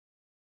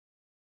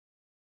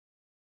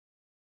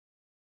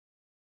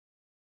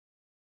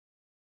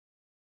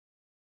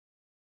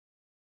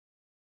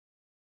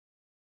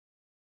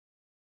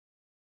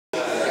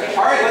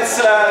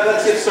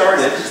let's get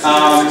started.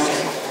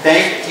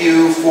 Thank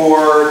you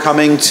for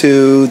coming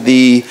to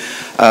the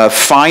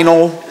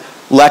final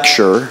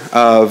lecture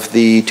of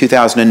the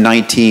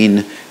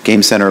 2019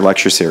 Game Center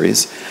Lecture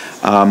Series.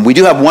 We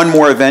do have one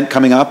more event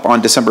coming up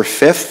on December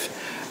 5th.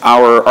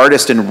 Our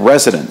artist in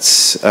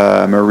residence,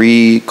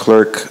 Marie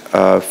Clerc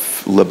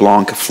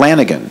LeBlanc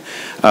Flanagan,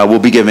 will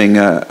be giving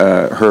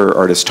her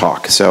artist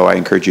talk. So I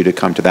encourage you to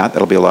come to that.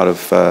 That'll be a lot of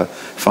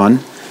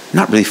fun.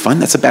 Not really fun,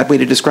 that's a bad way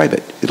to describe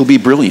it. It'll be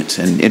brilliant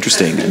and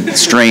interesting and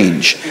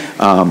strange.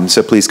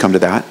 So please come to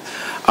that.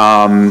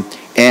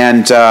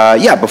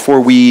 Yeah,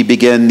 before we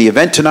begin the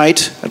event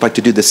tonight, I'd like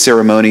to do the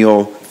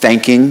ceremonial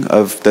thanking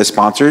of the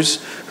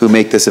sponsors who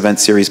make this event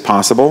series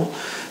possible.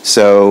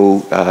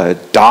 So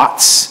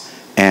DOTS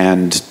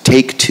and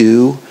Take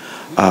Two,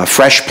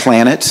 Fresh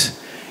Planet,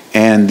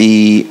 and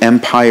the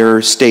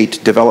Empire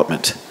State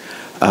Development,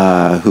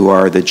 who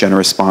are the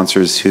generous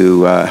sponsors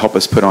who help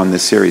us put on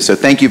this series. So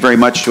thank you very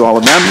much to all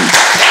of them.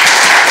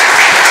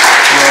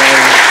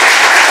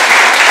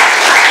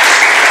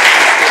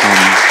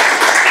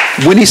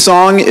 Winnie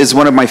Song is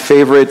one of my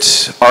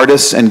favorite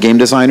artists and game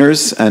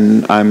designers,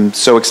 and I'm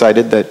so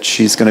excited that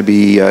she's going to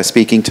be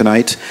speaking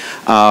tonight.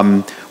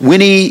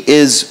 Winnie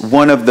is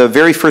one of the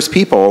very first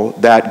people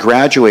that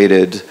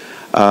graduated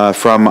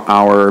from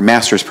our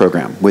master's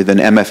program with an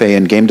MFA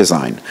in game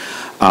design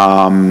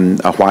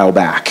a while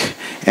back,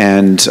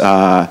 and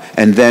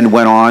then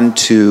went on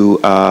to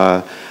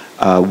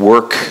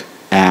work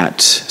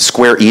at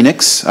Square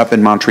Enix up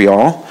in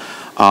Montreal,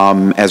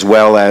 as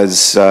well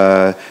as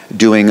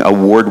doing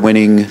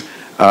award-winning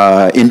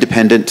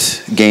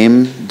independent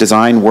game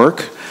design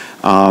work,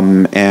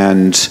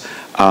 and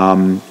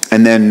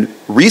then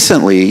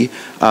recently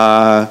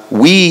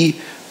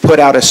we put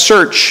out a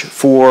search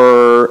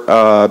for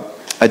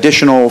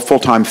additional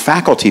full-time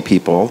faculty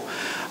people.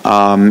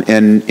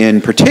 And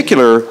in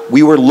particular,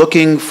 we were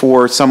looking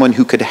for someone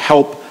who could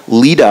help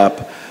lead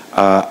up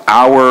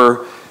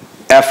our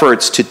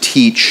efforts to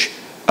teach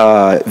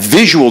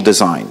visual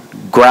design,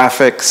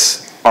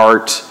 graphics,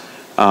 art,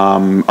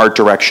 art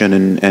direction,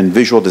 and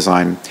visual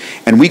design.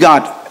 And we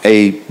got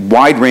a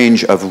wide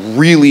range of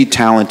really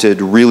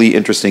talented, really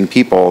interesting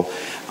people.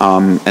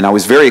 And I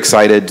was very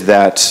excited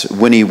that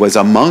Winnie was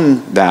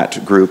among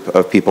that group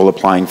of people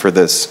applying for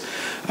this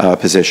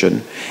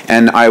position.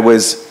 And I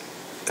was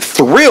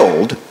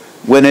thrilled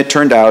when it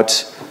turned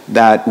out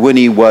that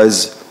Winnie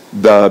was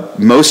the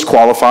most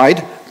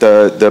qualified,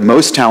 the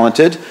most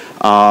talented,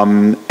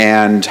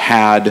 and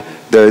had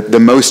the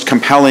most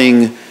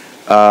compelling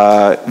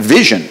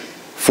vision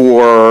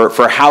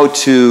for how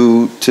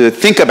to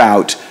think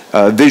about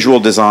visual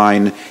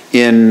design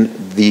in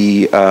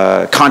the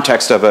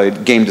context of a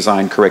game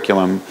design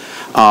curriculum,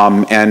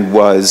 and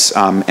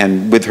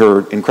with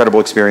her incredible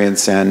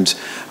experience and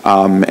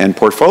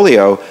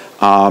portfolio,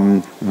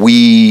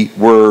 we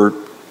were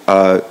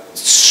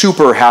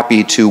super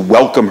happy to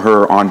welcome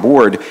her on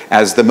board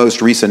as the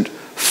most recent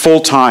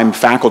full-time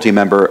faculty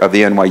member of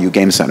the NYU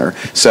Game Center.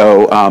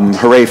 So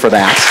hooray for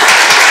that.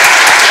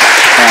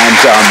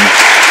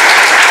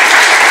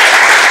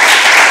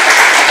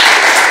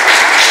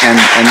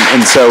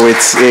 And so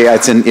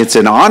it's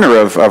an honor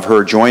of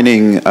her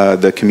joining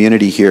the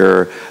community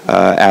here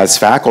as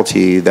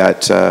faculty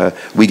that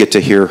we get to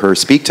hear her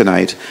speak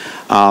tonight.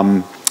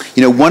 You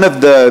know, one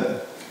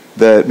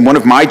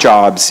of my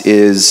jobs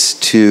is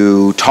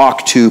to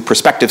talk to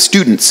prospective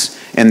students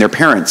and their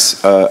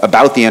parents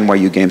about the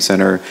NYU Game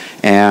Center,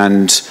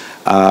 and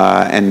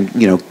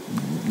you know,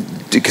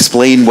 to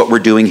explain what we're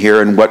doing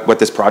here and what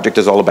this project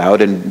is all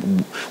about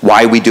and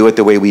why we do it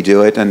the way we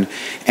do it.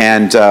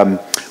 And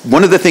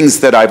one of the things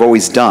that I've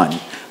always done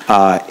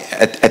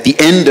at the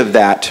end of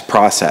that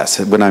process,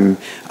 when I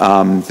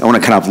want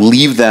to kind of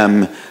leave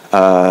them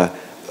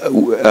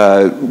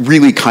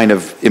really kind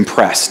of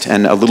impressed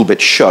and a little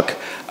bit shook,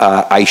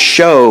 I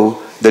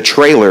show the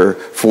trailer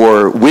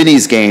for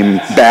Winnie's game,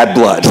 Bad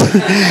Blood.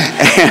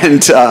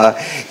 And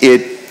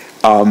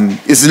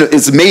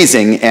it's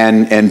amazing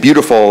and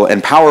beautiful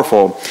and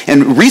powerful.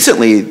 And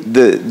recently,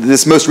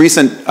 this most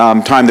recent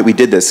time that we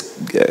did this,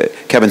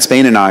 Kevin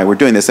Spain and I were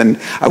doing this, and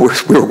we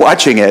were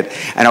watching it,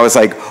 and I was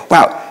like,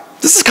 wow,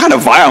 this is kind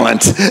of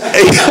violent.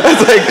 I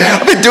was like,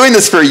 I've been doing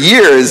this for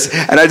years,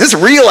 and I just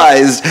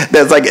realized that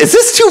it's like, is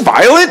this too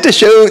violent to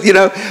show, you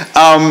know?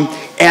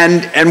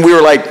 And we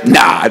were like,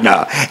 nah.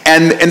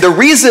 And the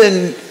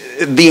reason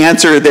the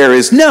answer there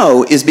is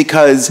no is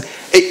because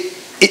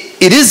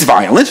it is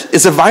violent.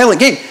 It's a violent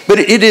game, but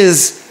it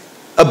is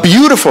a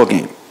beautiful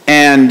game,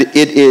 and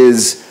it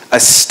is a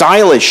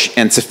stylish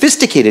and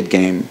sophisticated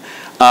game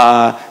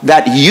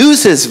that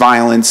uses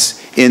violence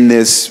in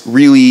this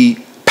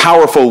really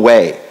powerful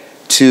way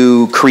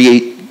to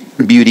create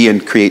beauty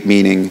and create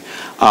meaning.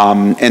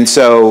 And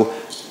so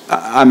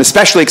I'm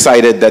especially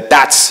excited that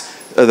that's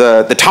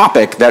the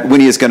topic that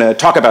Winnie is going to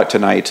talk about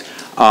tonight.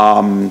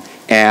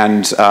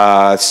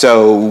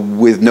 So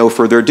with no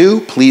further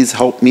ado, please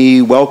help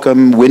me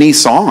welcome Winnie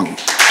Song.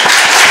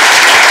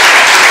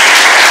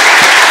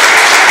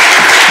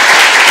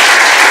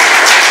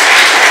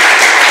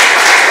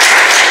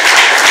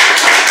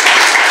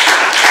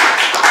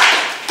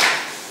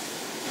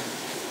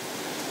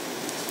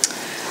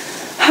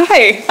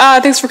 Hi,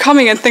 thanks for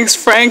coming, and thanks,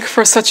 Frank,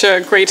 for such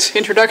a great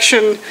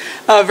introduction.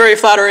 Very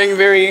flattering,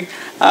 very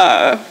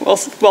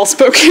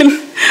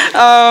well-spoken.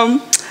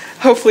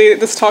 Hopefully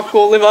this talk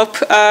will live up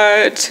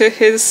to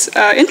his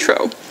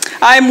intro.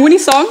 I'm Winnie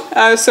Song,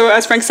 so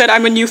as Frank said,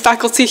 I'm a new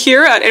faculty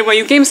here at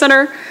NYU Game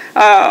Center.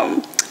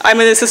 I'm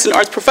an assistant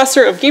arts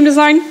professor of game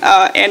design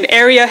and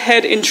area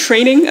head in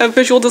training of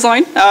visual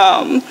design.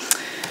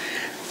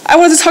 I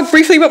wanted to talk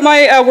briefly about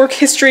my work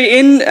history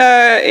in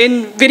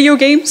video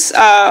games.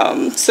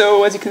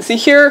 So as you can see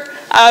here,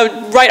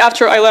 right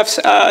after I left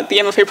the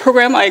MFA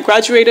program, I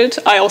graduated.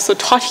 I also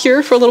taught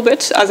here for a little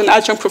bit as an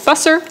adjunct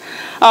professor.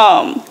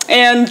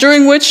 And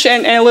during which,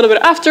 and a little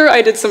bit after,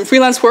 I did some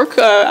freelance work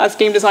as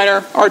game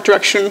designer, art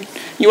direction,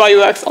 UI,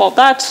 UX, all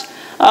that.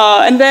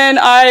 And then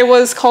I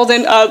was called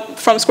in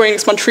from Square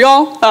Enix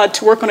Montreal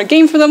to work on a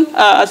game for them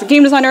as a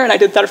game designer, and I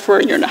did that for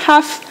a year and a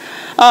half.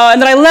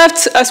 And then I left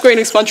Square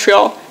Enix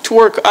Montreal to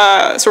work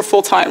sort of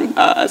full-time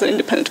as an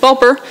independent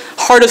developer.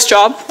 Hardest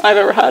job I've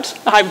ever had,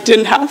 I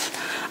didn't have.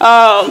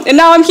 And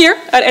now I'm here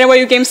at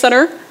NYU Game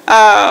Center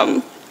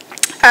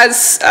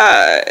as,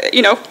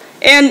 you know,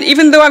 and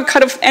even though I've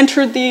kind of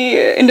entered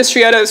the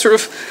industry at a sort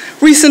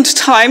of recent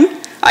time,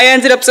 I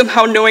ended up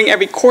somehow knowing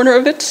every corner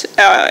of it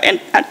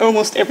and at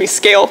almost every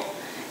scale.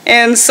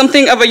 And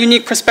something of a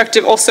unique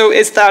perspective also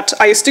is that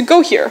I used to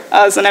go here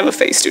as an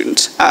MFA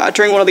student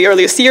during one of the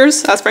earliest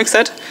years, as Frank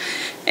said.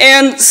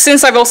 And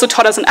since I've also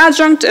taught as an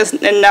adjunct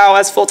and now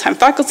as full-time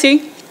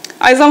faculty,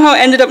 I somehow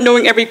ended up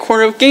knowing every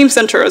corner of Game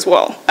Center as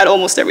well, at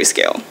almost every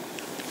scale.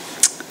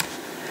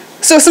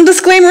 So some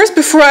disclaimers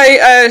before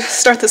I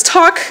start this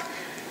talk.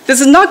 This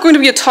is not going to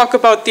be a talk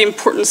about the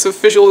importance of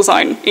visual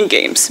design in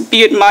games,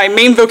 be it my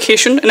main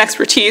vocation and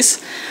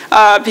expertise,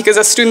 because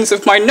as students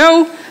of mine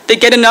know, they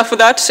get enough of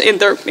that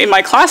in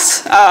my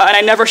class, and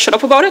I never shut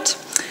up about it.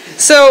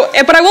 So,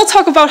 but I will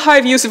talk about how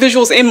I've used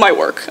visuals in my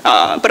work,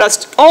 but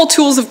as all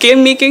tools of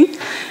game making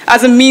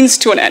as a means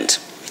to an end.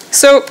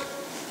 So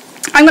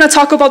I'm going to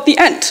talk about the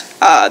end,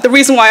 the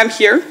reason why I'm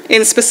here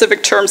in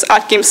specific terms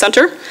at Game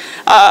Center,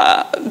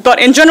 but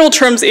in general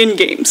terms in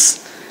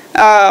games.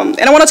 And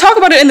I want to talk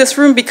about it in this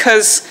room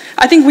because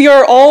I think we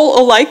are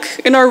all alike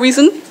in our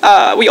reason.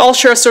 We all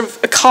share sort of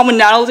a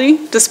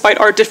commonality despite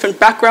our different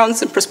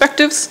backgrounds and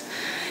perspectives.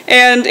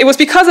 And it was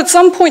because at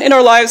some point in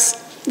our lives,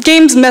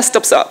 games messed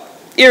us up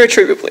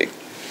irretrievably.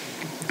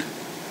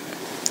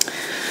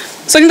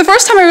 So I think the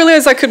first time I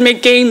realized I could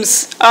make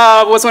games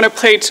was when I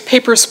played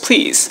Papers,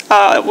 Please,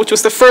 which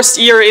was the first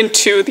year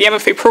into the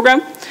MFA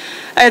program.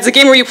 It's a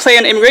game where you play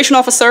an immigration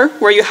officer,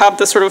 where you have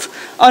the sort of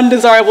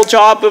undesirable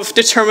job of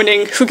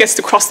determining who gets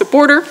to cross the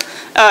border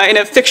in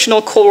a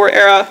fictional Cold War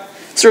era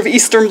sort of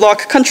Eastern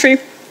Bloc country.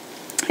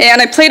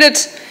 And I played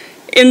it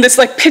in this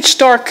like pitch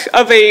dark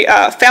of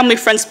a family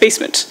friend's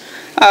basement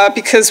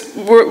because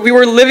we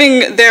were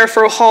living there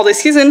for a holiday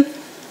season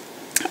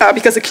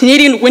because a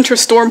Canadian winter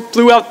storm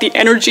blew out the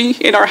energy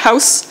in our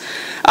house.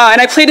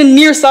 And I played in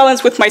near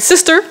silence with my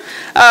sister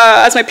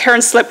as my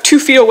parents slept 2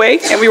 feet away,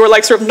 and we were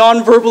like sort of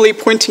non-verbally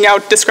pointing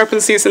out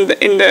discrepancies in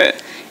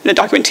the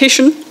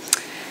documentation.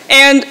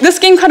 And this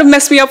game kind of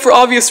messed me up for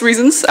obvious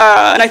reasons,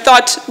 and I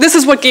thought, this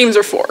is what games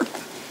are for.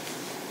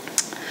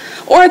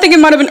 Or I think it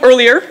might have been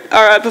earlier,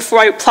 before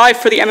I applied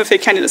for the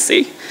MFA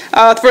candidacy.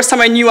 The first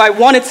time I knew I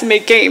wanted to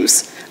make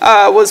games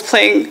was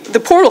playing the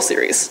Portal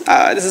series.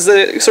 This is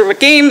a sort of a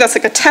game that's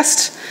like a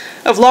test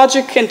of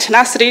logic and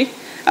tenacity.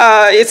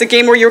 It's a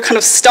game where you're kind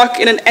of stuck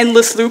in an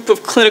endless loop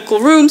of clinical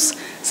rooms,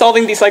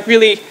 solving these like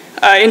really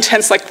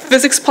intense like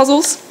physics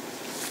puzzles.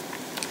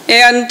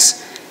 And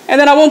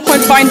then at one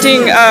point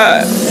finding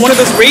one of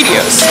those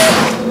radios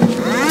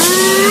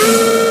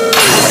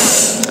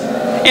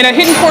in a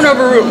hidden corner of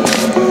a room,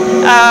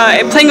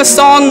 playing a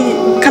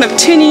song kind of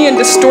tinny and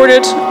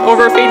distorted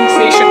over a fading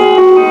station.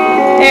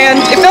 And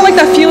it felt like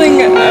that feeling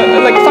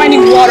like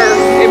finding water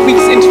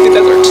weeks into the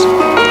desert.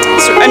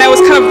 And I was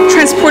kind of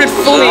transported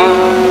fully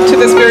to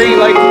this very,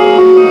 like,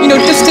 you know,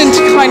 distant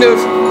kind of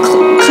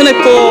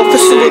clinical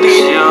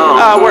facility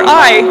where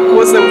I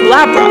was a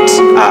lab rat,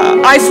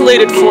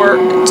 isolated for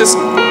just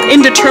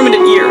indeterminate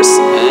years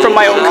from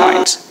my own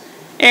kind.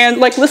 And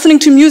like listening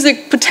to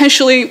music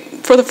potentially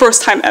for the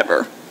first time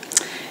ever.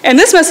 And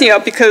this messed me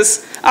up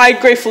because I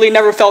gratefully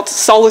never felt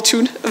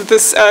solitude of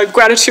this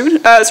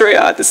gratitude,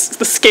 the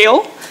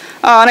scale.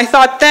 And I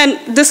thought then,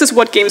 this is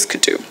what games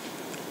could do.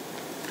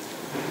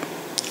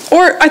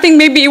 Or I think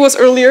maybe it was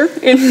earlier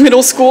in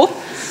middle school,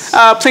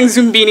 playing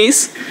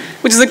Zoombinis,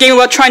 which is a game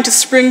about trying to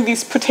spring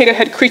these potato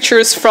head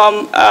creatures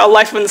from a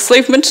life of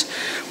enslavement,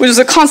 which was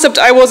a concept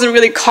I wasn't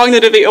really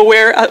cognitively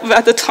aware of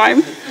at the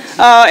time,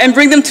 and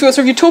bring them to a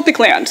sort of utopic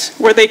land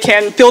where they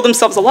can build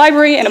themselves a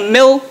library and a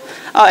mill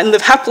and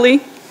live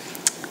happily.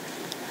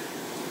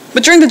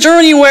 But during the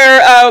journey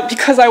where,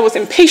 because I was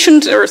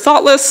impatient or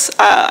thoughtless,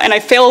 and I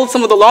failed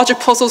some of the logic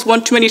puzzles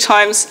one too many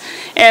times,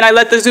 and I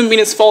let the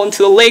Zoombinis fall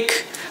into the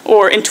lake,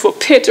 or into a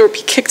pit, or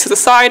be kicked to the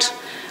side.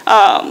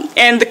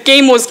 And the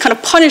game was kind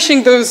of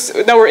punishing those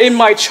that were in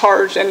my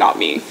charge and not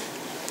me.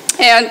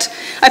 And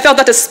I felt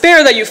that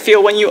despair that you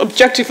feel when you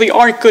objectively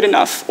aren't good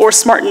enough or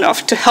smart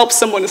enough to help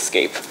someone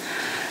escape.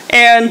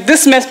 And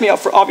this messed me up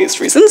for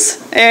obvious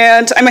reasons.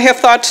 And I may have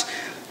thought,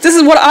 this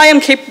is what I am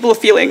capable of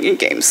feeling in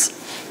games.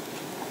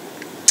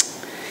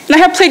 And I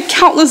have played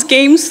countless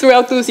games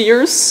throughout those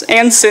years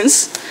and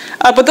since,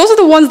 but those are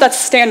the ones that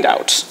stand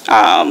out.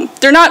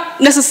 They're not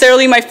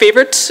necessarily my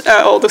favorite,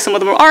 although some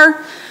of them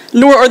are,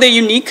 nor are they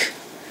unique.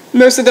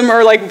 Most of them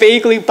are like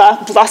vaguely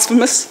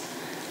blasphemous.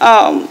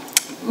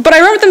 But I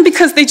remember them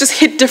because they just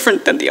hit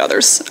different than the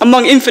others,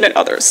 among infinite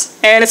others.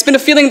 And it's been a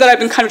feeling that I've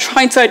been kind of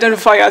trying to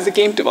identify as a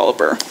game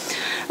developer.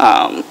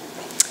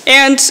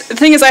 And the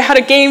thing is, I had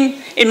a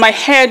game in my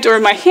head or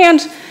in my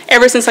hand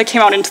ever since I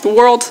came out into the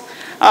world,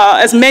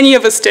 as many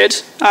of us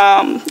did.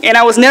 And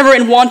I was never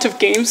in want of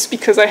games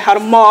because I had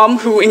a mom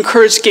who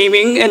encouraged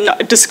gaming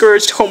and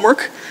discouraged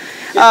homework.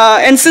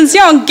 And since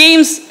young,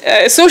 games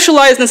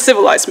socialized and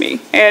civilized me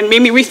and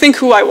made me rethink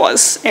who I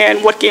was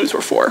and what games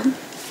were for.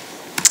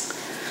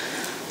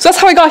 So that's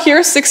how I got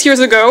here 6 years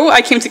ago.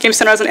 I came to Game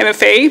Center as an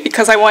MFA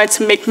because I wanted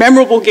to make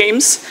memorable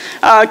games,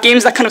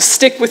 games that kind of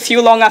stick with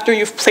you long after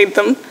you've played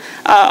them,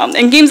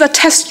 and games that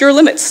test your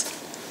limits.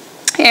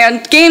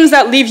 And games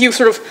that leave you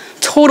sort of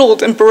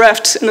totaled and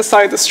bereft in the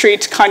side of the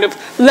street, kind of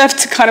left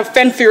to kind of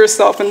fend for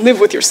yourself and live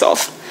with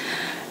yourself.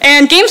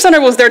 And Game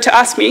Center was there to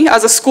ask me,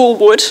 as a school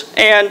would,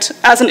 and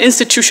as an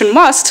institution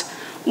must,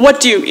 what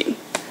do you mean?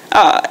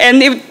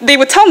 And they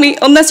would tell me,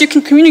 unless you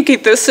can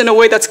communicate this in a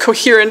way that's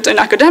coherent and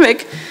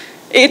academic,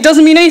 it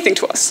doesn't mean anything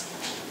to us.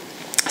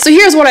 So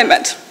here's what I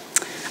meant.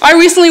 I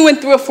recently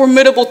went through a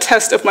formidable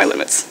test of my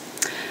limits.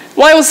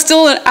 While I was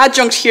still an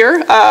adjunct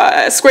here,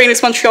 Square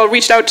Enix Montreal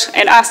reached out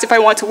and asked if I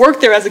wanted to work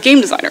there as a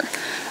game designer.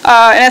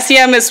 And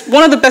SEM is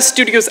one of the best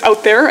studios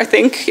out there, I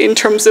think, in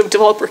terms of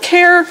developer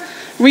care,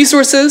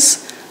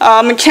 resources.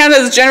 And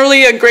Canada is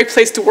generally a great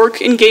place to work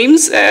in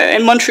games,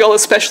 and Montreal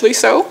especially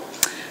so.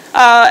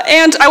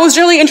 And I was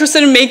generally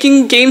interested in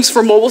making games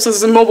for mobile, so this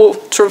is a mobile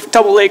sort of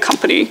AA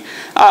company,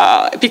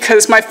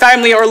 because my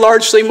family are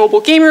largely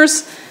mobile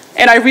gamers,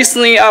 and I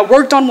recently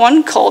worked on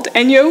one called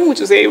NYU, which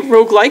is a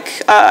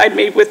roguelike I'd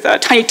made with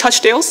Tiny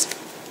Touchdales,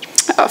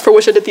 for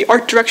which I did the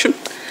art direction.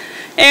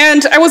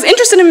 And I was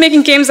interested in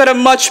making games at a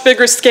much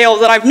bigger scale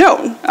than I've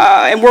known,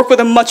 and work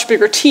with a much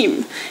bigger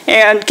team,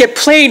 and get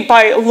played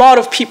by a lot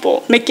of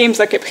people, make games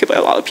that get played by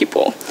a lot of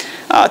people,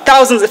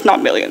 thousands if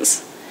not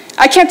millions.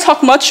 I can't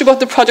talk much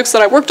about the projects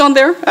that I worked on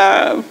there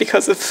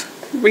because of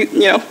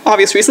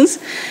obvious reasons,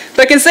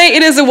 but I can say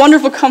it is a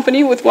wonderful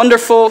company with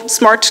wonderful,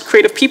 smart,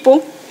 creative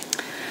people.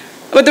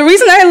 But the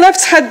reason I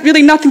left had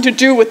really nothing to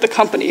do with the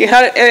company. It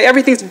had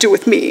everything to do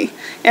with me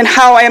and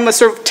how I am a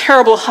sort of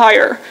terrible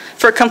hire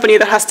for a company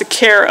that has to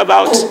care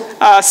about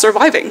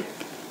surviving.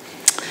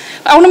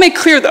 I want to make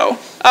clear, though,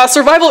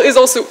 survival is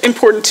also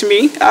important to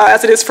me,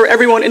 as it is for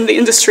everyone in the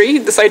industry,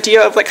 this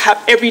idea of like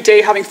every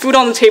day having food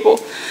on the table,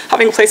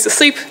 having a place to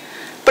sleep.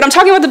 But I'm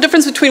talking about the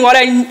difference between what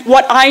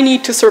I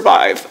need to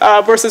survive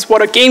versus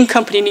what a game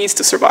company needs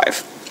to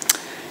survive.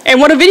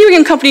 And what a video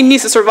game company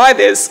needs to survive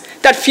is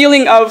that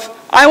feeling of,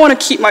 I want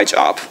to keep my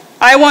job.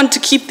 I want to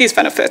keep these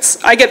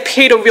benefits. I get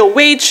paid a real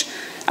wage.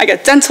 I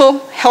get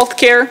dental,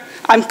 healthcare.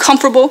 I'm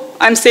comfortable.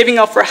 I'm saving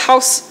up for a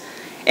house.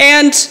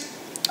 And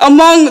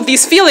among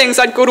these feelings,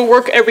 I'd go to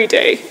work every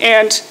day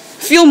and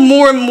feel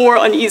more and more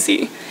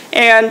uneasy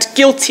and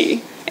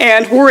guilty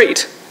and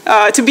worried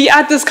to be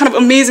at this kind of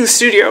amazing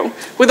studio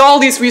with all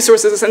these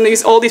resources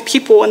and all these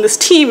people and this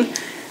team,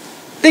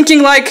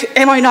 thinking like,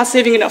 am I not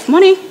saving enough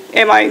money?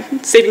 Am I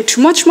saving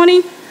too much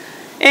money?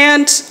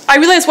 And I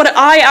realized what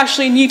I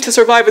actually need to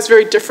survive is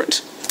very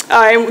different.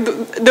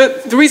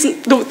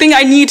 The thing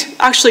I need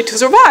actually to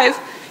survive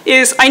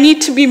is I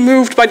need to be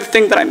moved by the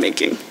thing that I'm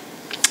making.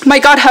 My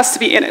God has to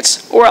be in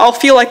it, or I'll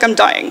feel like I'm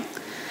dying.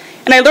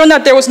 And I learned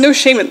that there was no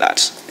shame in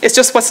that. It's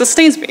just what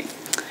sustains me.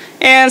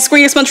 And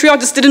Square Enix Montreal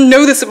just didn't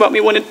know this about me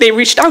when they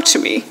reached out to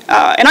me.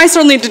 And I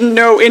certainly didn't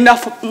know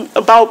enough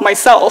about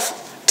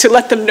myself to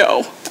let them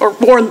know, or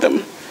warn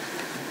them.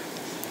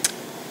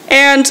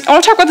 And I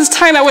want to talk about this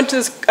time I went to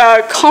this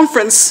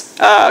conference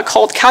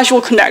called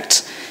Casual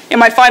Connect in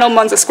my final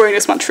months at Square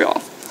Enix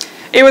Montreal.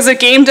 It was a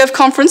game dev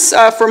conference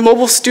for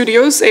mobile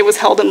studios. It was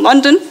held in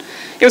London.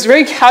 It was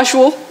very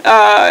casual.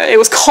 It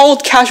was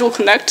called Casual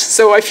Connect,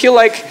 so I feel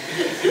like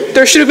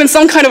there should have been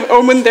some kind of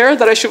omen there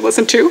that I should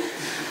listen to.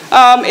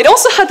 It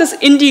also had this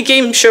indie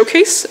game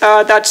showcase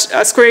that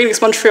Square Enix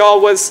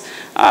Montreal was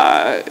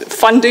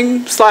funding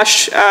 /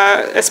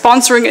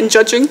 sponsoring and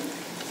judging.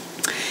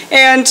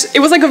 And it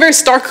was like a very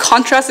stark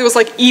contrast. It was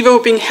like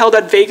EVO being held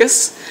at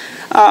Vegas.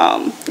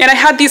 And I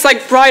had these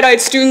like bright-eyed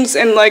students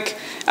and like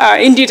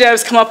indie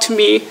devs come up to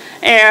me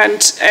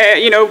and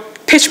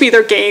pitch me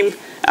their game.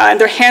 And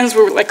their hands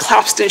were like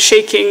clasped and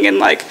shaking, and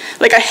like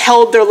I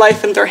held their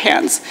life in their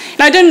hands.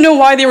 And I didn't know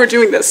why they were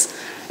doing this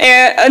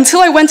until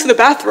I went to the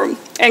bathroom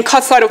and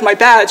caught sight of my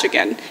badge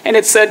again, and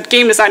it said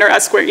Game Designer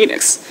at Square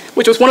Enix,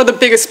 which was one of the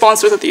biggest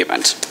sponsors of the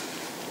event.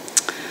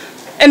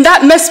 And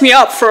that messed me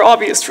up for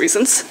obvious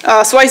reasons.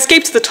 So I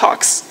escaped the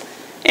talks.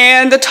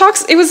 And the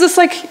talks, it was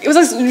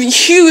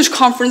this huge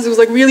conference. It was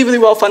like really, really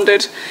well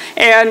funded.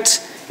 And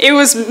it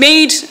was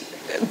made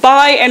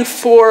by and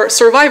for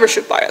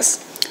survivorship bias.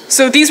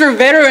 So these were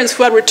veterans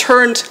who had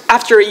returned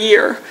after a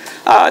year,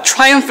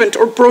 triumphant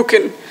or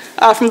broken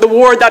from the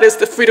war that is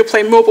the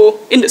free-to-play mobile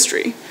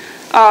industry.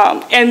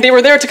 And they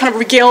were there to kind of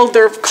regale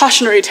their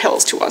cautionary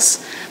tales to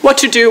us, what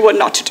to do, what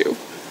not to do.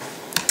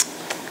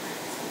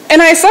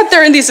 And I sat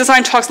there in these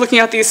design talks looking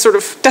at these sort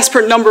of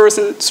desperate numbers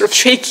and sort of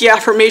shaky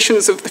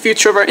affirmations of the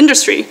future of our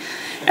industry,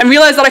 and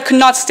realized that I could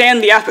not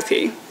stand the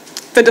apathy,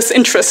 the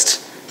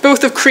disinterest,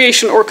 both of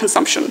creation or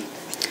consumption.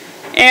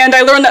 And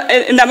I learned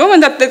that in that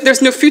moment that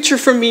there's no future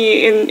for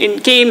me in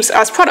games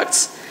as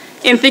products,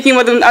 in thinking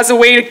of them as a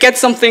way to get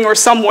something or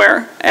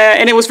somewhere.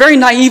 And it was very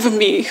naive of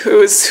me, who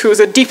was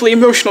a deeply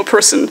emotional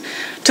person,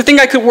 to think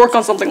I could work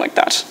on something like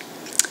that.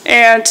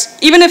 And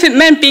even if it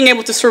meant being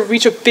able to sort of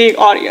reach a big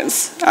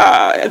audience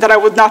that I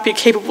would not be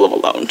capable of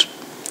alone.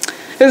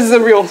 This is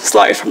a real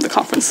slide from the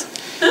conference.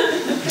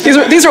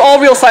 These are all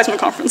real slides from the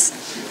conference.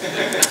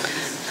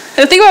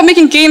 And the thing about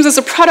making games as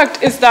a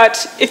product is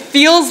that it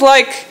feels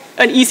like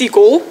an easy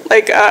goal,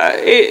 like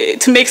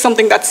to make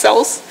something that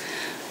sells.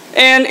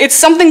 And it's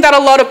something that a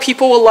lot of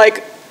people will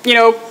like,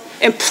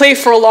 and play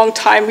for a long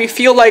time. We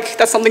feel like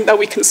that's something that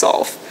we can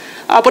solve.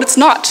 But it's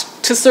not.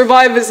 To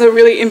survive is a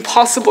really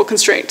impossible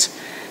constraint,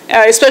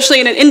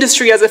 especially in an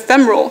industry as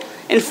ephemeral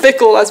and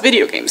fickle as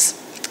video games.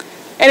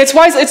 And it's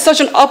why it's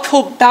such an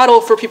uphill battle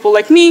for people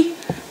like me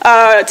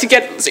to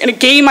get a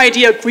game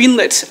idea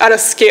greenlit at a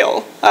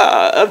scale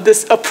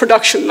of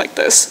production like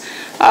this,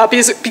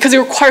 because it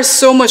requires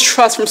so much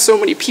trust from so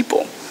many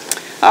people.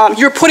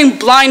 You're putting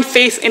blind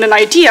faith in an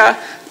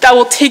idea that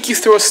will take you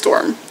through a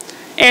storm.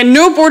 And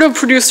no board of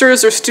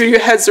producers or studio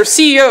heads or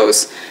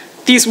CEOs,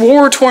 these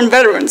war-torn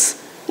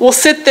veterans, will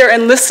sit there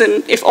and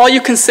listen if all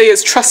you can say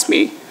is, trust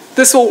me,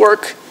 this will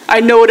work, I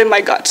know it in my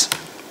gut.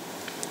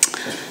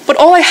 But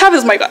all I have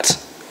is my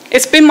gut.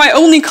 It's been my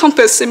only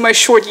compass in my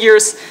short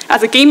years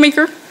as a game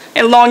maker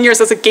and long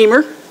years as a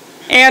gamer,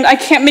 and I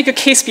can't make a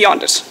case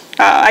beyond it.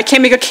 I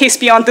can't make a case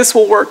beyond this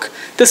will work,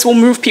 this will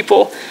move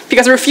people,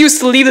 because I refuse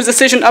to leave the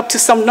decision up to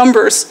some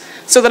numbers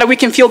so that we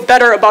can feel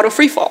better about a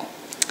free fall.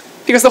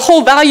 Because the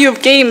whole value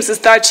of games is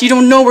that you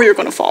don't know where you're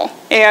going to fall,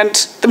 and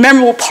the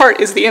memorable part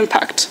is the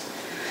impact.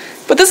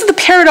 But this is the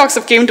paradox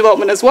of game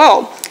development as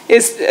well,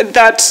 is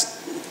that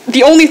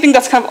the only thing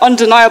that's kind of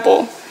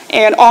undeniable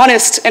and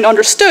honest and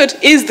understood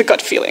is the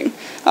gut feeling.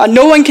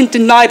 No one can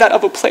deny that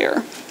of a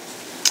player.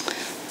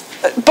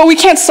 But we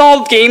can't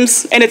solve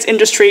games and its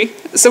industry,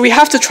 so we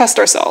have to trust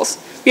ourselves.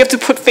 We have to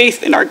put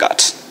faith in our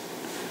gut.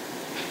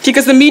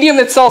 Because the medium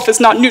itself is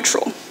not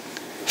neutral.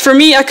 For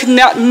me, I could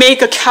not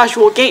make a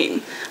casual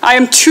game. I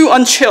am too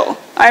unchill.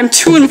 I am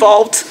too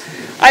involved.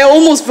 I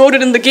almost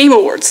voted in the Game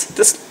Awards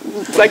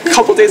a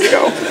couple days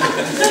ago.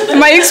 And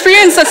my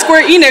experience at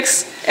Square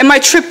Enix and my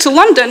trip to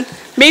London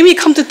made me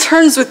come to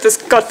terms with this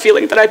gut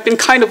feeling that I've been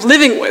kind of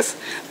living with,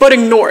 but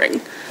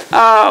ignoring.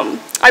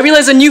 I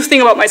realized a new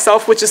thing about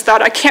myself, which is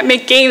that I can't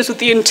make games with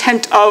the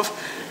intent of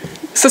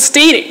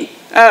sustaining,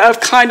 of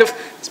kind of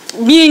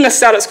being a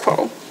status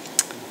quo.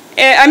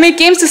 And I make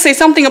games to say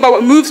something about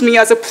what moves me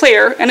as a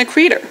player and a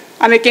creator.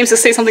 I make games to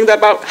say something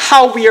about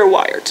how we are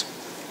wired.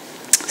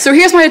 So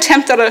here's my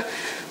attempt at a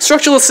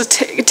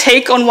structuralist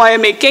take on why I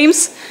make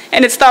games,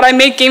 and it's that I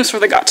make games for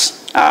the gut.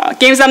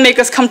 Games that make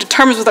us come to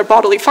terms with our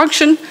bodily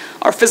function,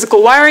 our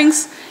physical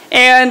wirings,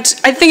 and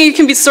I think it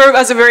can serve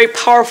as a very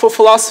powerful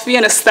philosophy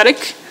and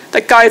aesthetic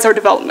that guides our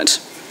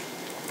development.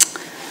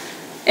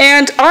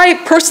 And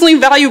I personally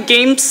value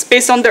games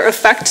based on their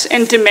effect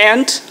and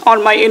demand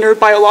on my inner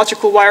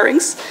biological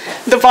wirings,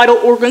 the vital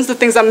organs, the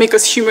things that make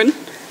us human.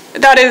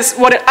 That is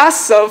what it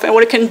asks of and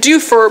what it can do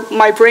for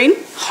my brain,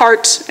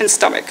 heart, and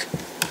stomach.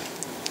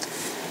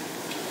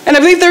 And I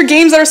believe there are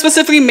games that are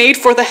specifically made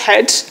for the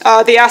head.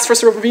 They ask for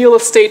sort of real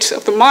estate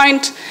of the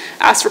mind,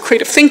 ask for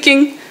creative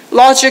thinking,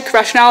 logic,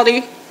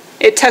 rationality.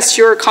 It tests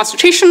your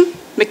concentration,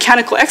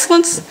 mechanical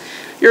excellence,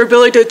 your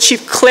ability to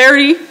achieve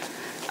clarity,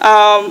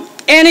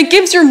 and it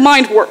gives your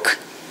mind work.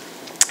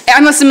 I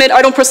must admit,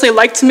 I don't personally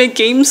like to make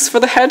games for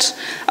the head,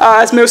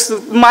 as most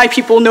of my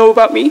people know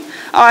about me.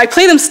 I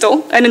play them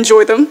still and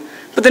enjoy them,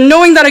 but the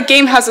knowing that a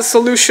game has a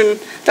solution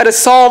that is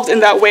solved in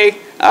that way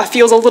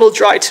feels a little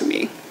dry to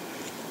me.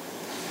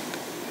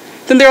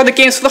 Then there are the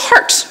games for the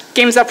heart,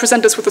 games that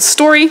present us with a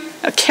story,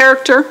 a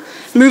character,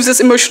 moves us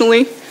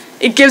emotionally.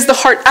 It gives the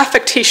heart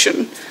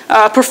affectation,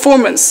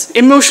 performance,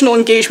 emotional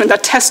engagement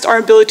that tests our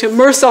ability to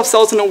immerse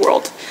ourselves in a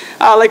world,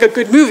 like a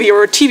good movie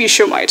or a TV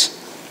show might.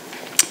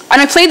 And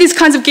I play these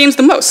kinds of games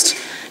the most,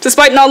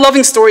 despite not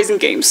loving stories in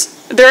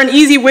games. They're an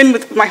easy win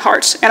with my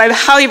heart, and I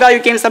highly value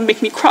games that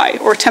make me cry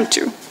or attempt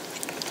to.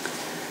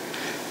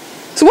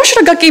 So what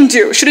should a gut game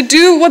do? Should it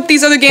do what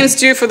these other games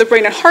do for the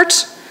brain and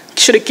heart?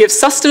 Should it give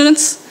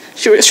sustenance?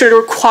 Should it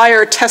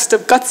require a test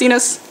of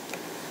gutsiness?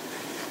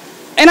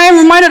 And I am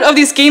reminded of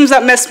these games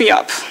that mess me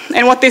up,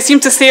 and what they seem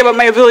to say about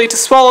my ability to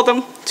swallow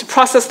them, to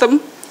process them,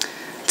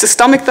 to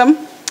stomach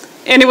them,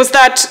 And it was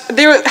that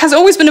there has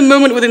always been a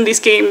moment within these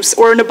games,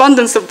 or an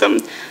abundance of them,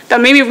 that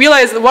made me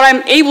realize that what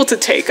I'm able to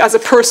take as a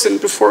person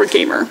before a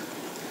gamer.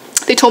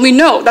 They told me,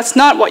 no, that's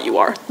not what you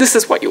are. This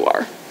is what you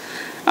are.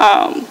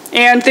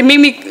 And they made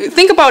me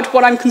think about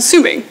what I'm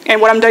consuming, and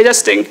what I'm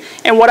digesting,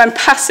 and what I'm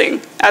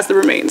passing as the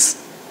remains.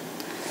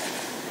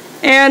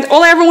 And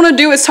all I ever want to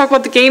do is talk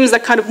about the games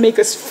that kind of make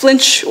us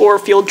flinch or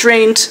feel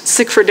drained,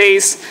 sick for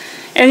days.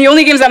 And the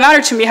only games that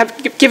matter to me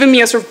have given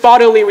me a sort of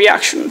bodily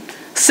reaction,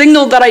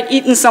 signaled that I'd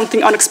eaten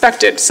something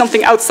unexpected,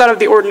 something outside of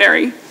the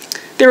ordinary.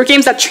 They were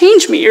games that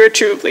changed me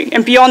irretrievably,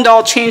 and beyond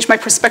all, changed my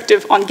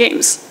perspective on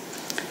games.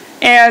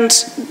 And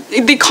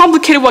they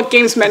complicated what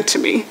games meant to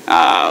me,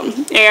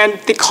 and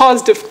they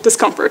caused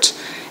discomfort,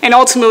 and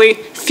ultimately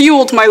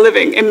fueled my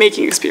living and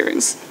making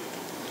experience.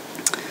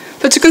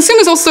 But to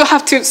consumers also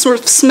have to sort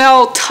of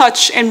smell,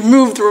 touch, and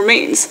move the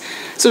remains,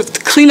 sort of to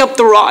clean up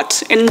the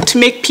rot, and to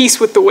make peace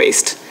with the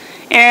waste.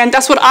 And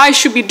that's what I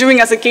should be doing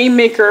as a game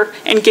maker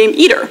and game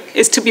eater,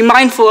 is to be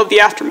mindful of the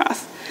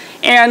aftermath,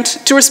 and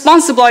to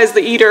responsibilize the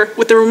eater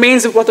with the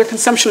remains of what their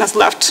consumption has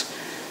left,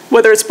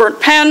 whether it's burnt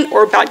pan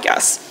or bad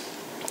gas.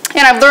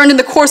 And I've learned in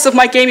the course of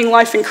my gaming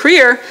life and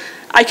career,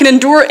 I can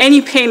endure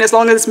any pain as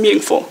long as it's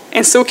meaningful,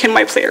 and so can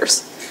my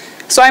players.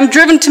 So I'm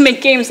driven to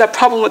make games that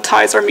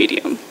problematize our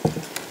medium.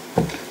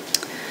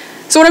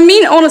 So what I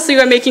mean, honestly,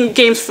 by making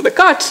games for the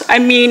gut, I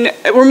mean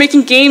we're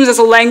making games as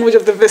a language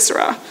of the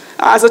viscera,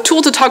 as a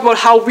tool to talk about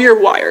how we're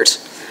wired.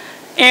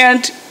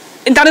 And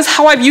that is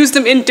how I've used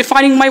them in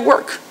defining my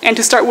work. And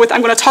to start with,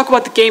 I'm going to talk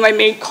about the game I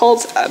made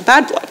called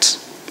Bad Blood.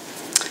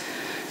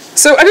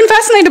 So I've been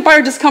fascinated by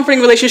our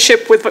discomforting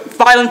relationship with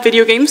violent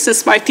video games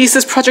since my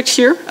thesis project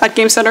here at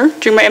Game Center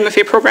during my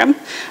MFA program.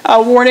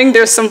 Warning,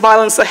 there's some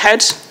violence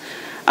ahead.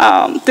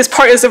 This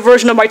part is a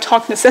version of my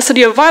talk,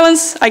 Necessity of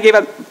Violence, I gave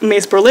at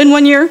Maze Berlin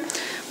one year,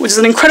 which is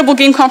an incredible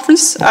game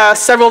conference.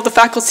 Several of the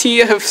faculty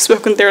have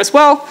spoken there as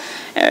well.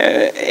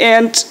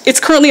 And it's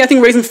currently, I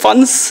think, raising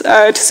funds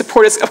to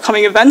support its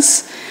upcoming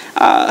events.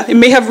 It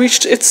may have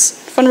reached its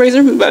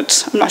fundraiser,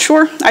 but I'm not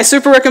sure. I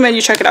super recommend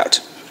you check it out.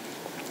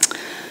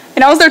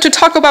 And I was there to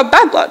talk about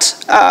Bad Blood,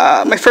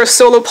 my first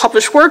solo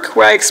published work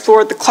where I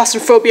explored the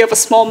claustrophobia of a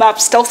small map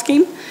stealth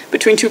game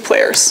between two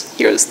players.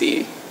 Here's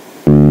the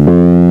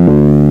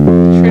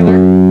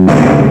trailer.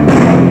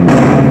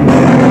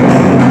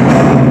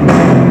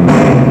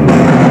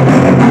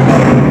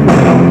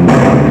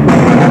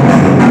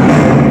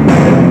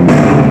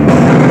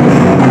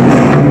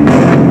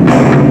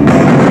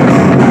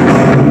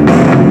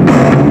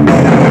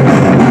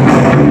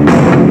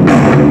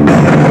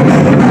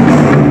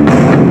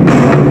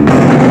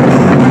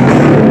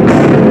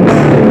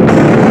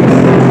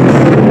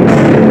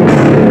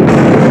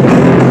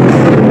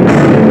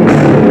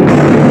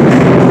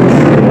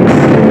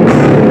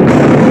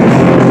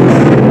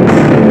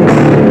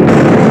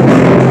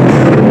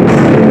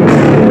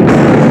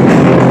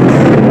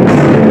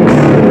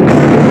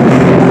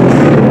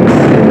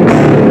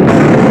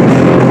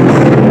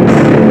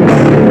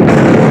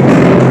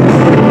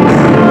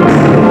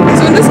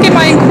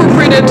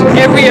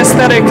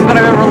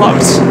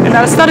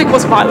 Aesthetic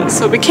was violence,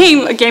 so it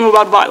became a game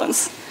about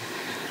violence.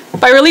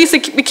 By release,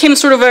 it became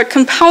sort of a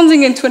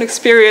compounding into an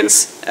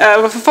experience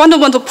of a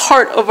fundamental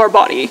part of our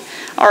body,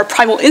 our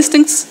primal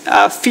instincts,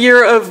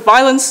 fear of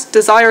violence,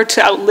 desire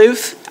to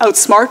outlive,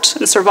 outsmart,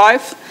 and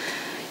survive.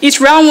 Each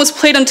round was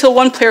played until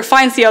one player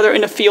finds the other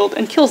in a field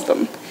and kills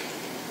them.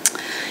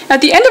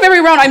 At the end of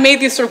every round, I made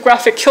these sort of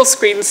graphic kill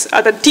screens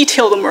that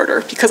detail the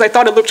murder because I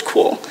thought it looked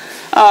cool.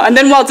 And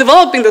then while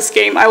developing this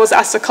game, I was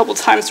asked a couple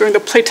times during the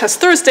playtest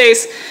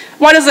Thursdays,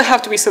 why does it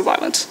have to be so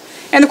violent?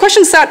 And the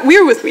question sat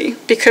weird with me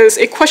because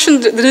it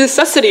questioned the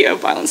necessity of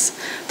violence.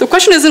 The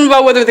question isn't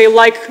about whether they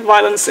like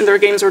violence in their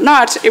games or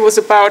not, it was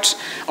about,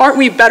 aren't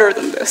we better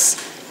than this?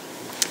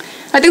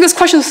 I think this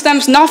question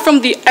stems not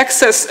from the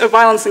excess of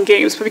violence in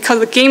games, but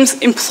because the game's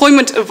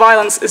employment of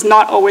violence is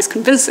not always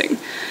convincing.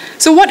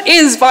 So what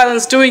is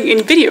violence doing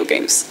in video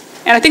games?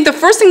 And I think the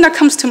first thing that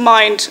comes to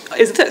mind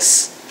is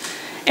this.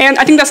 And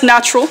I think that's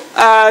natural.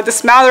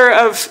 This matter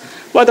of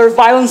whether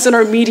violence in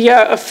our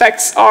media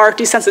affects our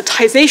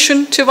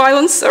desensitization to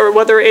violence, or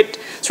whether it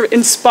sort of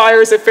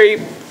inspires a very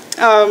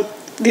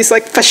these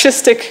like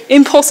fascistic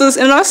impulses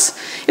in us,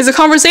 is a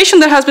conversation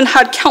that has been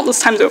had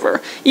countless times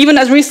over, even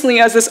as recently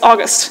as this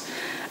August.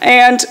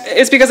 And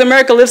it's because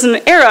America lives in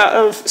an era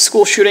of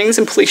school shootings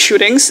and police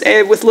shootings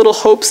with little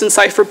hopes in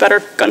sight for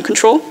better gun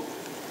control.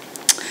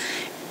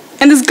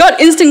 And this gut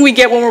instinct we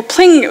get when we're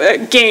playing a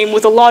game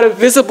with a lot of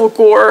visible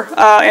gore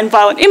and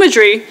violent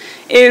imagery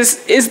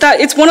is that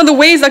it's one of the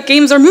ways that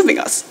games are moving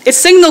us. It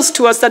signals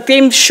to us that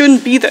games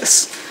shouldn't be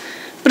this.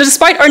 But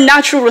despite our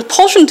natural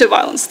repulsion to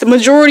violence, the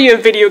majority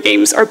of video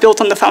games are built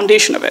on the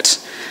foundation of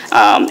it.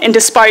 And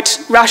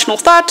despite rational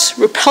thought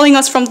repelling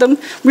us from them,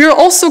 we are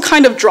also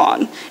kind of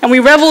drawn, and we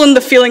revel in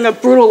the feeling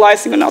of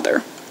brutalizing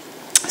another.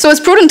 So it's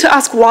prudent to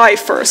ask why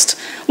first.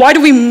 Why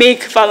do we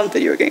make violent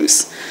video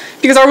games?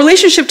 Because our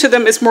relationship to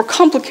them is more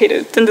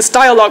complicated than this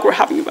dialogue we're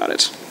having about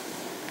it.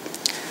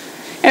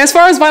 And as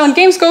far as violent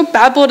games go,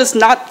 Bad Blood is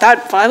not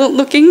that violent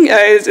looking.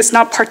 It's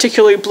not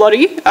particularly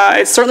bloody.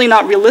 It's certainly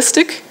not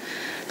realistic.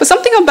 But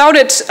something about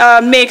it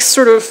makes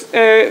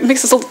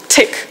us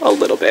tick a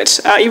little bit.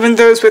 Even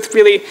those with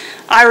really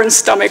iron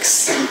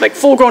stomachs, like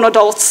full-grown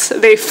adults,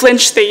 they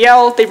flinch, they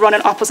yell, they run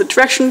in opposite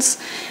directions.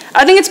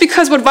 I think it's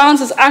because what violence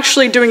is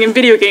actually doing in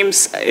video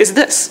games is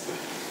this.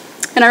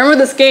 And I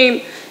remember this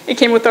game, it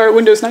came with our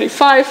Windows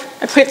 95.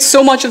 I played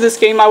so much of this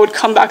game, I would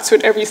come back to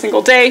it every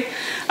single day.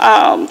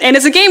 And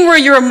it's a game where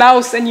you're a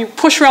mouse and you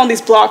push around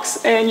these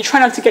blocks and you try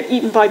not to get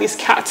eaten by these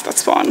cats that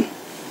spawn.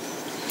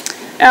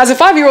 As a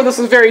 5-year-old, this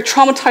was very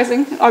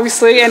traumatizing,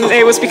 obviously, and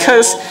it was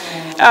because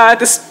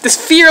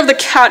this fear of the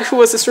cat, who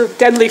was this sort of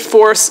deadly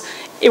force,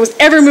 it was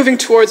ever moving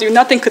towards you,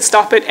 nothing could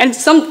stop it, and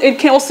it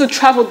can also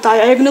travel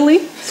diagonally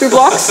through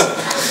blocks.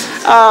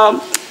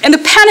 And the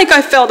panic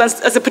I felt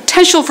as the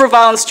potential for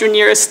violence drew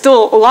near is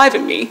still alive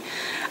in me.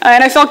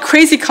 And I felt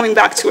crazy coming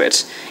back to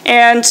it.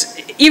 And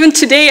even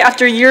today,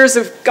 after years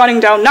of gunning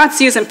down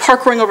Nazis and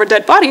parkouring over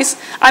dead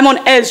bodies, I'm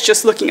on edge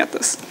just looking at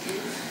this.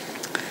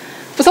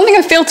 But something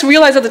I failed to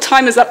realize at the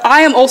time is that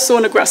I am also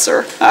an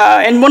aggressor,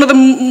 and one of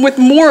them with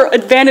more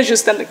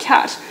advantages than the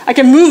cat. I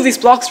can move these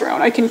blocks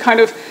around. I can kind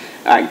of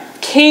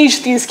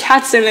cage these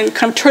cats in and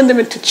kind of turn them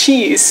into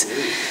cheese.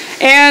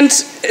 And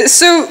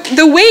so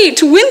the way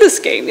to win this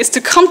game is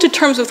to come to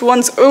terms with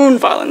one's own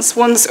violence,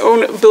 one's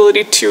own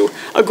ability to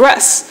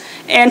aggress,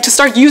 and to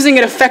start using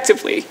it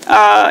effectively.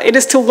 It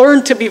is to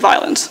learn to be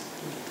violent.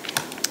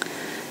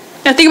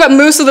 And I think about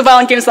most of the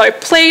violent games that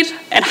I've played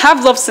and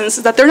have loved since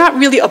is that they're not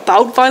really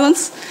about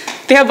violence.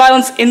 They have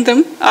violence in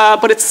them,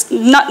 but it's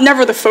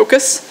never the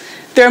focus.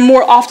 They're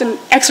more often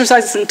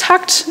exercises in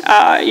tact,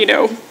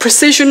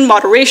 precision,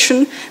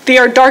 moderation. They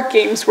are dark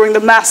games wearing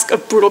the mask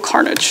of brutal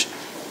carnage.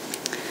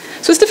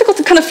 So it's difficult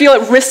to kind of feel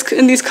at risk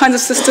in these kinds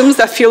of systems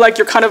that feel like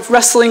you're kind of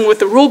wrestling with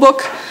the rule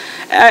book.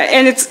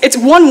 And it's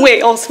one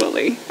way,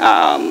 ultimately.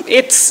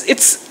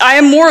 I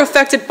am more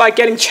affected by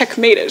getting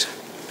checkmated.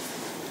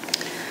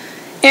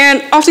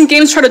 And often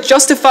games try to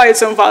justify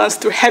its own violence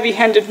through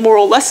heavy-handed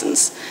moral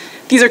lessons.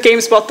 These are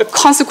games about the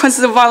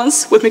consequences of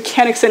violence with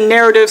mechanics and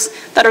narratives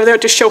that are there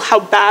to show how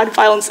bad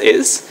violence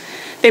is.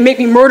 They make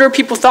me murder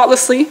people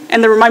thoughtlessly,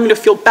 and they remind me to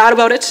feel bad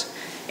about it,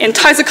 and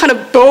ties a kind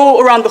of bow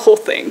around the whole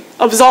thing,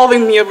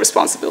 absolving me of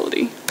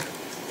responsibility.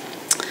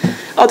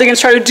 Other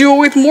games try to deal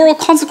with moral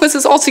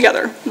consequences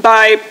altogether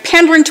by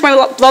pandering to my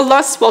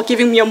bloodlust while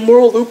giving me a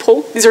moral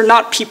loophole. These are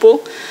not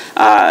people.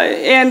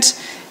 And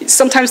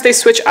sometimes they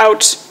switch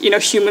out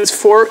humans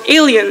for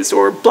aliens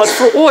or blood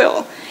for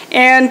oil.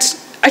 And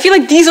I feel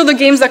like these are the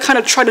games that kind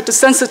of try to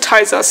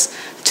desensitize us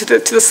to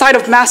the sight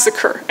of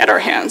massacre at our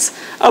hands,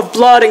 of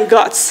blood and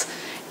guts.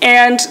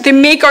 And they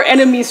make our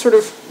enemies sort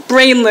of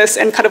brainless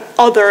and kind of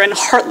other and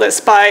heartless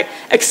by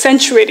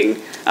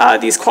accentuating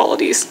these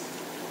qualities.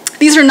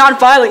 These are not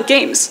violent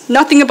games.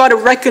 Nothing about it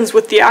reckons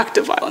with the act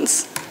of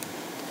violence.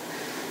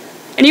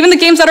 And even the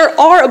games that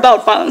are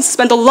about violence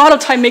spend a lot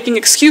of time making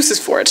excuses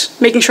for it,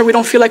 making sure we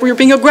don't feel like we're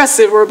being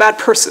aggressive or a bad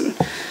person,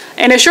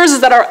 and assures us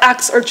that our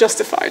acts are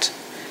justified.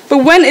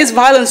 But when is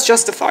violence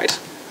justified?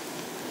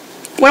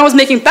 When I was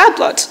making Bad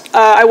Blood,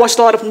 I watched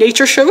a lot of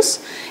nature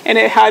shows, and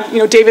it had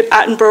David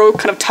Attenborough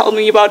kind of tell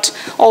me about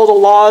all the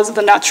laws of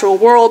the natural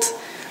world,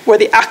 where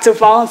the act of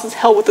violence is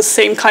held with the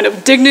same kind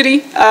of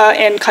dignity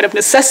and kind of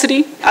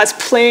necessity as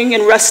playing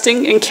and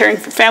resting and caring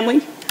for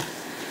family.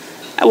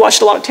 I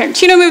watched a lot of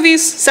Tarantino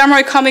movies,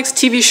 samurai comics,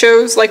 TV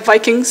shows like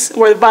Vikings,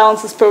 where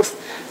violence is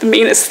both the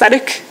main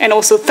aesthetic and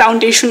also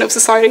foundation of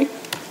society.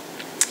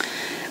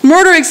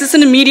 Murder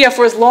existed in media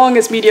for as long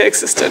as media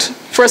existed,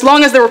 for as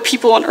long as there were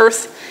people on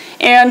Earth,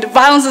 and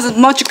violence is as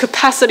much a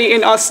capacity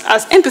in us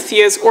as empathy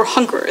is or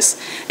hunger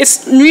is.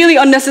 It's really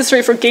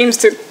unnecessary for games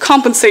to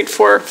compensate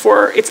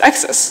for its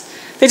excess.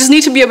 They just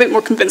need to be a bit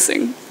more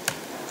convincing.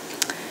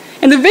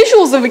 And the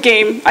visuals of a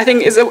game, I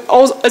think, is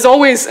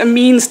always a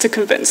means to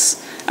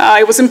convince.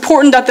 It was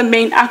important that the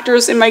main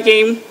actors in my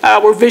game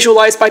were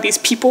visualized by these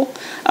people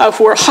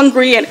who are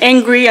hungry and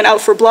angry and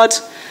out for blood.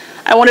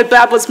 I wanted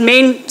Bad Blood's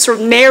main sort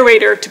of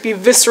narrator to be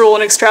visceral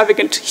and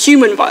extravagant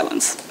human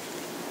violence.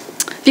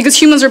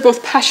 Because humans are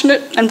both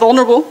passionate and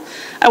vulnerable,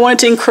 I wanted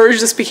to encourage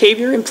this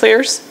behavior in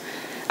players.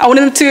 I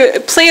wanted them to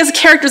play as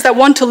characters that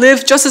want to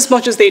live just as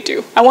much as they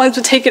do. I wanted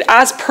them to take it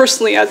as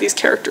personally as these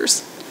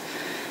characters.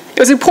 It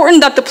was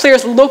important that the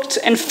players looked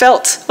and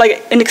felt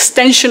like an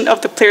extension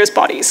of the players'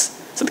 bodies.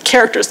 So the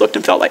characters looked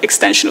and felt like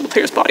extension of the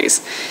players'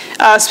 bodies.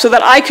 So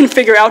that I can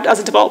figure out as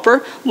a developer,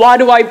 why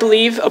do I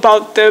believe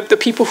about the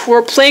people who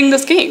are playing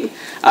this game?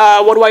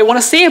 What do I want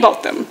to say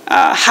about them?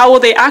 How will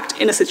they act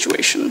in a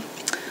situation?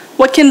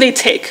 What can they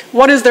take?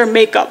 What is their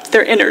makeup,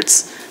 their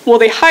innards? Will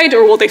they hide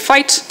or will they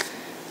fight?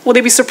 Will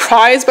they be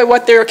surprised by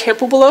what they're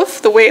capable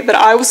of, the way that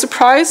I was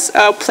surprised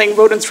playing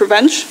Rodent's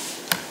Revenge?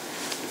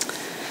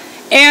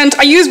 And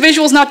I use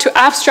visuals not to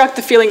abstract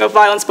the feeling of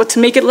violence, but to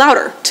make it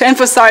louder, to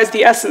emphasize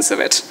the essence of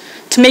it,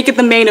 to make it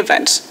the main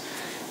event.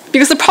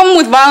 Because the problem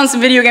with violence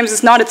in video games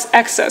is not its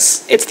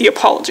excess, it's the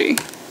apology.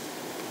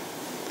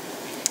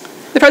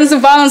 The presence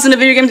of violence in a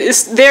video game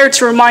is there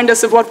to remind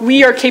us of what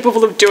we are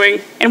capable of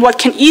doing and what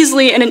can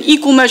easily and in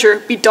equal measure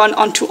be done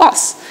unto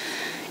us.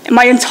 And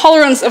my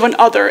intolerance of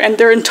another and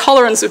their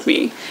intolerance of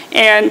me,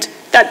 and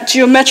that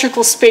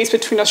geometrical space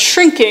between us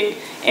shrinking,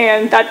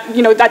 and that,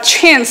 that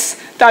chance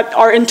that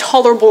our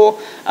intolerable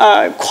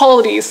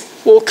qualities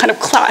will kind of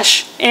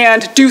clash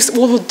and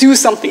will do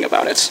something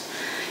about it.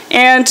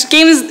 And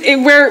games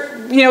where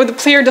the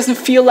player doesn't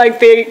feel like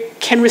they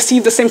can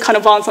receive the same kind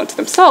of violence onto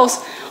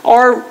themselves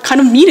are kind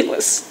of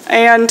meaningless.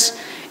 And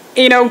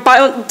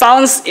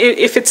violence,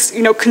 if it's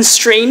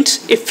constrained,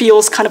 it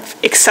feels kind of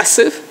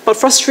excessive, but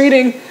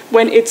frustrating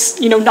when it's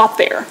not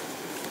there.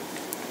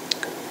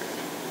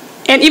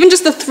 And even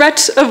just the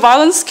threat of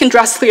violence can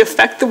drastically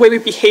affect the way we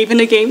behave in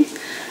a game.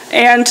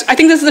 And I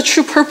think this is the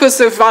true purpose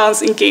of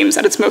violence in games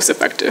at its most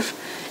effective.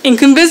 It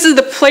convinces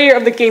the player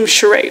of the game's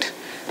charade,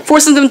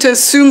 forcing them to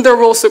assume their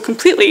role so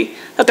completely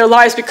that their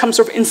lives become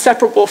sort of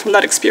inseparable from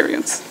that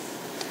experience.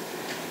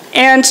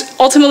 And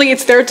ultimately,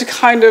 it's there to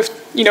kind of,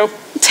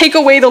 take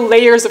away the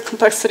layers of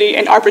complexity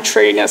and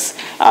arbitrariness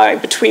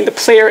between the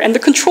player and the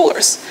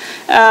controllers.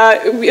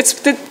 It's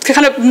to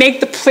kind of make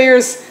the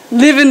players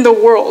live in the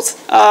world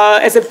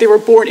as if they were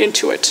born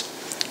into it.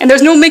 And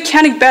there's no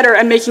mechanic better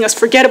at making us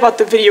forget about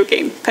the video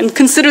game and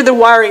consider the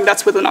wiring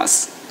that's within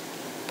us.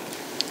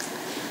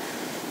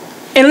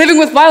 And living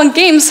with violent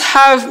games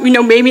have,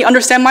 made me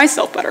understand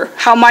myself better,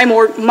 how my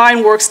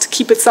mind works to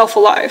keep itself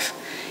alive.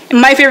 And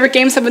my favorite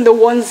games have been the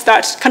ones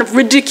that kind of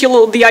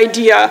ridicule the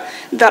idea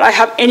that I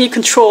have any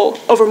control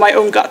over my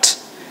own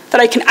gut, that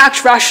I can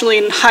act rationally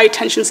in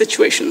high-tension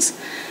situations.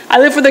 I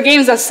live for the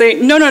games that say,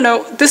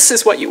 no, this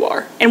is what you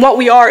are, and what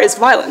we are is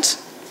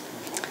violent.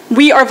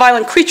 We are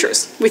violent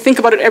creatures. We think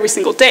about it every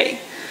single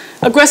day.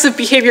 Aggressive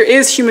behavior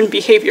is human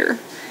behavior,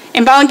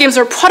 and violent games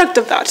are a product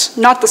of that,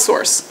 not the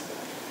source.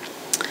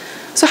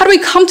 So how do we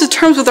come to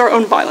terms with our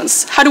own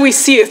violence? How do we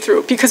see it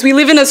through? Because we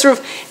live in a sort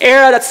of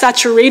era that's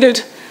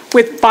saturated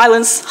with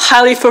violence,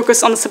 highly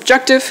focused on the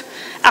subjective,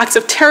 acts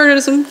of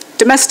terrorism,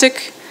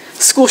 domestic,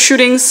 school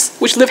shootings,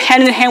 which live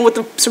hand in hand with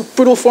the sort of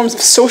brutal forms of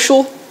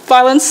social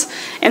violence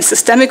and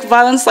systemic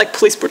violence like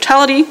police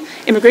brutality,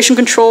 immigration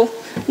control,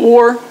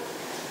 war.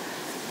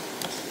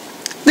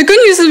 The good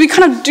news is we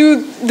kind of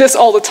do this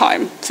all the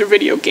time through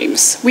video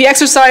games. We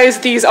exercise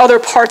these other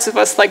parts of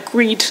us like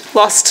greed,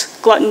 lust,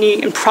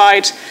 gluttony, and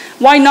pride.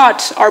 Why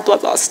not our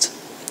bloodlust?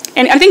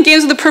 And I think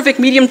games are the perfect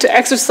medium to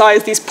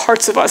exercise these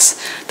parts of us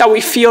that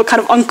we feel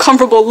kind of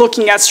uncomfortable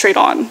looking at straight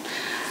on.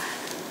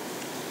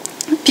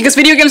 Because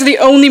video games are the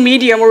only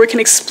medium where we can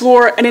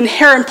explore an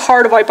inherent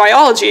part of our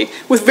biology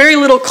with very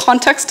little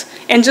context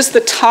and just the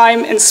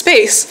time and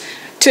space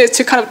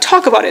to kind of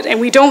talk about it.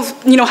 And we don't,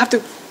 have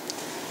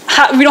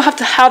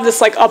to have this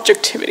like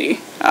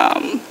objectivity.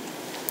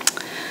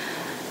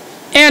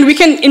 And we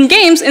can, in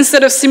games,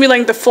 instead of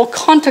simulating the full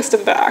context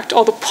of the act,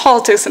 all the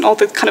politics and all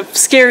the kind of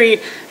scary,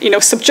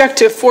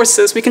 subjective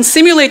forces, we can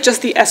simulate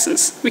just the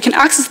essence. We can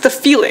access the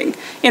feeling,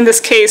 in this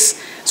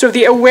case, sort of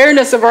the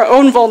awareness of our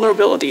own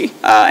vulnerability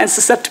and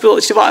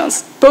susceptibility to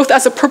violence, both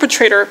as a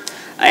perpetrator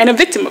and a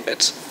victim of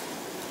it.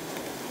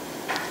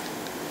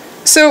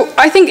 So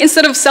I think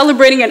instead of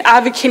celebrating and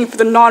advocating for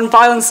the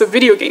non-violence of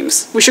video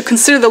games, we should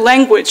consider the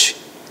language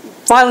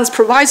violence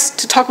provides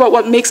to talk about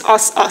what makes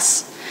us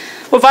us.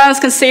 What violence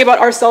can say about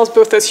ourselves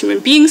both as human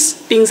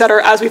beings that are,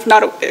 as we've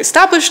now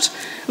established,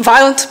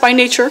 violent by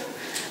nature,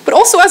 but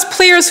also as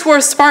players who are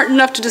smart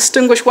enough to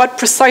distinguish what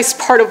precise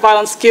part of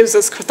violence gives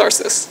us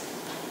catharsis.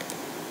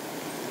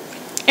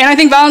 And I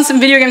think violence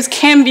in video games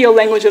can be a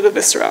language of the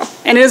viscera,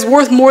 and it is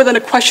worth more than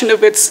a question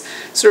of its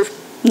sort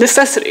of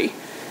necessity.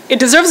 It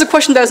deserves a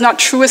question that is not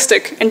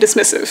truistic and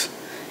dismissive.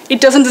 It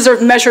doesn't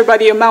deserve measure by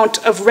the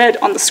amount of red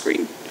on the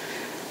screen.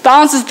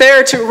 Violence is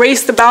there to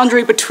erase the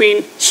boundary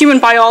between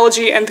human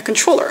biology and the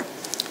controller.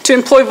 To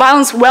employ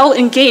violence well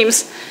in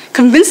games,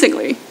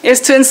 convincingly, is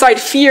to incite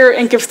fear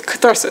and give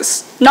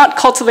catharsis, not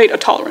cultivate a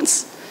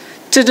tolerance.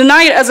 To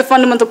deny it as a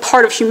fundamental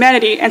part of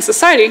humanity and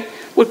society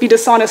would be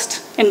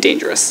dishonest and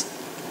dangerous.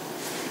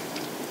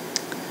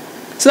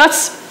 So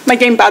that's my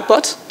game Bad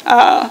Blood.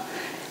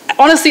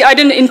 Honestly, I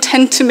didn't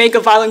intend to make a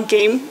violent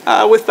game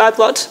with Bad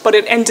Blood, but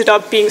it ended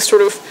up being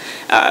sort of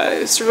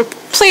a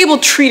playable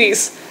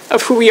treatise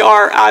of who we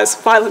are as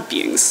violent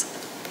beings.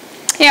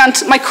 And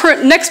my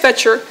current next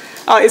venture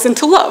is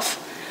into love.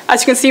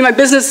 As you can see, my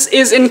business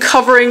is in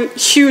covering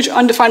huge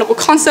undefinable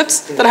concepts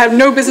that I have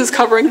no business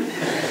covering.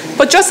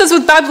 But just as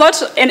with Bad Blood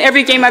and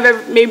every game I've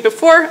ever made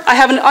before, I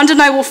have an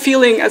undeniable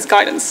feeling as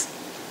guidance.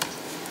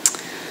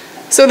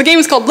 So the game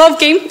is called Love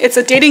Game. It's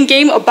a dating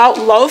game about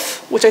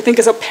love, which I think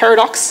is a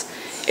paradox.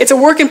 It's a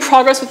work in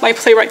progress with my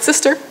playwright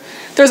sister.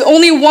 There's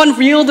only one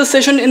real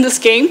decision in this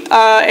game,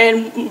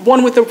 and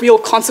one with a real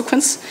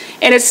consequence,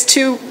 and it's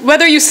to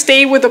whether you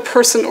stay with a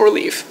person or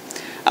leave.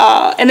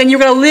 And then you're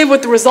going to live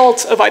with the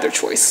result of either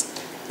choice.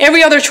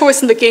 Every other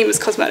choice in the game is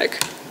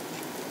cosmetic.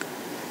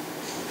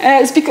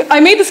 And I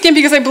made this game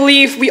because I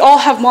believe we all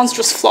have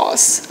monstrous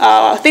flaws,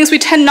 things we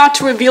tend not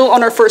to reveal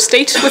on our first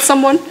date with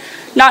someone,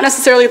 not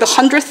necessarily the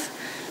 100th,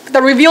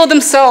 that reveal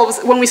themselves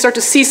when we start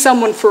to see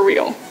someone for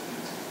real.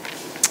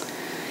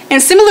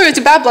 And similar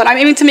to Bad Blood, I'm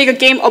aiming to make a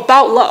game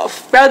about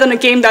love, rather than a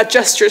game that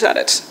gestures at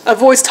it,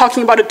 avoids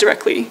talking about it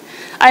directly.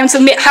 I aim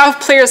to have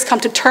players come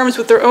to terms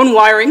with their own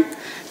wiring,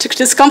 to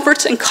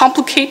discomfort and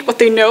complicate what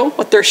they know,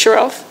 what they're sure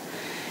of.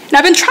 And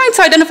I've been trying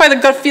to identify the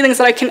gut feelings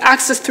that I can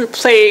access through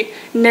play,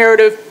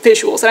 narrative,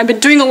 visuals, and I've been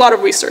doing a lot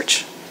of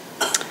research.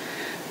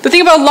 The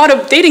thing about a lot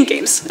of dating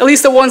games, at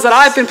least the ones that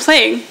I've been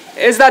playing,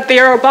 is that they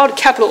are about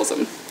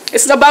capitalism.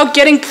 It's about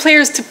getting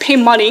players to pay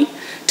money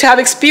to have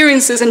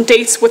experiences and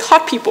dates with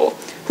hot people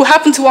who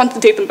happen to want to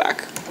date them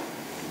back.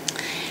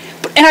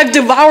 And I've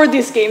devoured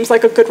these games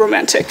like a good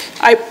romantic.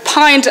 I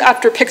pined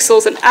after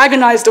pixels and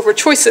agonized over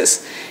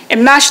choices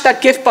and mashed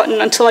that GIF button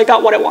until I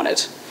got what I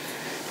wanted.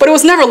 But it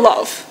was never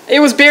love. It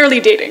was barely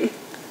dating.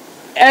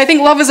 And I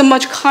think love is a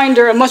much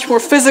kinder, a much more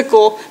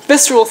physical,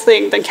 visceral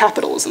thing than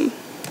capitalism.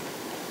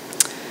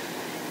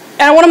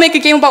 And I want to make a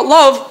game about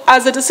love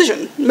as a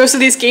decision. Most of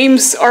these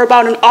games are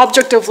about an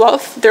object of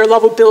love, their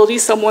lovability,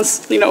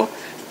 someone's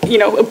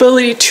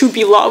ability to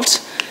be loved,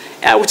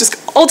 which is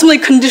ultimately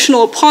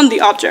conditional upon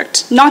the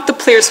object, not the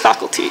player's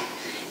faculty.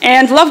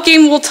 And Love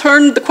Game will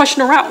turn the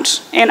question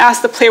around and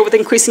ask the player with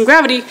increasing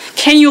gravity,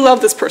 can you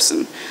love this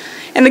person?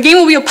 And the game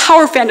will be a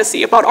power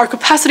fantasy about our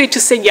capacity to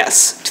say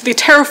yes to the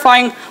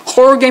terrifying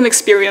horror game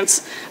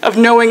experience of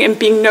knowing and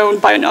being known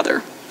by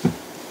another.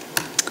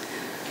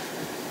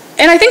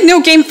 And I think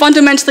no game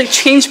fundamentally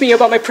changed me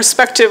about my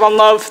perspective on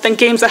love than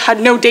games that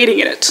had no dating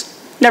in it.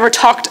 Never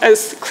talked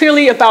as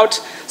clearly about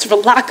sort of a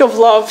lack of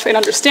love and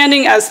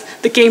understanding as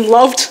the game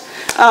Loved,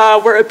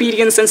 where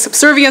obedience and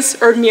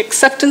subservience earned me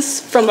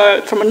acceptance from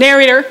a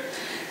narrator,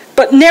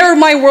 but narrowed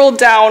my world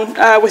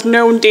down with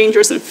known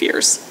dangers and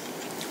fears.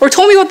 Or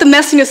told me about the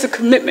messiness of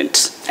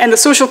commitment and the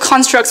social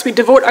constructs we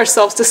devote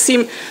ourselves to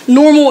seem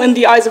normal in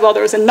the eyes of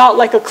others and not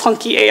like a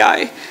clunky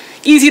AI.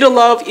 Easy to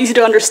love, easy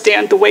to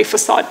understand, the way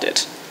Facade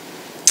did.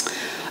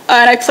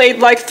 And I played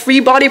like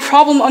 3-body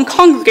problem on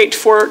Congregate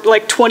for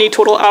like 20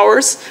 total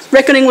hours,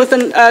 reckoning with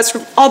an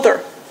sort of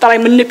other that I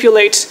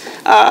manipulate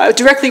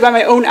directly by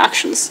my own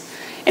actions.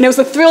 And it was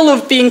the thrill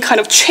of being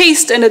kind of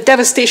chased and the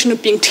devastation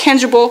of being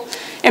tangible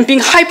and being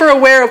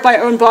hyper-aware of my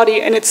own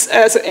body and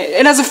as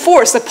a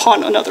force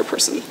upon another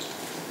person.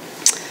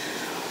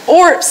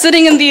 Or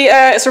sitting in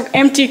the sort of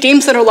empty game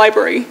center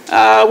library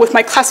with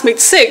my classmate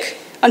Sig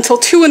until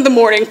 2 in the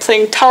morning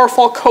playing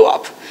Towerfall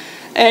co-op.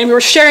 And we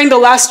were sharing the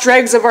last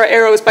dregs of our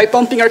arrows by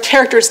bumping our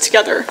characters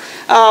together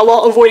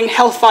while avoiding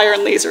hellfire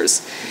and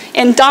lasers.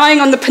 And dying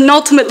on the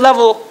penultimate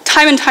level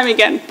time and time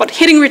again, but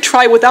hitting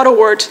retry without a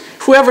word,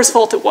 whoever's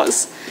fault it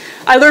was.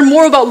 I learned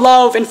more about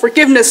love and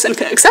forgiveness and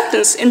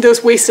acceptance in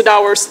those wasted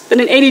hours than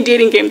in any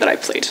dating game that I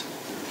played.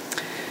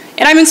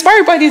 And I'm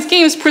inspired by these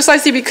games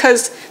precisely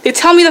because they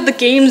tell me that the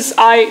games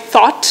I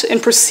thought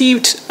and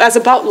perceived as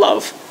about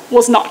love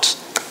was not.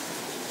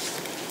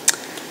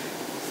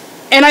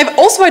 And I've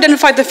also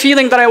identified the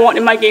feeling that I want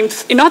in my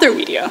games in other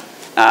media.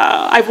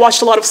 I've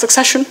watched a lot of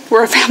Succession,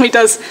 where a family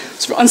does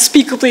sort of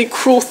unspeakably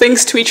cruel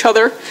things to each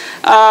other,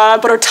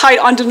 but are tied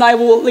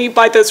undeniably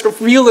by the sort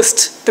of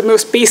realist, the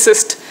most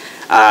basest,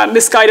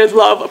 misguided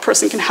love a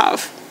person can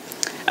have.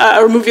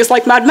 Or movies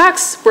like Mad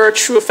Max, where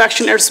true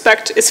affection and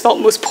respect is felt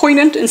most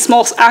poignant in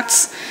small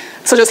acts,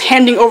 such as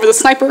handing over the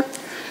sniper.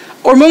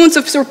 Or moments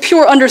of sort of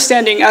pure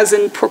understanding, as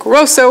in Porco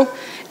Rosso,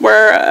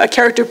 where a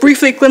character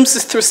briefly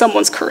glimpses through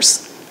someone's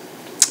curse.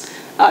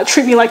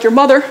 Treat Me Like Your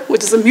Mother,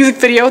 which is a music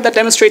video that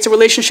demonstrates a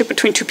relationship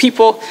between two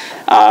people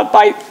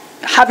by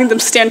having them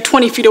stand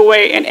 20 feet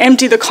away and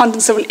empty the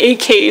contents of an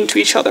AK into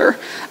each other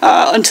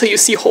until you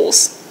see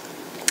holes.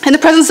 And the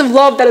presence of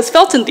love that is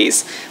felt in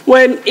these,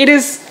 when it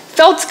is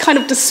felt kind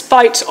of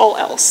despite all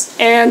else.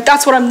 And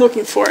that's what I'm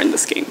looking for in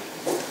this game.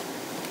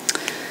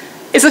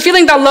 It's a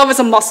feeling that love is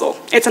a muscle.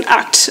 It's an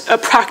act, a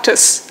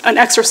practice, an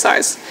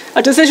exercise,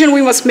 a decision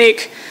we must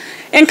make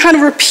and kind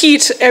of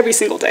repeat every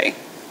single day.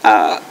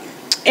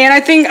 And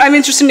I think I'm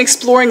interested in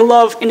exploring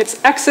love in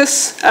its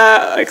excess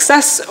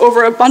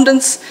over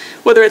abundance,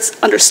 whether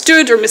it's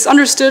understood or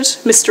misunderstood,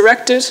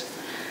 misdirected.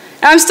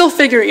 And I'm still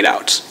figuring it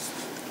out.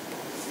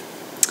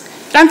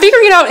 And I'm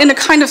figuring it out in a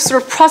kind of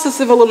sort of process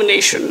of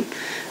elimination.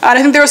 And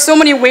I think there are so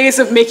many ways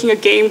of making a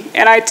game,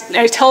 and I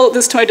tell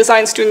this to my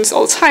design students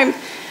all the time.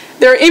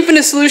 There are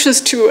infinite solutions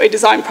to a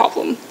design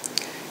problem.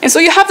 And so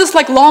you have this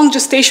like long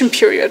gestation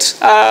period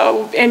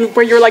and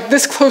where you're like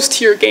this close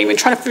to your game and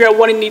trying to figure out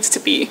what it needs to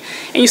be.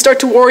 And you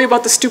start to worry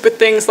about the stupid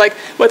things like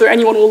whether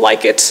anyone will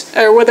like it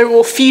or whether it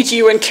will feed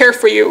you and care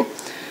for you.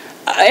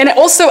 And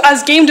also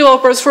as game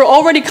developers who are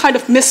already kind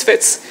of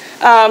misfits,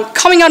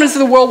 coming out into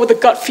the world with a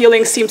gut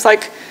feeling seems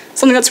like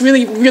something that's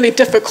really, really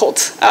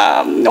difficult,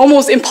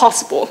 almost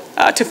impossible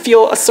to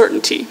feel a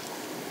certainty.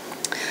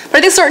 But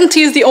I think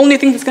certainty is the only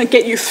thing that's going to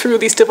get you through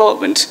these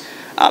development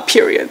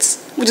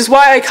periods, which is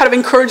why I kind of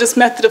encourage this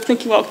method of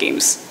thinking about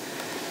games,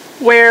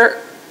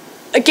 where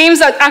games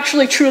that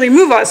actually truly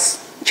move us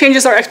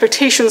changes our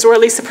expectations, or at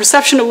least the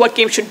perception of what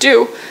games should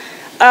do.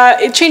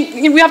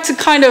 We have to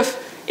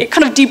it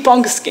kind of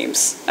debunks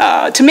games.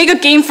 To make a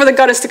game for the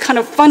gut is to kind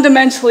of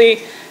fundamentally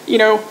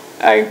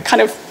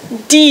kind of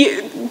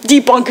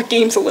debunk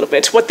games a little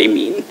bit, what they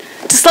mean.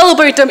 To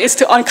celebrate them is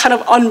to kind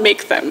of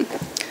unmake them.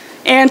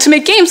 And to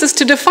make games is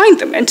to define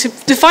them. And to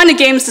define a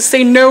game is to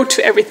say no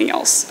to everything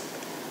else.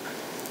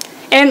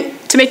 And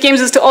to make games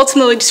is to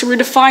ultimately to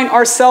redefine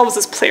ourselves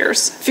as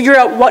players, figure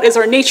out what is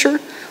our nature,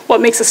 what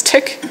makes us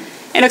tick,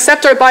 and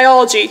accept our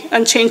biology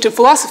unchained to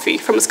philosophy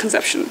from its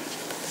conception.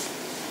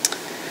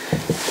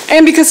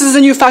 And because this is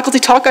a new faculty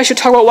talk, I should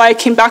talk about why I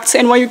came back to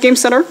NYU Game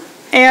Center.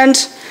 And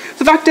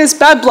the fact is,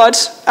 Bad Blood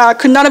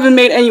could not have been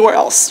made anywhere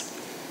else.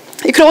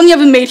 It could only have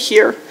been made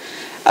here.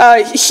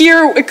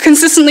 Here, a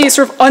consistently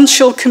sort of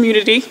unchilled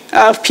community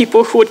of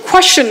people who would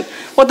question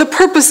what the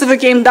purpose of a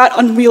game that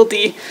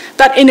unwieldy,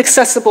 that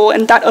inaccessible,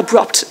 and that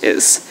abrupt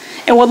is,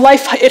 and what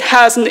life it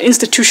has in the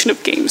institution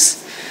of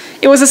games.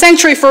 It was a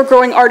sanctuary for a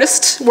growing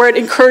artist, where it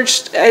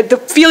encouraged the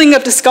feeling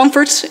of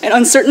discomfort and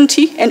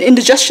uncertainty and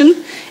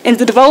indigestion in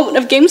the development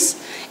of games,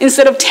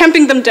 instead of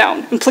tamping them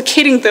down and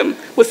placating them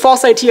with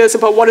false ideas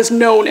about what is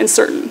known and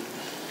certain.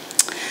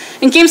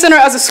 And Game Center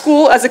as a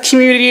school, as a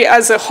community,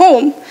 as a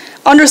home,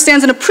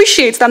 understands and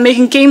appreciates that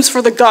making games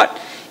for the gut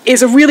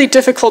is a really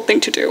difficult thing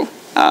to do.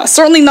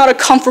 Certainly not a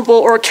comfortable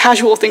or a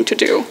casual thing to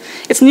do.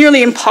 It's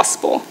nearly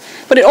impossible.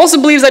 But it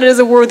also believes that it is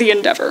a worthy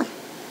endeavor.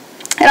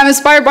 And I'm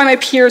inspired by my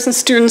peers and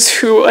students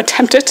who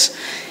attempt it,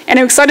 and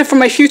I'm excited for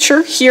my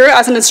future here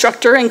as an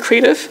instructor and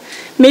creative,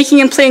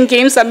 making and playing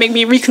games that make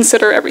me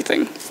reconsider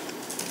everything.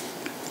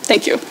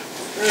 Thank you.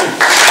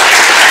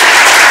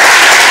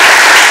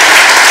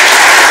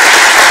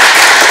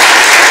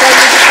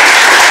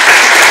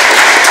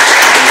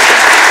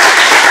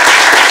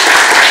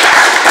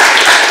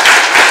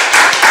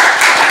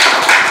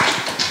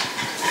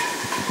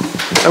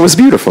 That was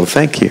beautiful,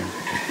 thank you.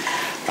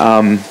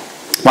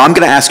 Well, I'm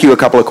going to ask you a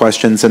couple of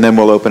questions, and then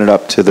we'll open it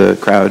up to the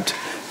crowd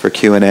for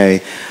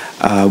Q&A.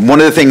 One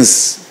of the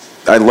things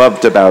I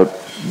loved about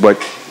what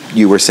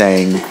you were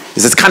saying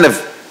is it's kind of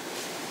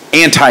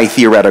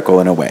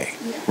anti-theoretical in a way,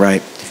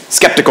 right?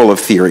 Skeptical of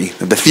theory,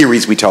 of the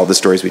theories we tell, the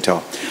stories we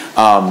tell.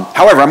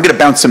 However, I'm going to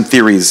bounce some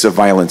theories of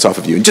violence off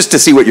of you, just to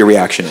see what your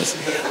reaction is.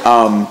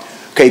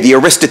 Okay, the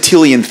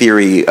Aristotelian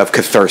theory of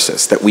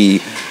catharsis, that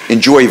we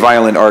enjoy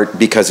violent art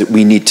because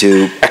we need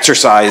to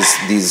exercise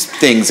these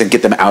things and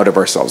get them out of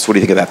ourselves. What do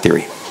you think of that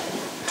theory?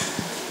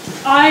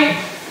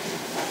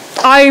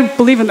 I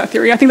believe in that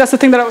theory. I think that's the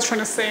thing that I was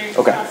trying to say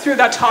through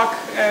that talk,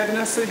 the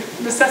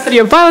necessity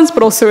of violence,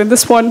 but also in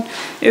this one,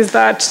 is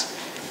that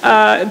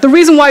the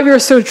reason why we are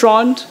so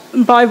drawn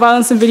by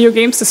violence in video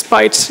games,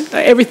 despite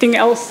everything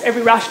else,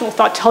 every rational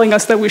thought telling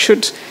us that we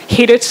should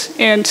hate it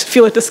and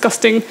feel it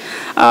disgusting,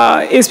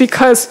 is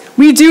because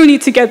we do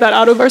need to get that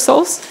out of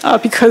ourselves,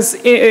 because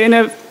in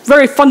a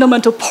very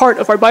fundamental part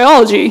of our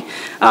biology,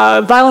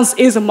 violence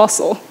is a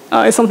muscle.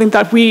 It's something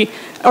that we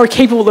are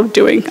capable of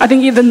doing. I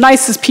think even the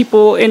nicest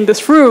people in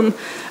this room,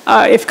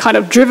 if kind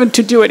of driven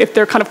to do it, if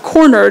they're kind of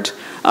cornered,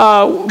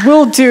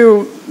 will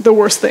do the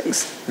worst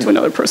things to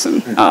another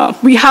person.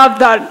 We have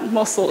that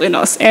muscle in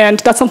us, and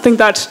that's something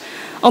that,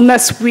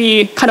 unless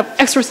we kind of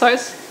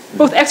exercise,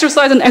 both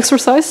exercise and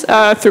exercise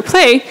through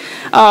play,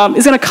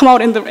 is going to come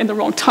out in the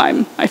wrong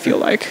time, I feel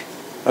like.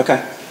 Okay.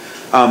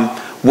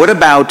 What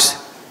about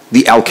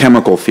the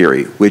alchemical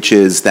theory, which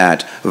is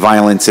that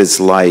violence is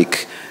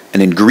like an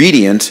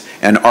ingredient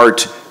and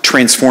art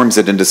transforms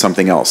it into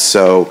something else?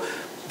 So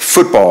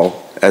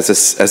football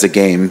as a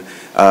game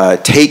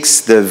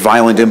takes the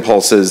violent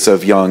impulses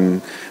of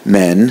young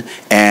men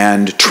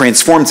and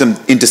transforms them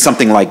into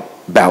something like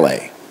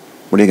ballet.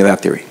 What do you think of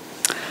that theory?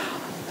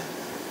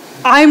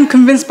 I'm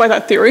convinced by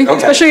that theory,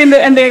 especially in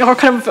the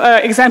kind of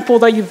example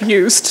that you've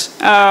used.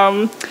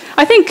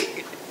 I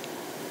think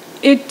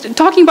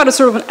talking about a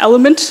sort of an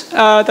element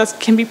that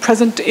can be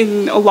present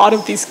in a lot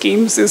of these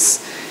games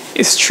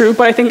is true,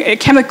 but I think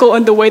chemical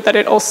in the way that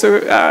it also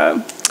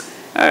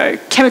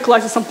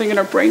chemicalizes something in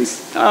our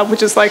brains,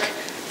 which is like,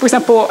 for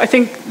example, I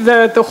think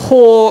the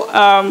whole,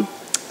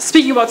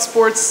 speaking about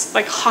sports,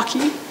 like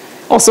hockey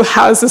also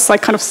has this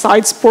like kind of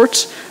side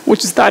sport,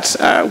 which is that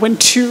when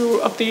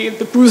two of the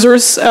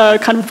bruisers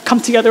kind of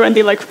come together and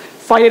they like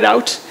fight it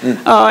out.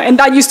 And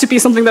that used to be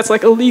something that's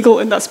like illegal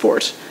in that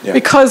sport.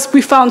 Because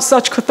we found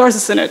such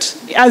catharsis in it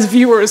as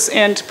viewers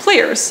and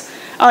players,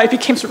 it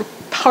became sort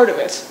of part of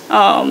it.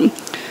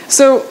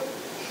 So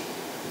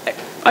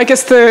I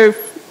guess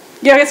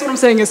what I'm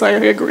saying is I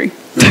agree.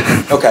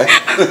 Okay.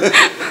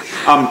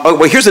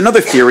 Well, here's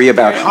another theory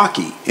about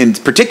hockey in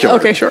particular.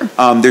 Okay, sure.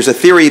 There's a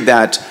theory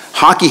that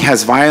hockey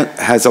has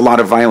a lot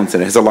of violence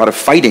in it, has a lot of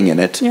fighting in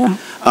it,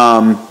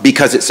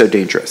 because it's so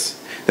dangerous.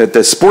 That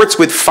the sports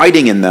with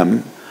fighting in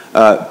them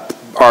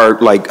are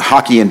like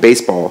hockey and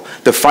baseball.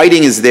 The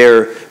fighting is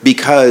there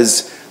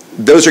because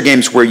those are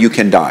games where you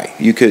can die.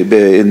 You could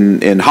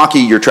in hockey,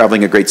 you're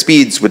traveling at great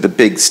speeds with a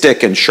big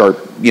stick and sharp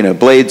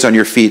blades on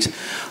your feet.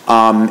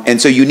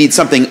 And so you need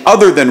something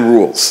other than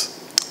rules.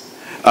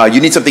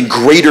 You need something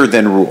greater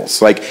than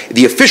rules. Like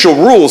the official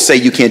rules say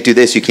you can't do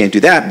this, you can't do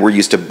that. We're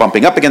used to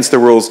bumping up against the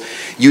rules.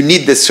 You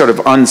need this sort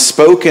of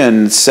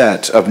unspoken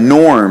set of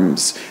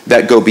norms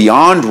that go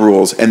beyond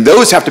rules, and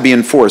those have to be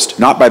enforced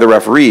not by the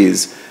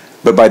referees,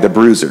 but by the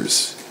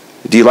bruisers.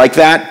 Do you like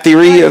that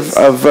theory of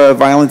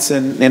violence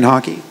in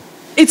hockey?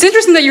 It's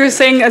interesting that you're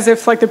saying as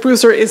if like the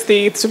bruiser is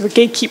the sort of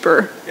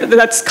gatekeeper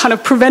that's kind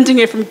of preventing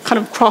it from kind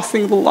of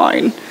crossing the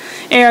line.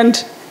 And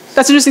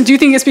that's interesting. Do you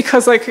think it's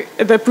because like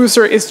the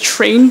bruiser is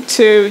trained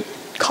to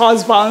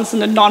cause violence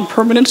in a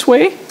non-permanent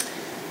way?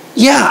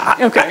 Yeah.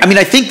 Okay. I mean,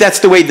 I think that's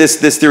the way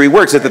this theory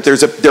works, that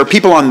there are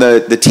people on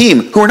the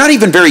team who are not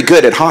even very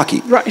good at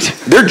hockey. Right.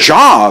 Their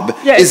job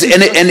is,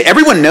 and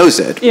everyone knows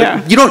it.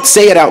 Yeah. You don't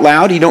say it out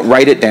loud. You don't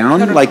write it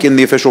down like in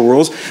the official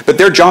rules. But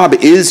their job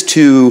is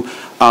to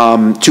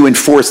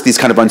enforce these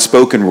kind of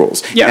unspoken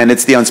rules. Yeah. And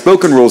it's the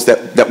unspoken rules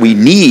that we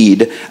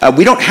need.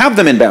 We don't have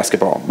them in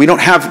basketball.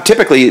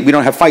 Typically, we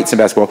don't have fights in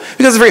basketball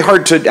because it's very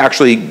hard to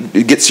actually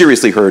get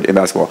seriously hurt in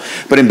basketball.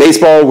 But in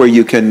baseball, where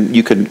you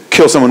can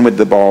kill someone with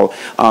the ball,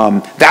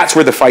 that's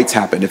where the fights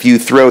happen. If you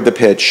throw the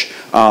pitch,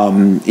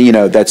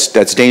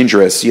 that's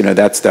dangerous.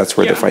 That's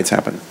where the fights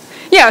happen.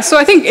 Yeah, so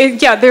I think,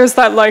 there's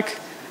that like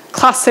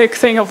classic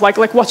thing of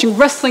like watching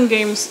wrestling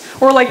games,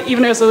 or like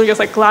even as early as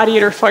like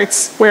gladiator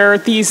fights, where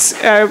these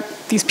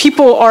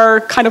people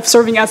are kind of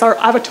serving as our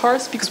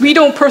avatars, because we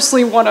don't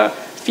personally want to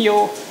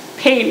feel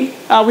pain.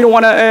 We don't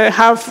want to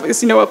have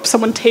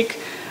someone take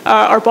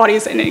our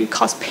bodies and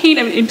cause pain,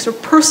 and it's sort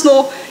of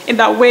personal in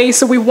that way.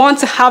 So we want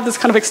to have this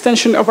kind of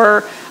extension of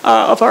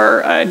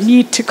our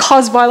need to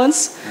cause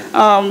violence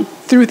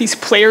through these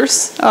players.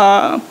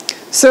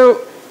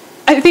 So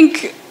I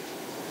think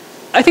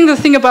the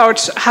thing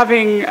about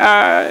having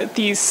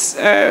these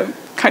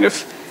kind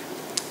of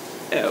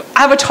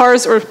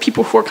avatars, or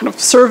people who are kind of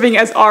serving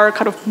as our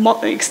kind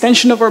of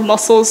extension of our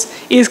muscles,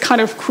 is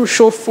kind of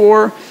crucial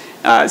for,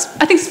 I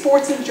think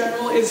sports in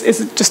general is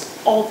just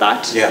all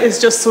that. Yeah. Is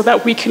just so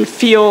that we can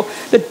feel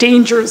the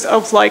dangers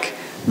of like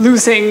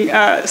losing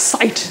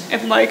sight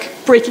and like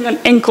breaking an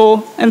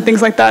ankle and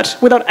things like that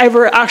without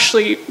ever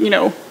actually,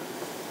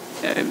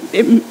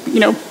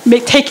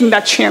 taking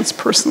that chance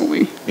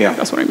personally. Yeah.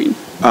 That's what I mean.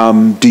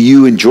 Do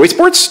you enjoy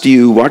sports? Do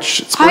you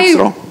watch sports at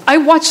all? I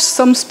watch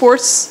some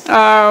sports.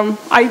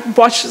 I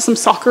watch some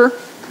soccer.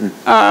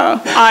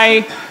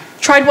 I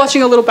tried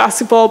watching a little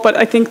basketball, but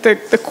I think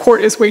the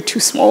court is way too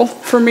small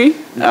for me,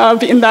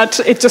 in that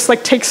it just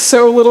like takes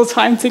so little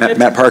time to get.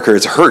 Matt Parker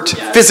is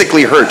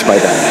physically hurt by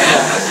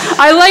that.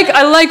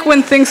 I like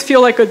when things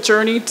feel like a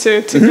journey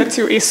to get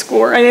to a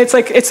score, and it's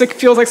like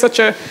feels like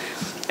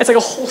it's like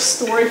a whole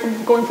story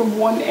from going from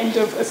one end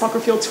of a soccer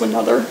field to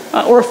another,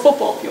 or a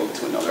football field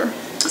to another.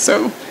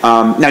 So.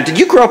 Now, did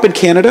you grow up in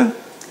Canada?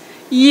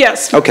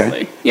 Yes.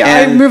 Okay. Yeah,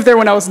 I moved there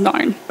when I was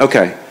 9.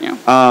 Okay. Yeah.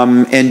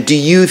 And do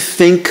you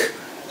think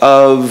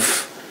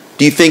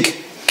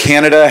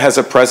Canada has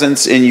a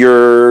presence in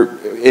your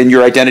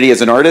identity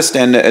as an artist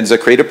and as a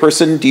creative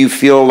person? Do you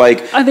feel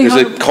like there's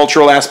a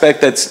cultural aspect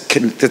that's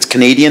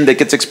Canadian that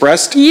gets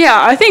expressed? Yeah,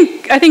 I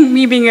think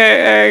me being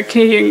a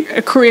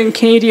Korean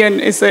Canadian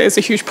is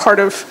a huge part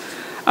of.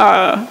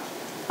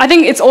 I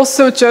think it's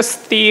also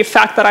just the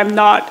fact that I'm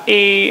not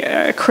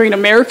a Korean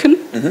American.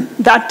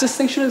 Mm-hmm. That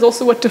distinction is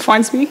also what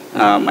defines me.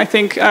 I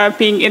think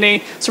being in a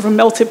sort of a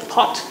melted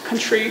pot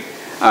country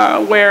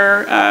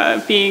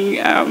where being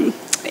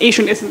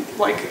Asian is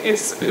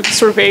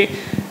sort of a.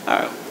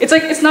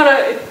 It's not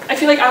a. I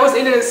feel like I was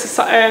in a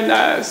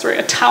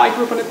town. I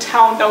grew up in a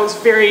town that was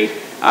very.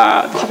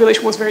 The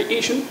population was very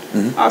Asian,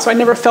 mm-hmm. So I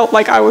never felt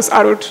like I was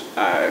out of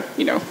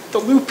the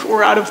loop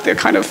or out of the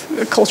kind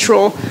of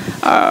cultural.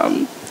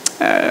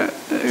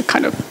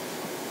 Kind of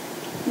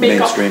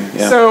makeup. Mainstream,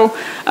 yeah. So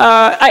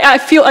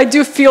I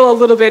do feel a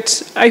little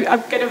bit. I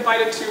get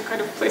invited to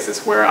kind of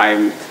places where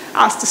I'm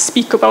asked to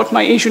speak about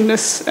my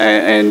Asianness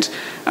and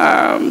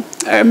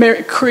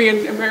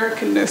Korean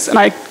Americanness, and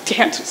I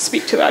can't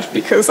speak to that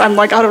because I'm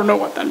like, I don't know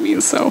what that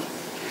means. So,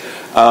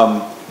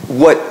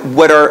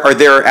 what are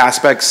there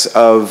aspects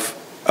of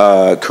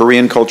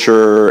Korean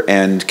culture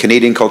and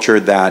Canadian culture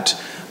that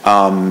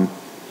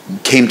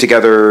came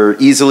together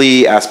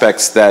easily,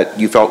 aspects that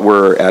you felt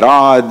were at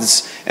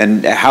odds,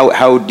 and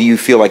how do you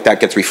feel like that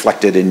gets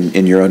reflected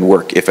in your own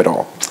work, if at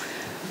all?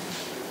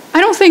 I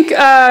don't think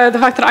the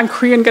fact that I'm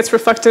Korean gets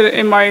reflected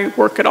in my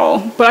work at all,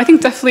 but I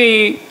think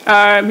definitely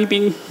me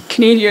being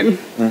Canadian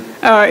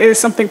is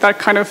something that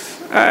kind of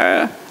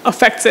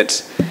affects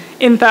it,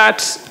 in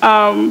that,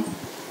 I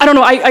don't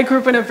know, I grew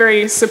up in a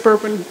very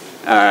suburban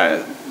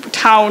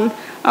town,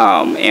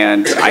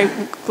 and I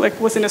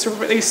was in a sort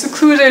of a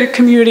secluded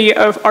community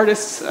of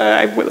artists.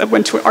 I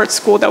went to an art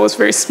school that was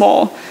very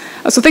small.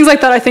 So things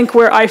like that, I think,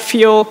 where I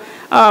feel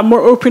more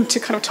open to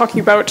kind of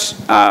talking about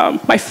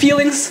my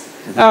feelings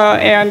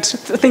and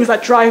the things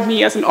that drive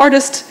me as an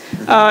artist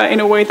in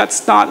a way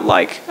that's not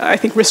I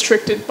think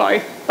restricted by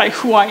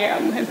who I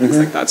am and things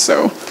like that.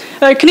 So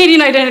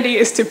Canadian identity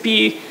is to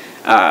be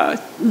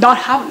not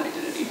have an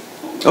identity.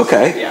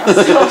 Okay. Yeah.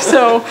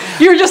 So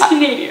you're just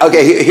Canadian.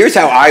 Okay. Here's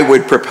how I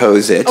would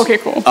propose it. Okay.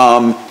 Cool.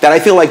 That I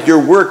feel like your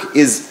work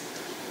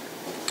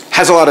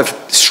has a lot of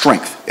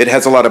strength. It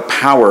has a lot of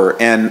power,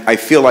 and I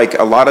feel like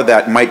a lot of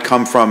that might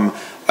come from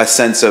a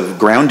sense of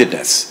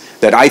groundedness.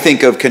 That I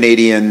think of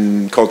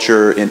Canadian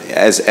culture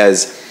as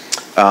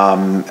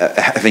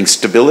having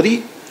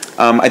stability.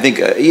 I think,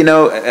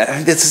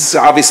 this is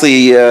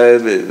obviously,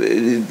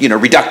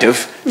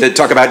 reductive to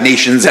talk about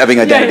nations having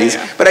identities.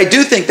 But I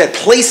do think that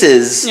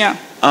places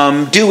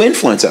do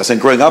influence us.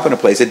 And growing up in a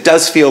place, it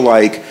does feel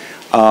like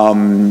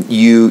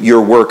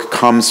your work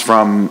comes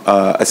from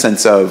a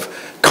sense of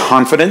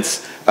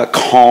confidence, a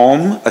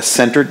calm, a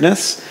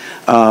centeredness.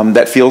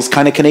 That feels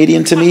kind of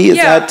Canadian to me.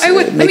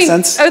 Make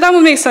sense? That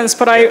would make sense,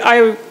 but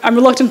I'm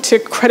reluctant to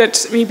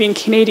credit me being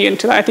Canadian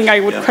to that. I think I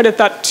would credit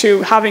that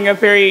to having a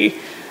very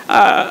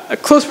a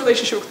close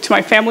relationship to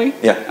my family.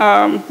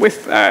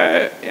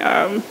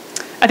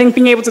 I think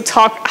being able to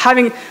talk,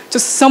 having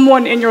just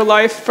someone in your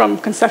life from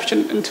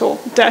conception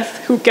until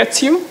death who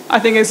gets you, I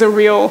think is a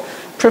real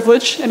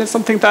privilege, and it's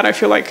something that I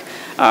feel like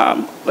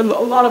a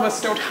lot of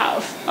us don't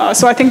have.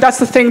 So I think that's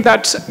the thing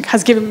that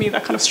has given me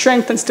that kind of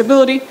strength and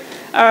stability.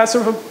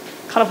 Sort of a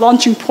kind of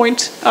launching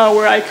point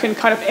where I can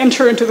kind of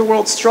enter into the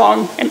world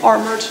strong and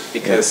armored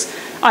because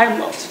I am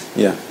loved.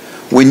 Yeah.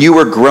 When you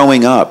were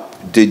growing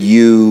up, did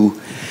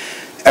you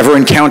ever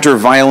encounter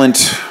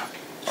violent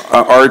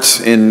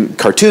art in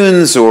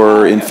cartoons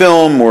or in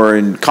film or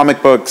in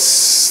comic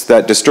books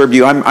that disturbed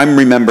you? I'm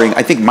remembering,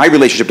 I think my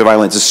relationship to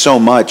violence is so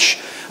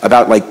much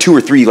about like 2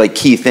 or 3 like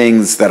key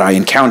things that I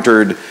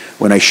encountered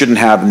when I shouldn't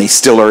have, and they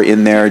still are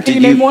in there. Can you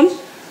name one?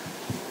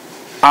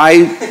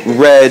 I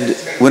read,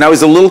 when I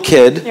was a little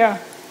kid,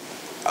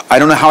 I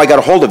don't know how I got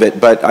a hold of it,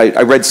 but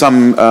I read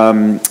some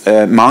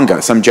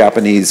manga, some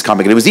Japanese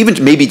comic. And it was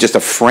even maybe just a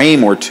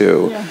frame or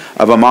two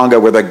of a manga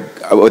with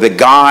a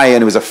guy,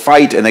 and it was a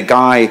fight, and the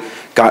guy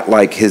got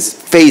like his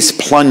face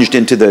plunged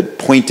into the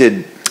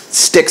pointed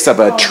sticks of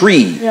a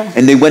tree,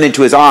 and they went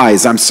into his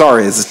eyes. I'm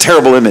sorry, it's a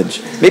terrible image.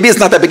 Maybe it's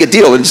not that big a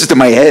deal, it's just in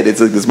my head, it's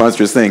like this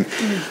monstrous thing.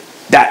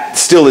 That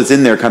still is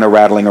in there kind of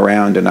rattling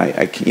around, and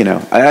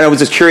I was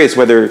just curious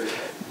whether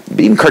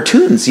even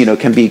cartoons,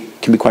 can be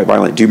quite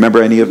violent. Do you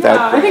remember any of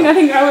that? I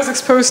think I was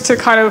exposed to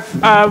kind of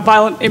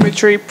violent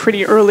imagery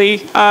pretty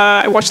early.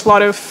 I watched a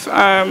lot of,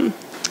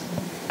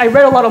 I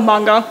read a lot of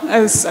manga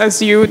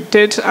as you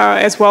did,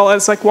 as well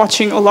as like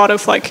watching a lot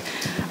of like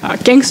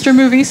gangster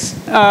movies.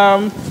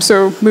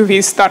 So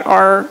movies that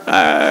are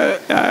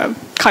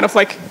kind of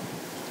like,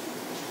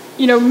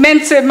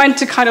 meant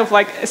to kind of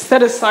like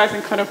aestheticize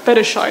and kind of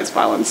fetishize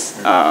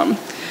violence.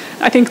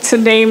 I think to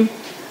name.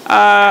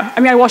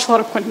 I watched a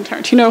lot of Quentin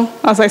Tarantino,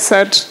 as I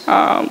said.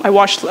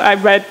 I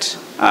read,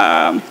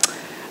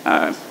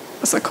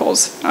 what's that called?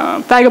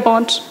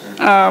 Vagabond,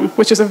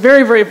 which is a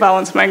very, very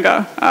violent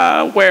manga,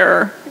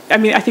 where,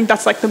 I think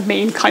that's like the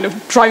main kind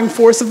of driving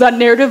force of that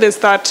narrative is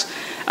that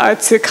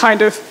to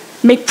kind of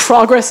make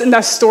progress in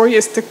that story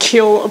is to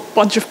kill a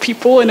bunch of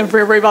people in a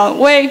very, very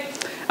violent way.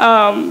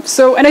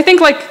 And I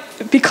think like,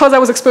 because I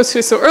was exposed to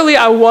it so early,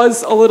 I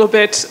was a little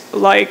bit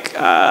like,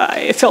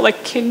 it felt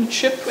like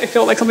kinship. It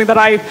felt like something that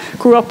I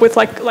grew up with,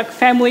 like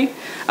family.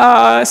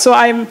 So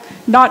I'm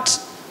not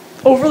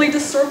overly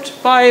disturbed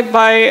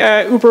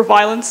by uber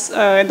violence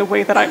in the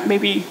way that I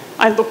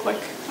look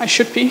like I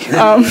should be.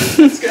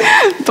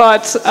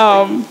 But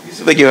you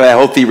seem like you have a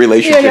healthy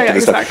relationship to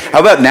this stuff. How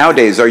about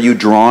nowadays? Are you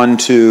drawn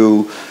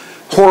to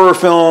horror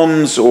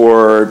films,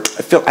 or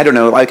I don't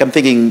know, like I'm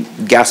thinking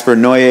Gaspar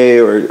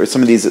Noé or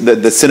some of these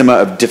the cinema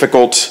of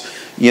difficult,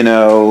 I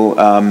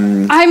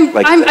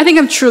think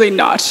I'm truly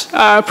not.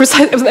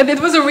 It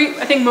was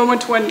a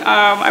moment when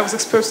I was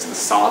exposed to the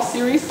Saw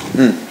series,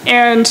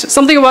 and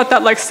something about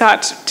that like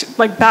sat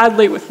like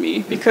badly with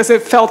me because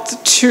it felt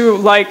too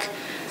like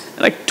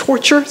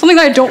torture. Something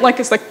that I don't like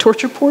is like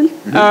torture porn,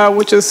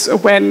 which is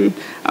when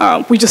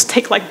we just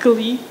take like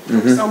glee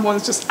from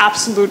someone's just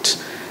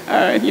absolute.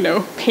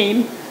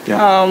 Pain.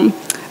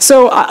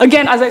 So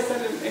again, as I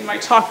said in my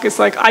talk, it's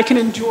like I can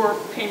endure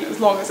pain as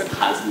long as it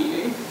has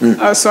meaning.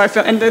 So I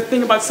feel, and the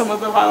thing about some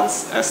of the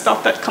violence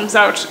stuff that comes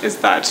out is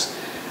that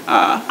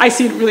I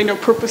see really no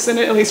purpose in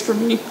it, at least for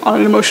me, on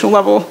an emotional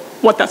level,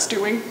 what that's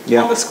doing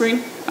on the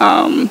screen.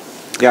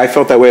 I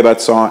felt that way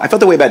about Saw. I felt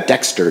that way about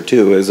Dexter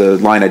too. As a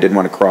line I didn't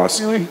want to cross.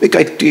 Really?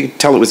 I could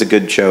tell it was a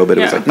good show, but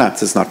it was like, nah,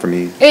 this is not for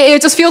me.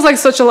 It just feels like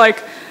such a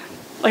like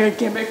a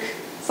gimmick.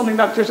 Something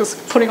that they're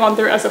just putting on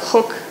there as a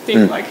hook,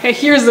 being like, "Hey,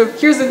 here's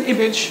an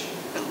image,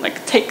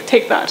 like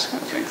take that." I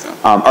think so.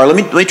 All right, let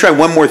me try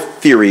one more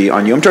theory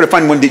on you. I'm trying to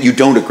find one that you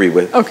don't agree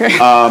with. Okay.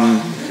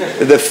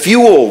 The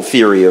fuel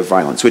theory of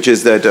violence, which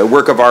is that a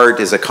work of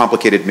art is a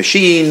complicated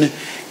machine,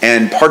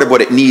 and part of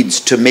what it needs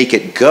to make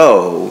it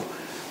go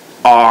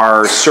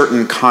are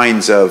certain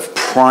kinds of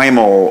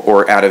primal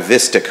or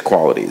atavistic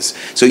qualities.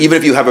 So even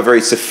if you have a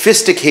very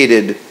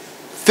sophisticated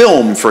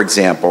film, for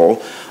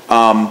example.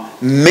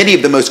 Many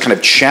of the most kind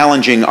of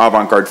challenging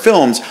avant-garde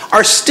films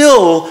are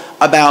still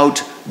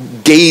about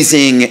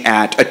gazing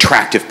at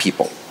attractive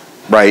people,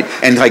 right?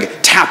 And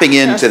like tapping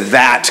into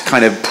that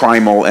kind of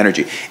primal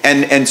energy.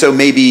 And so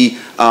maybe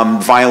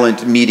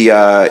violent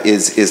media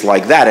is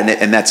like that,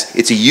 and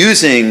it's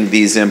using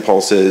these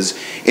impulses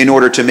in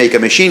order to make a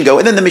machine go,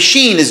 and then the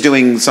machine is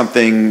doing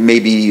something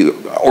maybe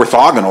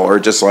orthogonal or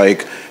just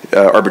like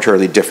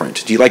arbitrarily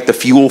different. Do you like the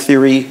fuel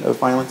theory of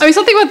violence? I mean,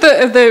 something about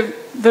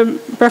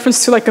the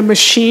reference to like a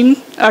machine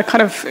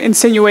kind of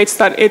insinuates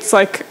that it's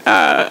like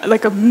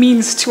a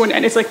means to an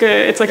end. It's like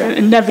an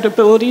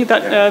inevitability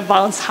that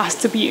violence has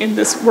to be in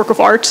this work of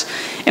art,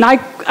 and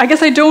I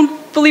guess I don't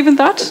believe in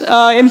that.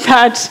 In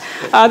fact,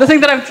 the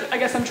thing that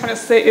I'm trying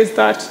to say is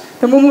that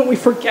the moment we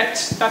forget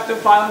that the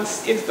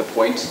violence is the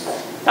point,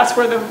 that's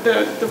where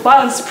the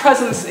violence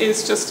presence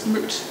is just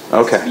moot.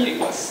 Okay. It's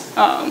meaningless.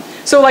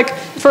 So like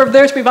for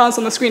there to be violence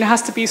on the screen, it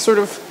has to be sort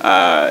of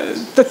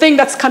the thing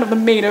that's kind of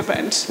the main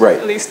event. Right.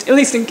 At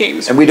least in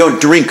games. And we don't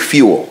drink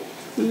fuel.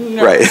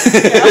 No. Right.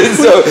 Yeah.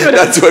 So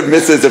that's what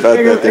misses about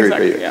that theory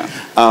exactly, for you.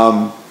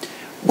 Yeah.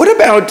 What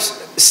about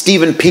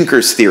Steven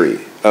Pinker's theory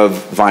of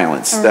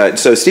violence? Right.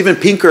 So Steven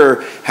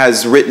Pinker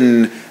has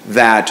written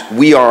that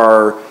we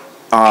are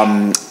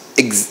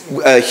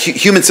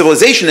human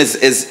civilization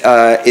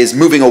is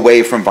moving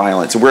away from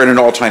violence. We're at an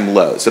all-time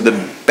low. So the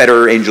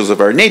better angels of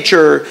our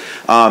nature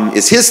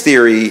is his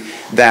theory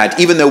that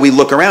even though we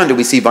look around and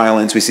we see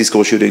violence, we see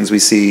school shootings, we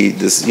see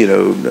this,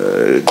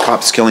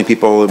 cops killing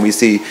people, and we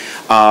see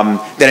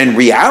that in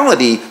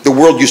reality the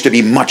world used to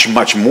be much,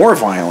 much more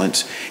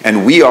violent,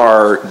 and we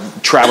are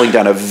traveling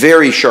down a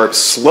very sharp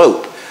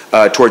slope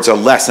towards a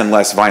less and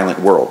less violent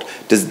world.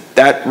 Does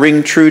that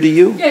ring true to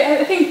you? Yeah,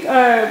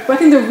 I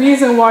think the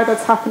reason why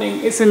that's happening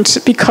isn't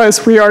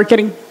because we are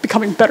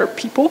becoming better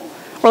people,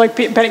 or like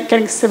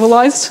getting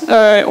civilized,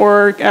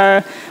 or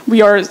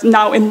we are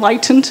now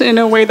enlightened in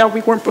a way that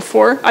we weren't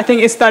before. I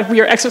think it's that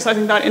we are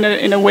exercising that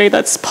in a way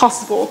that's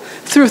possible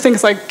through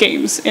things like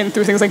games and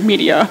through things like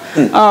media.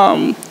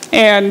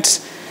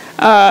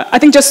 I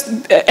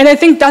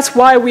think that's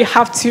why we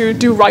have to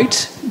do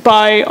right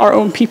by our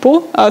own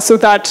people, so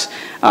that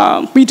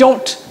we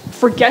don't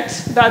forget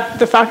that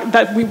the fact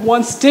that we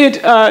once did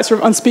sort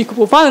of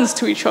unspeakable violence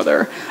to each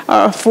other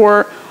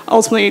for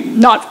ultimately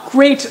not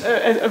great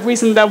a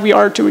reason that we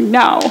are doing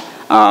now.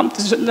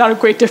 There's not a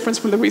great difference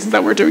from the reasons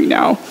that we're doing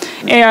now.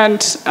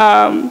 And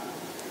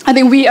I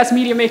think we as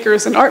media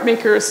makers and art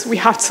makers, we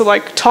have to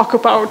like talk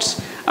about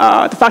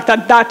the fact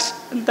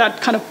that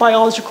kind of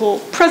biological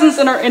presence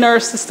in our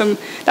system,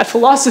 that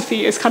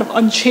philosophy is kind of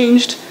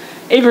unchanged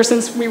ever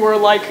since we were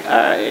like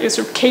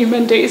sort of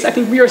caveman days. I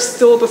think we are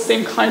still the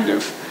same kind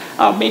of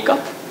makeup.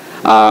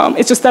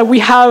 It's just that we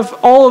have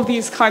all of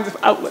these kinds of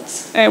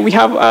outlets, and we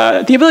have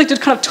the ability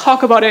to kind of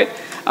talk about it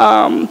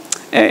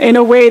in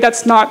a way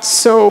that's not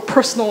so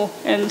personal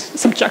and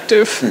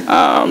subjective.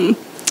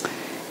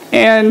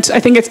 And I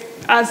think it's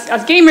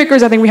as game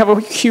makers, I think we have a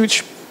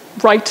huge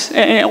right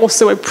and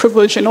also a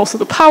privilege and also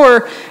the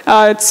power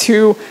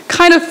to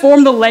kind of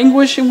form the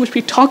language in which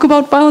we talk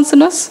about violence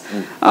in us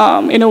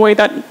in a way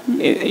that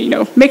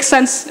makes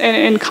sense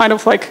and kind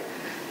of like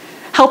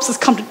helps us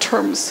come to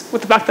terms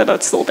with the fact that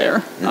that's still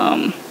there.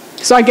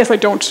 So I guess I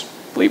don't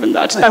believe in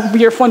that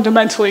we are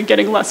fundamentally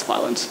getting less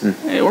violent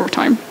over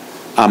time.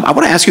 I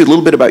want to ask you a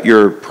little bit about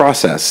your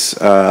process.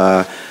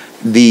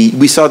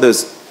 We saw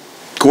those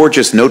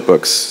gorgeous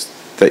notebooks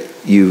that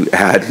you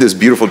had, those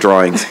beautiful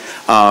drawings.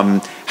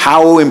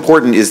 How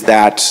important is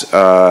that,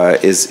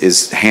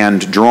 is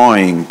hand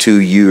drawing to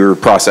your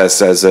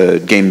process as a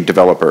game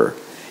developer?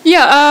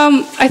 Yeah,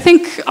 I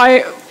think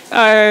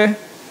I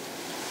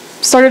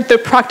started the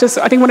practice,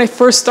 I think when I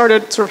first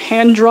started sort of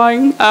hand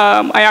drawing,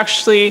 I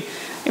actually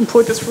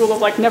employed this rule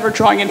of like never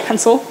drawing in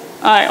pencil.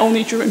 I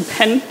only drew in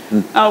pen,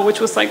 which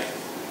was like,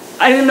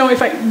 I didn't know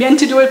if I meant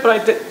to do it, but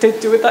I did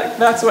do it.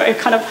 That's why I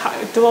kind of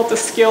developed the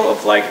skill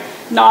of like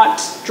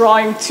not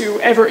drawing to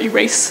ever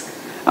erase.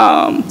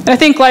 And I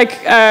think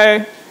like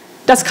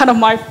that's kind of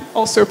my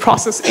also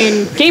process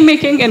in game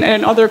making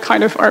and other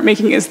kind of art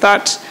making is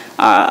that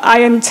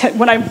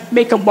when I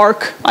make a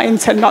mark, I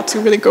intend not to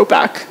really go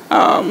back.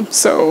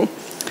 So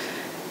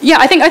yeah,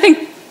 I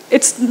think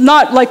it's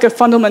not like a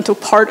fundamental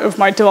part of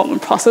my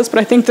development process, but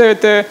I think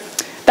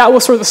that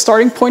was sort of the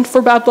starting point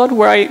for Bad Blood,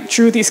 where I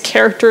drew these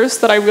characters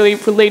that I really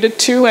related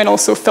to and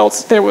also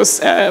felt there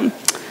was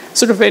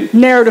sort of a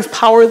narrative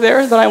power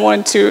there that I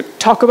wanted to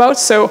talk about.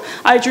 So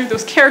I drew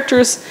those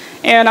characters,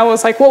 and I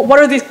was like, well, what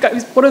are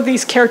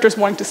these characters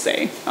wanting to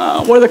say?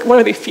 What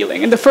are they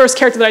feeling? And the first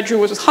character that I drew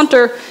was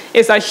Hunter,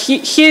 is that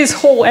his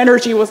whole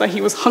energy was that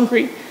he was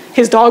hungry.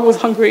 His dog was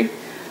hungry.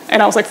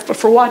 And I was like, but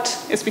for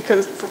what? It's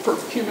because for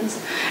humans.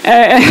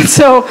 And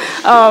so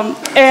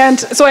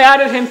I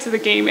added him to the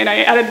game, and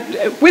I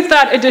added, with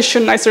that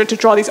addition, I started to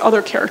draw these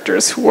other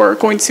characters who are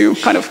going to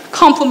kind of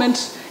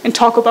complement and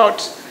talk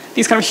about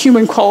these kind of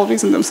human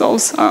qualities in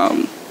themselves.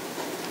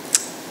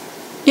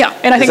 Yeah,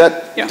 and I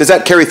think does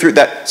that carry through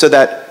that? So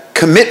that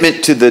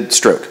commitment to the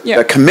stroke,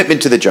 that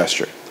commitment to the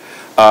gesture.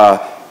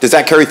 Does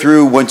that carry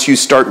through once you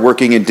start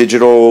working in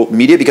digital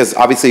media? Because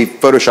obviously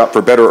Photoshop,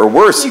 for better or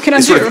worse,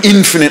 is sort of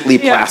infinitely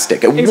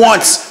plastic. It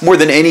wants, more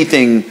than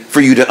anything, for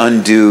you to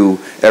undo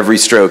every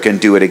stroke and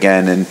do it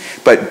again.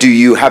 But do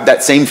you have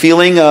that same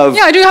feeling of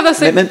I do have that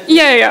same commitment?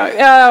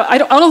 I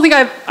don't think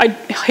I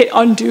hit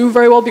undo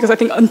very well, because I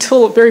think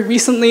until very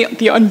recently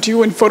the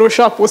undo in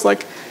Photoshop was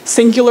like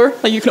singular,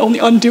 like you can only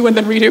undo and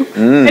then redo.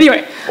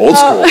 Anyway, old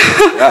school.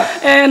 Yeah.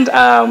 And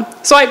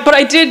but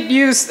I did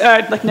use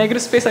like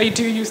negative space. I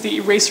do use the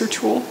eraser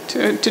tool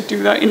to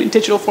do that in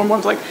digital form. Where I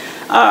was like,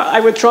 I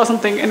would draw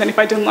something, and then if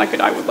I didn't like it,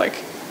 I would like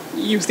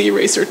use the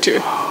eraser to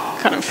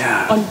kind of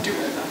undo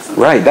it.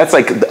 Right, that's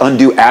like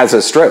undo as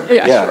a stroke.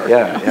 Yeah.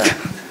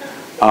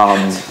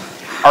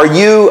 Are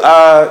you?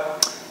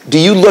 Do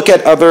you look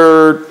at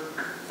other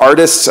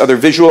artists, other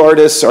visual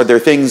artists? Are there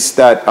things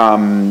that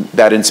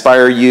that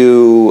inspire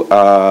you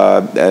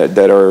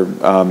that are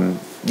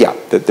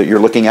that you're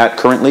looking at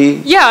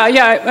currently?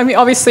 Yeah. I mean,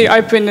 obviously,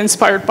 I've been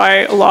inspired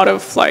by a lot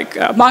of like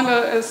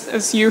manga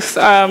as youth,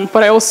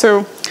 but I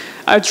also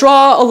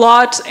draw a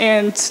lot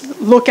and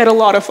look at a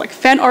lot of like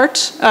fan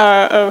art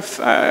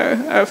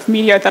of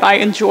media that I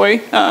enjoy,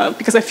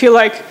 because I feel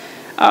like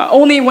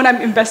only when I'm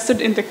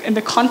invested in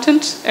the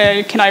content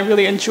can I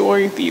really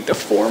enjoy the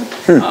form.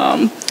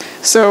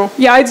 So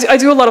yeah, I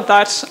do a lot of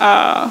that.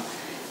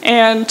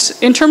 And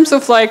in terms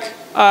of like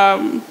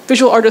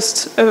visual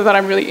artists that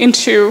I'm really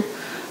into,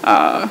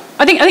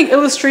 I think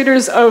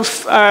illustrators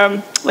of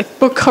like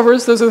book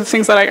covers. Those are the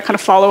things that I kind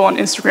of follow on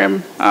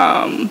Instagram.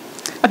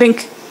 I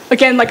think.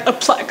 Again, like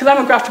because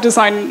I'm a graphic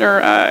designer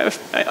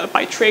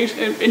by trade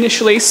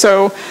initially,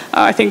 so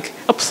I think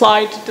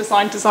applied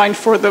design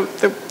for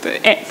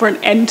for an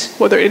end,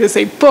 whether it is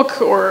a book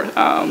or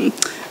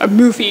a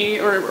movie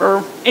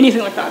or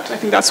anything like that. I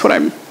think that's what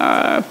I'm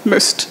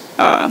most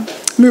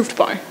moved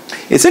by.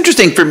 It's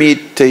interesting for me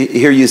to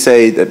hear you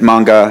say that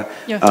manga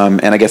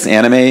and I guess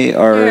anime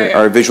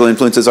are visual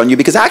influences on you,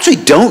 because I actually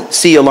don't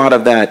see a lot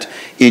of that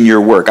in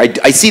your work.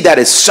 I see that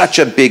as such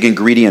a big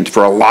ingredient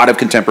for a lot of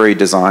contemporary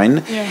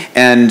design.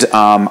 And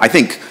I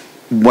think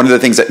one of the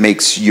things that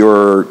makes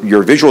your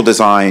visual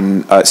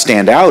design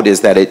stand out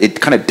is that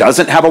it kind of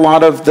doesn't have a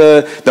lot of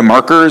the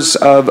markers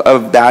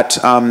of that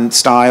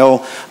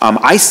style.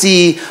 I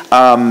see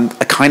a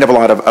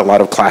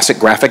lot of classic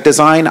graphic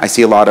design. I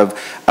see a lot of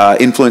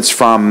influence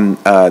from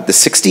the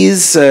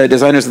 60s,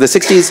 designers of the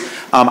 60s.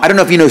 I don't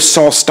know if you know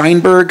Saul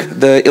Steinberg,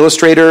 the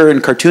illustrator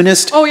and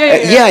cartoonist. Oh,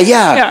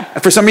 yeah.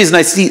 For some reason,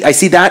 I see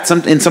that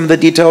in some of the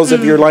details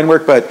of your line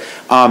work, but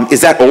is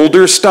that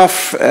older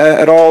stuff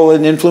at all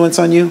an influence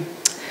on you?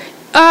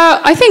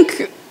 I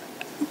think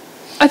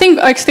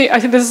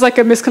this is like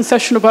a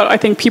misconception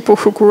about people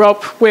who grew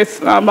up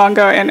with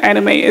manga and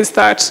anime, is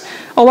that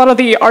a lot of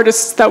the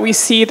artists that we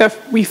see that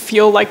we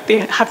feel like they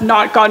have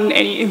not gotten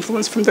any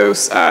influence from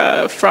those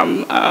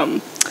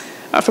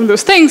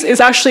things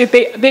is actually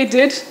they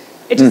did.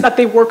 It's just that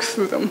they work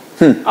through them.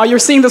 You're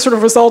seeing the sort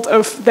of result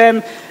of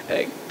them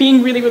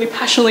being really, really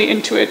passionately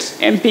into it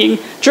and being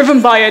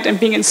driven by it and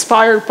being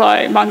inspired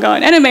by manga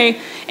and anime,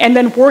 and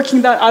then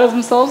working that out of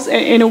themselves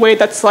in a way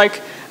that's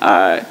like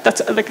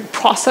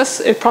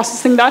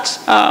processing that.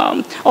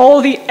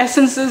 All the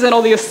essences and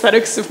all the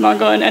aesthetics of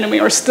manga and anime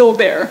are still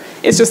there.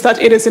 It's just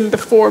that it is in the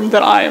form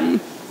that I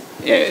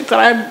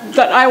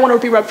want to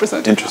be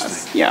represented.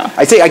 Interesting.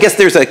 As. I guess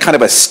there's a kind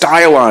of a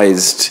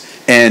stylized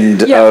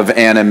end of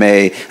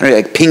anime,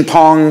 like Ping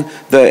Pong,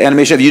 the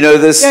animation. You know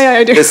this? Yeah,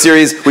 I do. This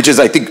series, which is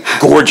I think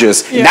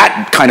gorgeous. Yeah.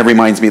 That kind of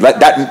reminds me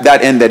that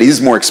end that is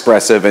more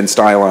expressive and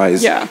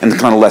stylized and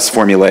kind of less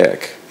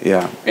formulaic.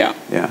 Yeah.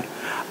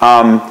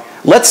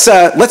 Let's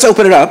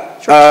open it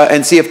up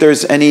and see if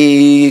there's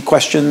any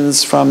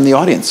questions from the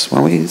audience. Why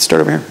don't we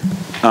start over here?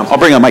 I'll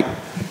bring on Mike.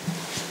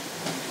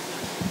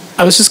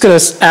 I was just going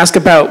to ask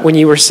about when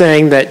you were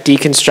saying that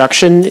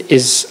deconstruction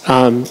is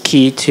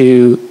key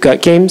to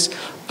gut games.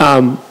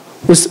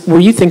 Were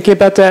you thinking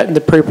about that in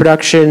the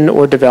pre-production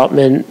or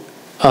development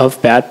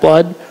of Bad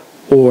Blood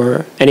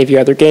or any of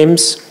your other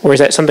games, or is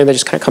that something that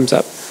just kind of comes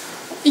up?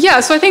 Yeah,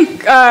 so I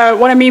think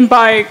what I mean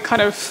by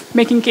kind of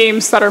making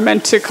games that are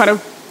meant to kind of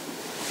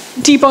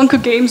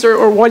debunk games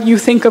or what you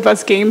think of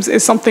as games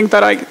is something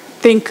that I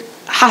think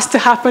has to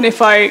happen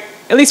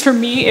at least for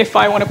me, if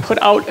I want to put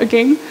out a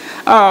game.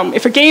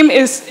 If a game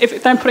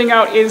if I'm putting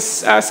out is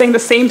saying the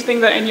same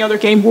thing that any other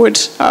game would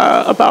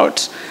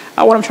about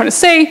what I'm trying to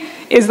say,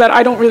 is that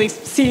I don't really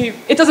see,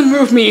 it doesn't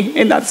move me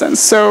in that sense.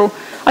 So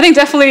I think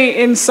definitely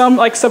in some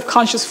like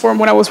subconscious form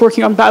when I was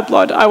working on Bad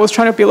Blood, I was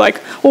trying to be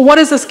like, well, what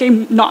is this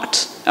game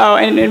not?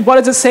 And what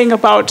is it saying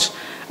about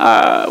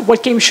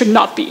what games should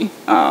not be?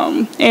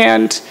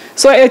 And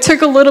so I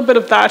took a little bit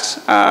of that,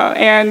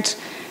 and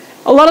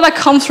a lot of that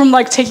comes from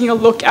like taking a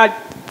look at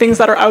things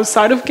that are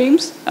outside of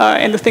games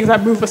and the things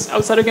that move us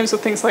outside of games. So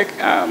things like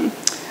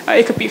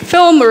it could be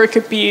film, or it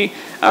could be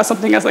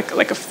something as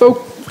like a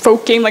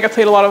folk game. Like I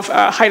played a lot of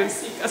hide and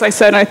seek, as I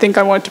said, and I think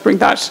I wanted to bring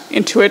that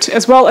into it,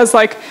 as well as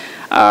like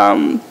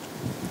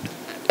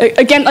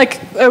again, like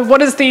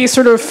what is the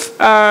sort of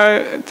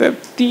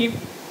the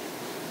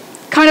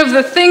kind of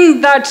the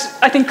thing that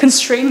I think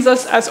constrains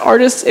us as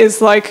artists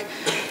is like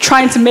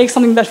trying to make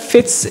something that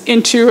fits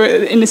into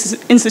an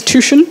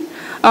institution.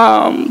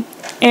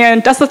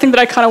 And that's the thing that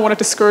I kind of want to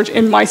discourage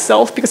in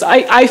myself, because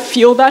I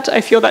feel that.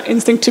 I feel that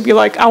instinct to be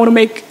like, I want to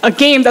make a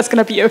game that's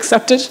going to be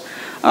accepted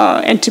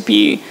and to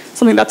be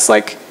something that's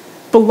like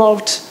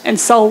beloved and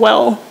sell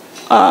well.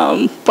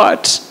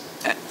 But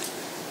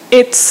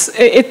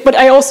but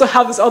I also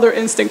have this other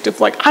instinct of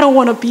like, I don't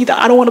want to be that.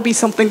 I don't want to be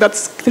something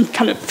that's can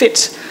kind of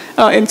fit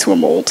into a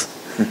mold.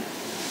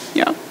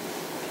 Yeah.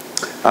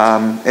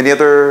 Any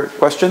other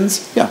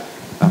questions? Yeah.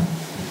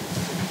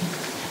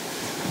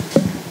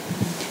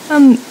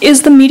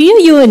 Is the media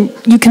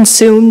you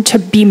consume to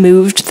be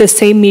moved the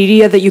same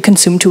media that you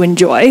consume to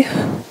enjoy?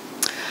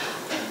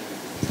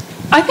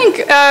 I think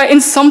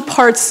in some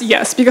parts,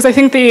 yes, because I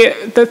think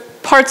the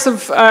parts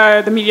of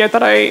the media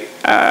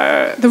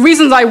that the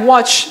reasons I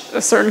watch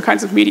certain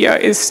kinds of media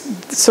is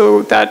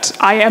so that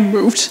I am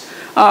moved,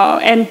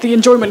 and the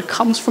enjoyment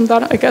comes from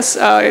that, I guess,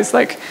 is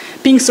like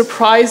being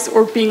surprised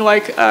or being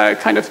like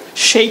kind of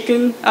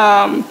shaken,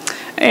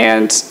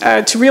 and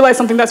to realize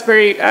something that's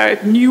very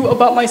new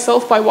about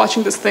myself by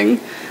watching this thing.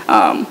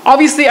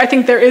 Obviously, I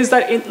think there is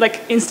that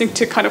instinct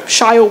to kind of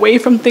shy away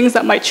from things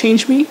that might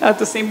change me,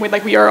 the same way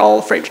like we are all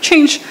afraid to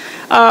change,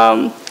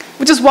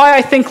 which is why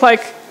I think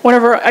like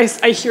whenever I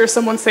hear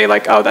someone say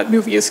like, oh, that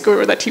movie is good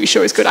or that TV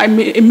show is good, I'm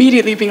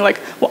immediately being like,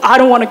 well, I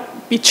don't want to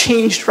be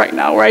changed right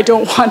now, or I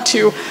don't want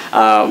to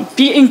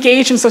be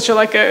engaged in such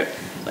a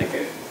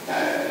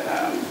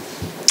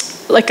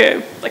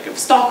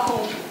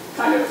Stockholm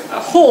kind of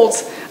hold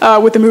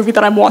with the movie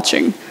that I'm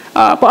watching.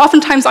 But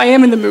oftentimes I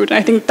am in the mood, and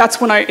I think that's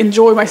when I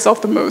enjoy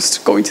myself the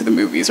most, going to the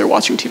movies or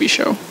watching TV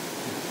show.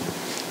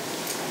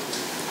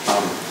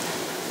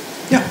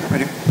 Yeah,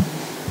 right here.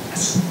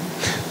 Yes.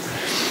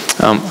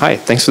 Hi,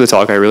 thanks for the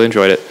talk. I really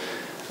enjoyed it.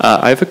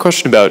 I have a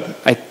question about,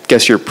 I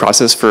guess, your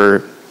process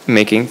for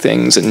making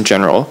things in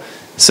general.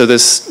 So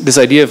this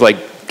idea of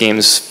like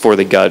games for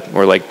the gut,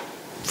 or like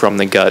from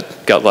the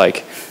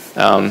gut-like,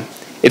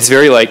 it's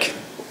very like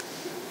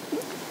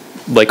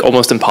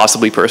almost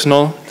impossibly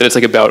personal, that it's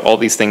like about all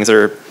these things that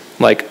are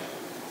like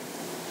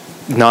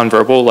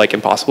non-verbal, like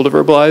impossible to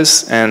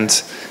verbalize. And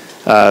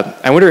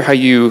I wonder how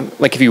you,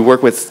 like if you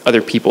work with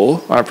other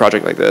people on a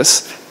project like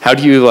this, how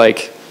do you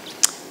like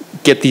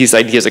get these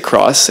ideas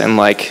across, and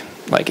like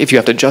if you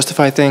have to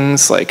justify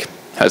things, like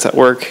how does that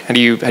work? How do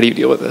you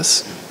deal with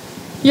this?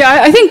 Yeah,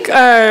 I think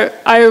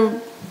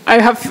I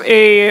have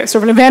a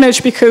sort of an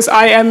advantage because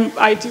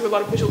I do a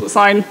lot of visual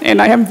design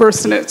and I am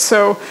versed in it.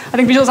 So I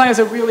think visual design is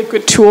a really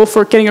good tool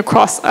for getting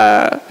across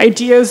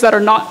ideas that are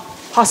not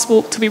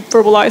possible to be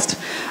verbalized,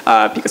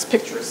 because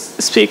pictures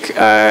speak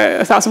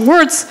 1,000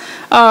 words.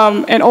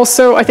 And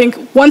also, I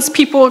think once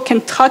people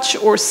can touch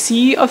or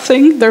see a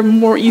thing, they're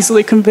more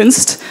easily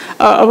convinced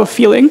of a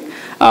feeling.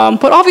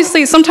 But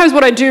obviously, sometimes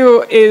what I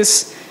do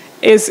is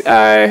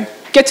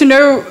get to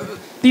know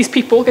these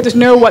people, get to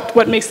know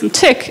what makes them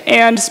tick,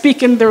 and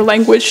speak in their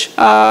language,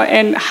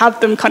 and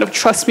have them kind of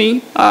trust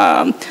me,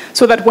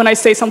 so that when I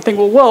say something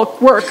will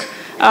work,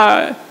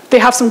 they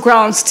have some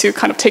grounds to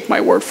kind of take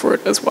my word for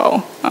it as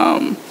well.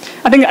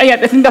 I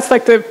think that's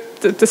like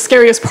the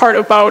scariest part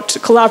about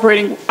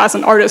collaborating as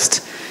an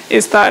artist,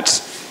 is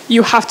that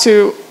you have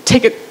to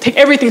take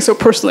everything so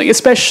personally,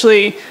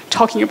 especially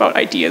talking about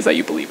ideas that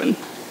you believe in.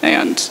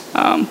 And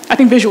I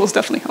think visuals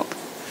definitely help.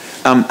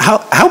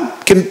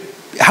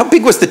 How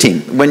big was the team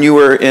when you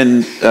were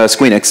in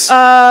Square Enix?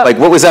 Like,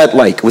 what was that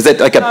like? Was that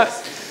like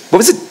what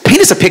was it?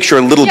 Paint us a picture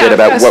a little bit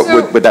about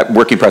what that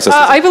working process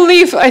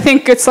was. I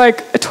think it's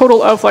like a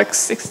total of like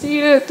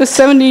 60 to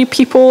 70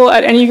 people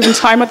at any given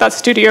time at that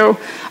studio.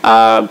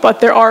 But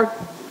there are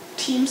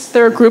teams,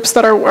 there are groups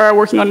that are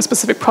working on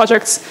specific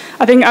projects.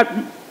 I think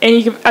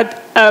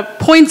at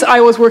points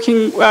I was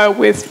working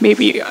with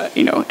maybe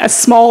as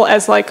small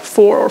as like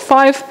 4 or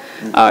 5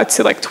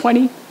 to like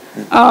 20.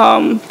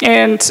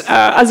 And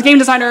as a game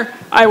designer,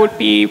 I would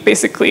be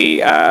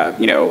basically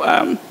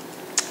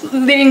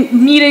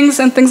leading meetings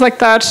and things like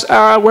that,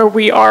 where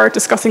we are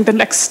discussing the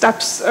next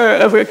steps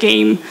of a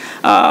game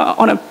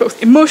on a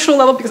both emotional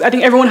level, because I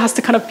think everyone has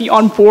to kind of be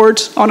on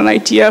board on an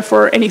idea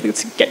for anything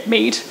to get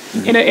made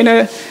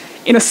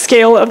in a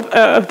scale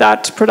of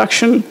that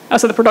production,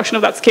 so the production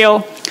of that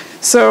scale.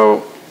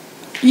 So,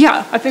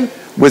 yeah, I think.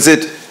 Was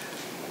it?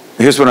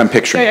 Here's what I'm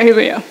picturing.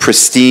 Yeah.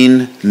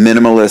 Pristine,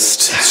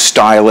 minimalist,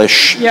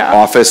 stylish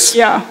office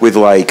with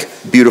like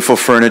beautiful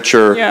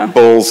furniture,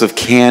 bowls of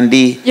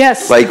candy.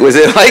 Yes. Like, was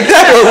it like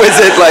that, or was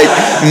it like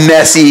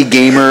messy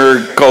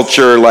gamer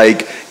culture,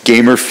 like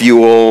gamer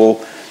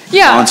fuel,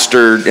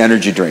 Monster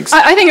energy drinks?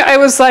 I think I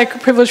was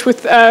like privileged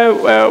with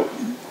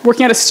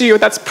working at a studio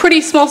that's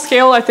pretty small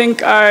scale. I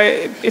think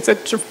it's a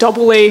sort of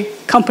AA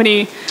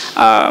company,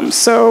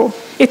 so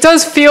it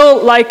does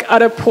feel like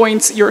at a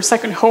point your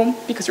second home,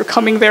 because you're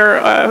coming there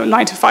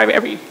 9 to 5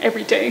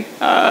 every day,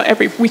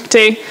 every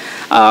weekday,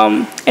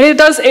 and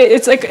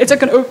it's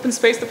like an open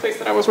space. The place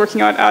that I was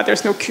working at,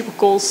 there's no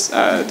cubicles,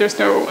 there's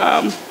no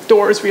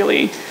doors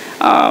really,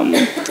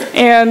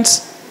 and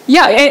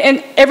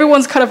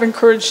everyone's kind of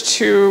encouraged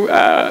to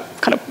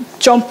kind of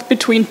jump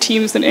between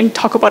teams and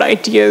talk about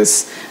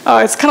ideas.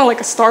 It's kind of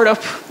like a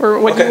startup, or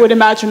what you would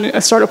imagine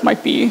a startup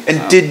might be.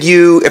 And did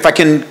you, if I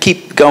can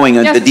keep going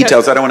on the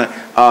details, I don't want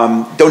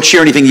to, don't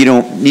share anything you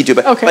don't need to,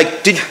 but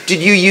like,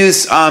 did you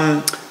use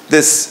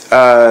this,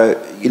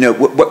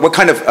 what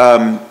kind of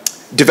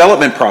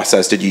development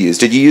process did you use?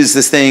 Did you use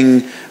this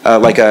thing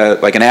like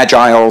an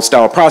agile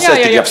style process?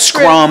 Did you have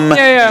Scrum?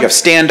 Did you have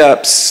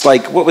stand-ups?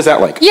 Like, what was that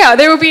like? Yeah,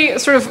 there would be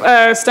sort of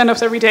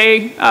stand-ups every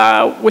day,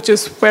 which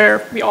is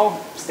where we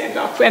all stand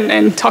up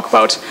and talk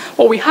about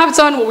what we have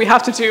done, what we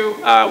have to do,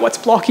 what's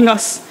blocking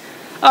us.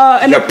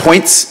 And you have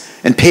points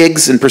and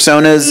pigs and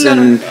personas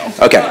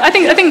No. Okay. I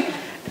think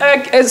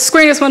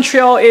Square Enix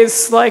Montreal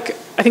is like,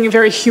 I think,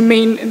 very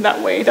humane in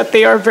that way, that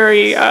they are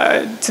very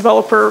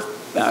developer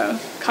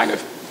kind of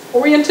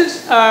oriented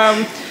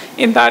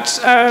in that.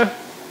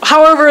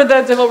 However,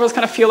 the developers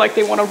kind of feel like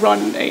they want to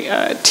run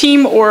a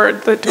team or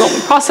the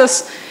development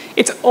process.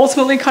 It's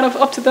ultimately kind of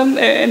up to them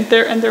and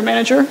their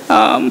manager.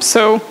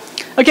 So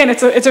again,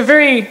 it's a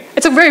very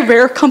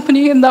rare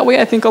company in that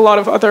way. I think a lot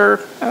of other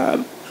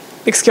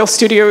big scale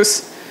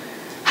studios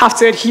have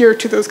to adhere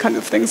to those kind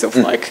of things of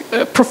like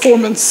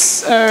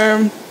performance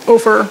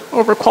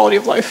over quality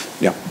of life.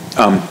 Yeah.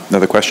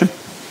 Another question?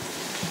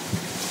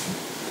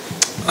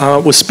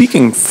 Was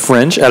speaking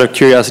French, out of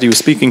curiosity, was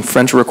speaking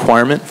French a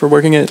requirement for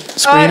working at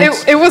Square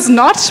Enix? It was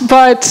not,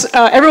 but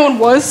everyone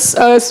was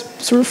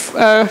sort of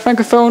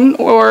francophone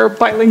or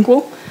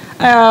bilingual.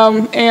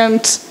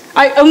 And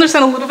I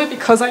understand a little bit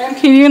because I am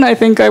Canadian. I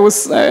think I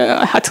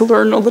had to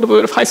learn a little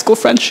bit of high school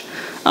French,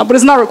 but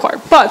it's not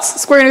required. But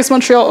Square Enix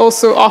Montreal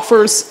also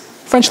offers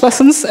French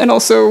lessons and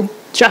also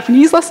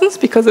Japanese lessons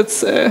because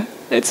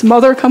its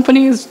mother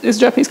company is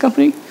Japanese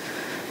company.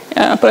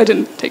 But I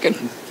didn't take it.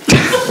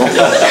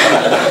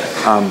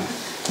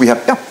 We have,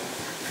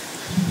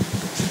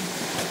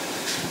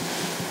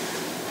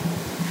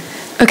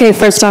 Okay,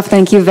 first off,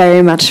 thank you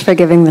very much for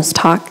giving this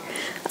talk.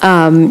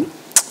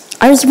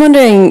 I was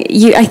wondering,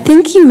 I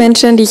think you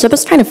mentioned, you said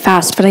this kind of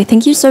fast, but I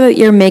think you said that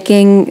you're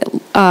making,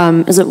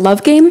 is it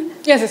Love Game?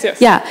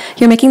 Yes. Yeah,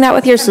 you're making that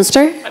with your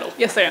sister?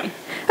 Yes, I am.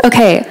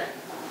 Okay.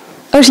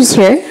 Oh, she's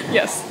here?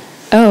 Yes.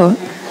 Oh.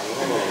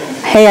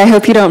 Hey, I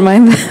hope you don't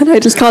mind that. I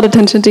just called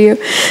attention to you.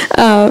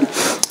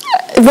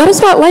 What is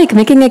that like,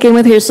 making a game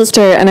with your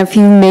sister, and have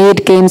you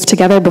made games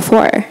together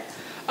before?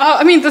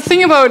 I mean, the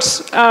thing about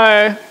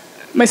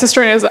my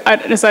sister is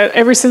that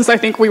ever since I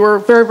think we were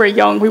very, very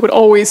young, we would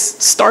always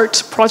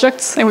start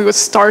projects, and we would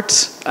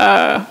start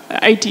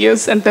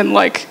ideas, and then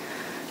like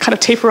kind of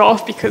taper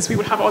off because we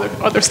would have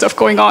other stuff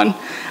going on.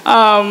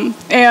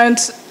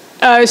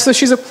 So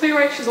she's a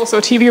playwright, she's also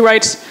a TV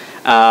writer.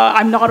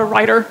 I'm not a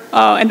writer,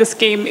 and this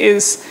game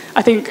is,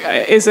 I think,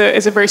 is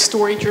a very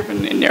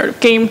story-driven and narrative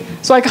game.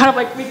 So I kind of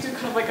like, we do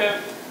kind of like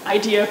a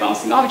idea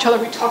bouncing off each other.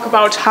 We talk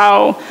about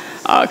how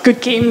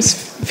good games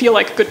feel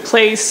like good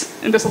plays,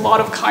 and there's a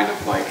lot of kind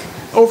of like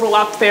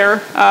overlap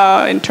there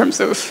in terms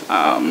of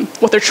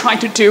what they're trying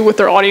to do with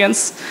their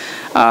audience.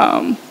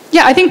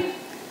 Yeah, I think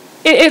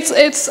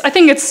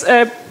it's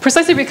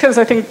precisely because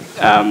I think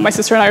my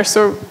sister and I are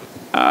so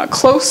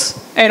close,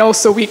 and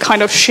also we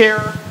kind of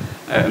share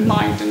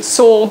mind and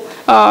soul,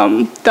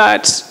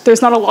 that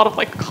there's not a lot of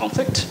like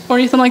conflict or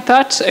anything like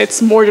that.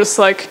 It's more just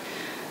like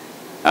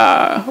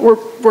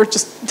we're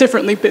just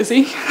differently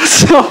busy.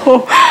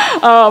 So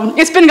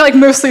it's been like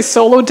mostly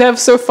solo dev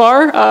so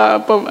far,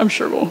 but I'm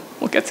sure we'll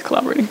get to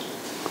collaborating.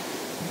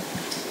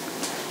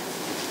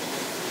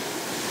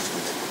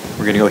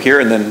 We're gonna go here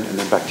and then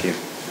back to you.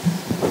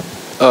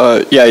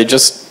 Yeah,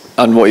 just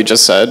on what you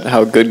just said,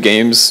 how good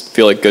games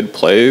feel like good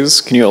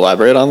plays. Can you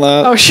elaborate on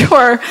that? Oh,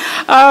 sure.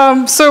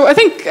 So I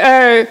think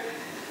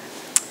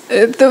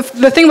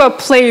the thing about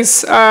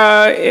plays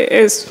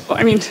is,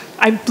 I mean,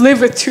 I live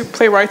with two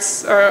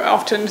playwrights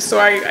often, so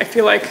I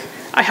feel like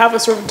I have a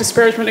sort of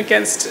disparagement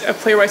against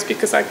playwrights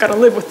because I got to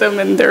live with them,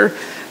 and they're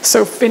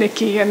so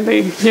finicky, and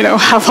they,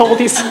 have all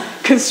these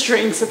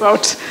constraints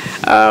about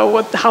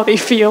how they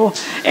feel.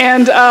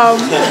 And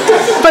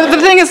but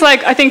the thing is,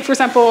 like, I think, for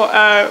example,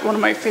 one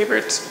of my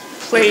favorite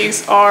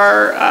plays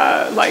are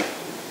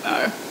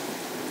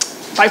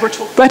by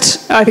Bertolt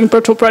Brecht. I think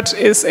Bertolt Brecht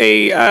is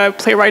a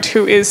playwright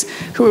who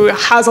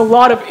has a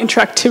lot of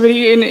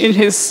interactivity in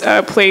his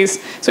plays.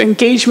 So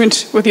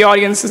engagement with the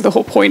audience is the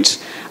whole point.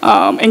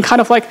 And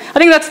kind of like, I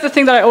think that's the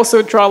thing that I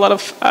also draw a lot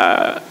of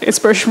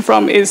inspiration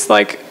from, is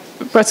like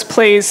Brecht's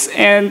plays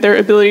and their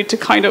ability to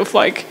kind of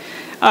like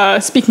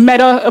speak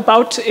meta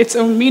about its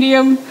own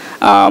medium,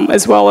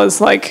 as well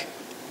as like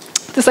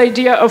this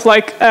idea of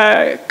like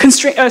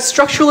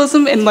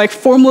structuralism and like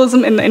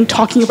formalism, and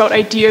talking about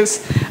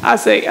ideas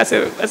as a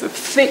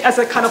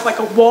kind of like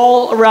a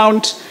wall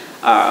around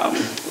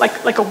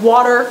like a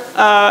water,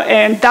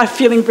 and that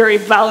feeling very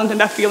violent and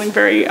that feeling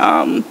very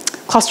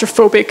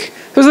claustrophobic.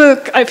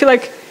 I feel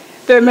like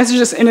the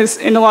messages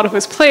in a lot of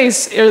his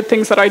plays are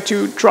things that I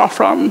do draw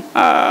from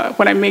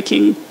when I'm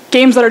making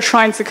games that are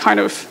trying to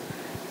kind of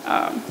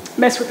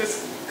mess with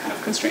this kind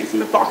of constraints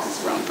and the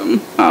boxes around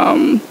them.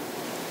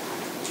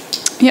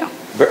 Yeah.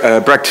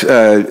 Brecht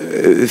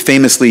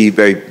famously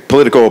very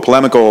political,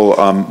 polemical,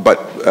 but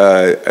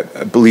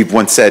I believe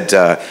once said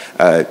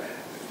the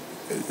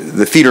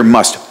theater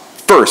must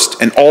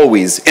first and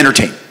always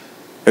entertain.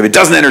 If it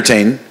doesn't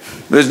entertain,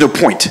 there's no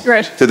point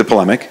to the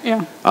polemic.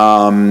 Yeah.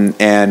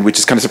 And which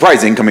is kind of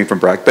surprising coming from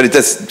Brecht, but it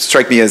does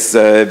strike me as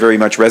very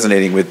much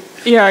resonating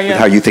with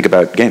how you think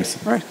about games.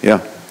 Right.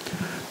 Yeah.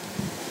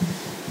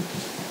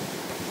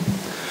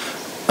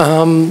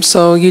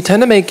 So you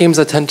tend to make games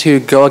that tend to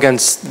go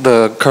against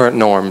the current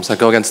norms, that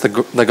go against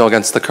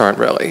the current,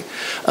 really.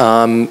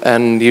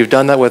 And you've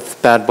done that with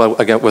Bad Blood,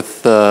 again,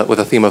 with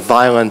the theme of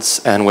violence,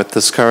 and with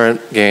this current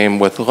game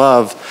with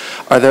love.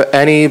 Are there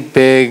any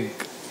big,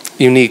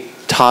 unique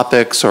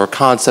topics or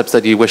concepts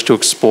that you wish to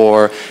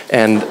explore?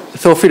 And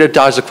feel free to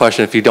dodge the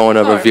question if you don't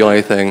want to reveal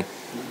anything.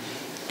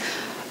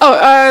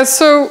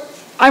 So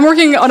I'm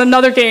working on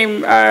another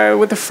game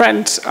with a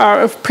friend,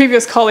 a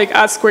previous colleague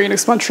at Square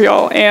Enix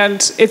Montreal,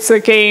 and it's a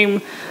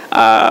game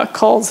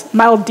called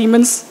Mild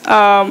Demons,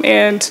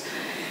 and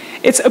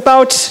it's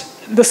about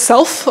the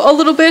self a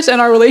little bit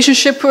and our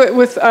relationship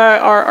with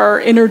our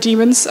inner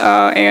demons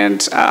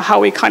and how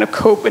we kind of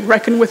cope and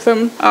reckon with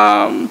them.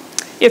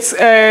 It's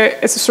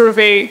a sort of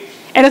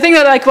and the thing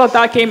that I like about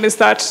that game is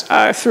that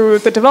through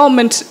the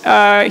development,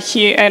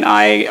 he and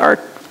I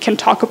can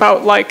talk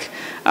about like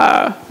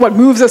what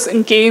moves us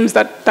in games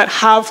that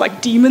have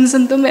like demons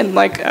in them, and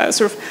like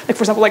sort of like,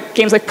 for example, like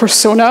games like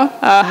Persona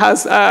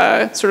has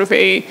sort of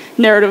a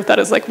narrative that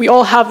is like we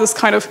all have this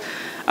kind of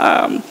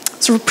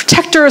sort of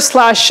protector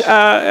slash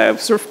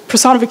sort of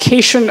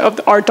personification of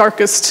our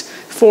darkest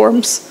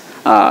forms,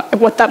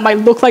 and what that might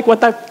look like, what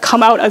that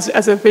come out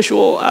as a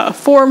visual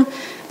form.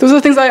 Those are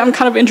the things that I'm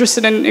kind of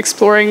interested in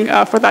exploring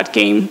for that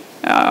game.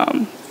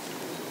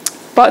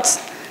 But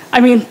I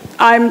mean,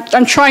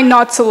 I'm trying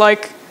not to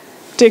like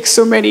dig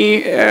so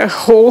many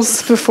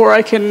holes before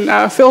I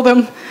can fill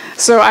them.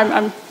 So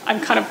I'm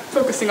kind of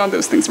focusing on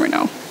those things right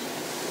now.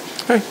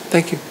 All right,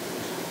 thank you.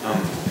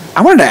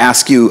 I wanted to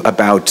ask you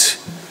about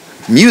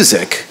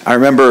music. I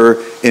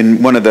remember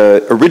in one of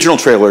the original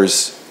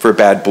trailers for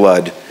Bad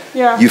Blood,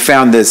 you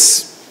found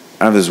this,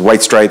 I don't know if it was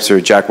White Stripes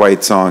or Jack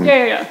White song.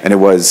 Yeah. And it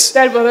was...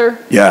 Bad Weather.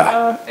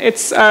 Yeah.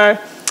 It's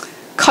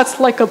Cuts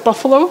Like a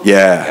Buffalo.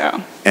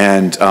 Yeah.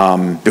 And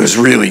it was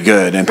really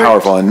good and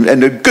powerful.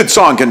 And a good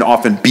song can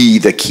often be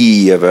the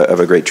key of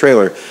a great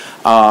trailer.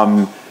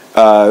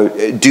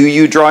 Do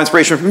you draw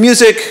inspiration from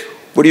music?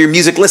 What are your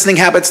music listening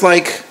habits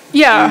like?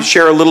 Yeah. Can you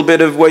share a little bit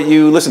of what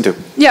you listen to?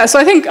 Yeah, so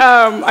I think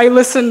I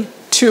listen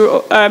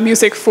to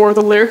music for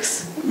the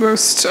lyrics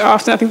most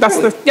often. I think that's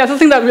the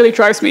thing that really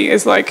drives me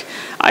is like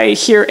I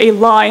hear a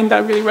line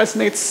that really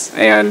resonates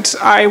and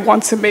I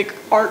want to make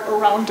art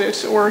around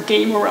it or a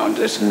game around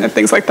it and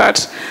things like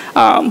that.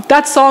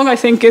 That song I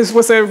think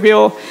was a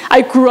real,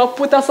 I grew up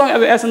with that song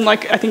as in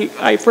like I think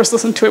I first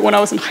listened to it when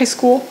I was in high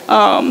school.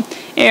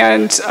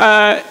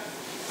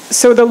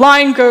 So the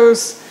line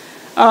goes,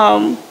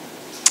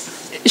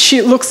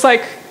 she looks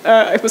like,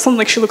 it was something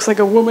like she looks like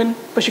a woman,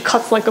 but she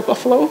cuts like a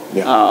buffalo,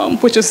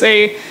 which is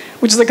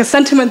like a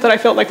sentiment that I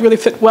felt like really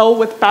fit well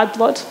with Bad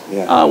Blood,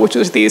 which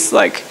was these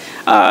like,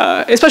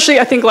 especially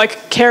I think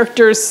like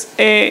characters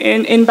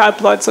in Bad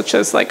Blood, such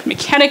as like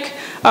Mechanic,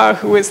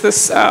 who is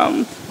this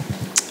like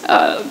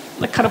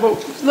kind of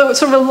a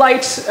sort of a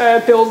light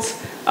build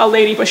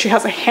lady, but she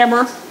has a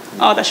hammer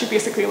that she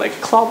basically like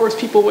clobbers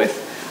people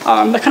with.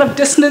 The kind of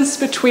dissonance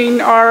between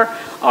our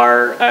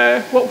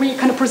what we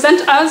kind of present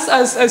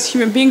as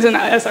human beings and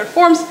as our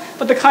forms,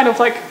 but the kind of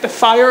like the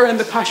fire and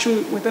the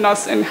passion within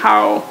us and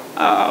how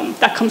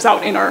that comes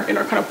out in our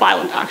kind of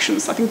violent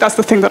actions. I think that's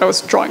the thing that I was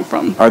drawing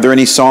from. Are there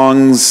any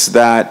songs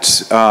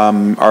that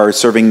are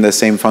serving the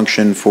same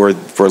function for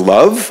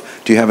love?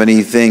 Do you have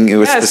anything? It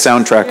was the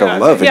soundtrack of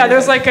love. Yeah,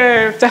 there's like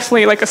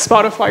definitely like a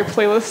Spotify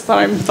playlist that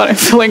I'm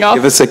filling up.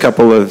 Give us a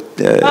couple of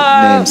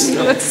names.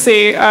 Let's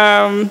see.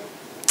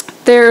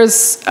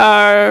 There's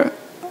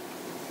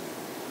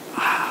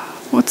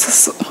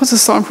what's a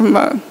song from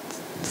that?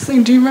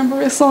 Do you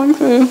remember a song?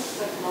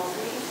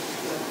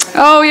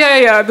 Oh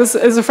yeah. This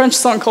is a French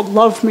song called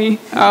 "Love Me."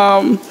 There's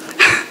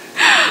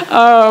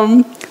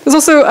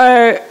also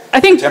I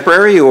think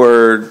contemporary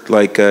or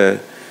like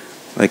a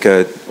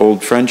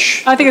old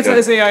French. I think it's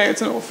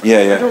an old French.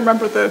 Yeah. I don't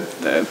remember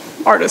the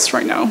artist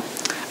right now.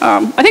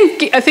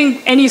 I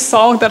think any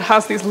song that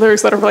has these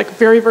lyrics that are like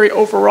very, very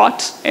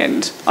overwrought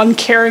and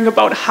uncaring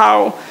about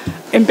how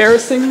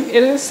embarrassing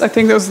it is. I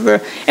think those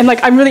are and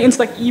like I'm really into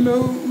like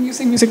emo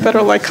music that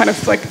are like kind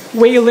of like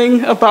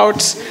wailing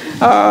about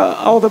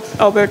all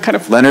the kind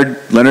of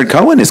Leonard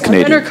Cohen is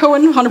Canadian. Leonard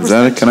Cohen,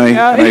 100%. Can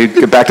I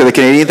get back to the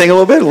Canadian thing a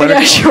little bit?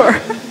 Yeah, sure.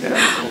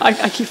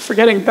 I keep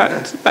forgetting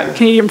that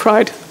Canadian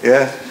pride.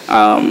 Yeah.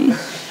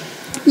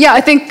 Yeah,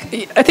 I think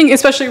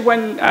especially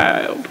when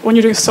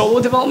you're doing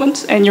solo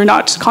development and you're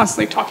not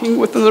constantly talking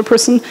with another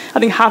person, I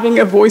think having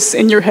a voice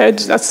in your head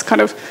that's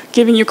kind of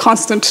giving you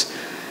constant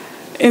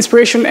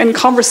inspiration and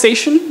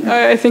conversation,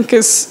 I think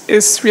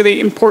is really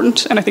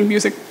important, and I think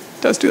music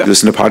does do that.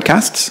 Listen to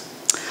podcasts?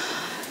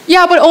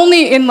 Yeah, but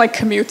only in like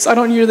commutes. I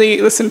don't usually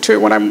listen to it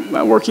when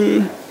I'm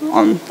working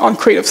on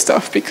creative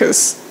stuff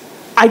because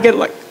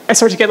I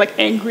start to get like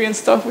angry and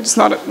stuff, which is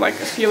not like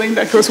a feeling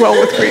that goes well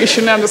with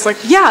creation. I'm just like,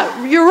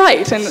 yeah, you're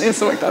right, and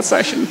stuff like that. So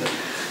I shouldn't.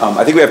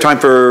 I think we have time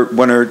for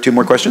one or two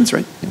more questions,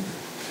 right?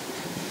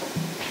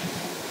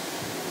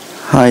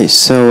 Hi.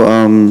 So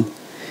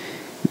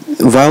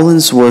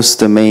violence was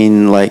the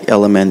main like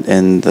element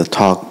in the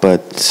talk,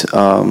 but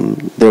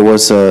there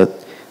was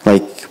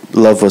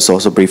love was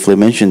also briefly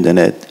mentioned in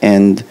it,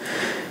 and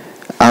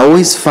I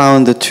always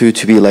found the two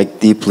to be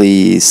like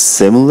deeply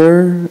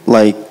similar.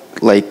 Like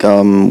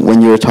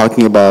when you were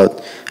talking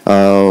about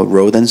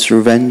rodents'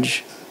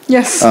 revenge.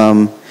 Yes.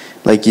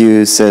 Like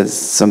you said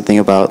something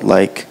about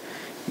like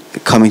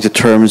coming to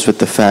terms with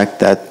the fact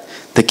that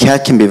the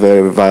cat can be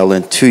very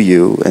violent to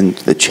you and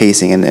the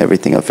chasing and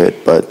everything of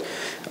it, but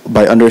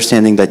by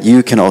understanding that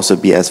you can also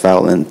be as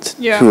violent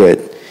to it,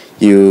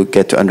 you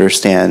get to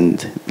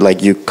understand,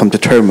 like you come to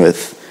terms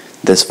with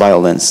this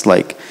violence.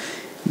 Like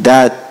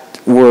that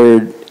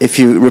word, if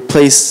you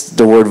replace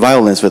the word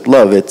violence with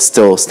love, it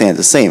still stands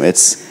the same.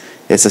 It's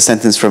a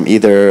sentence from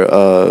either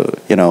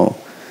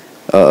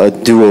a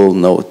dual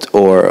note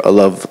or a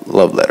love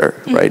letter,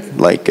 right?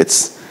 Like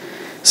it's.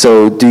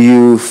 So do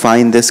you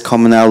find this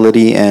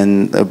commonality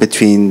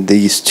between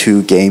these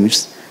two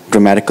games,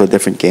 dramatically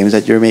different games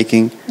that you're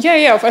making?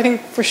 Yeah, I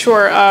think for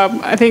sure.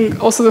 I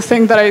think also the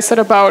thing that I said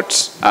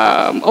about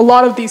a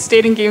lot of these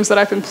dating games that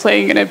I've been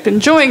playing and I've been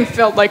enjoying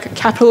felt like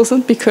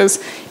capitalism because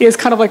it is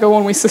kind of like a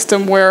one-way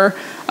system where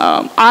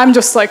I'm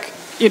just like,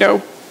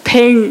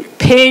 paying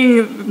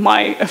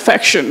my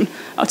affection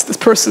to this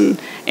person,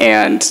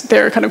 and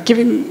they're kind of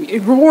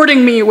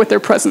rewarding me with their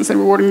presence and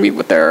rewarding me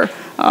with their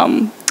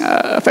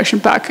affection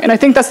back. And I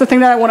think that's the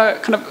thing that I want to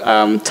kind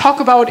of talk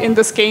about in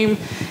this game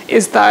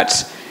is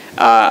that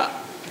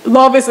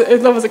love is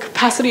a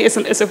capacity.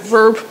 It's a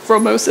verb for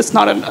most. It's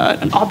not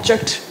an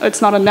object.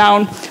 It's not a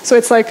noun. So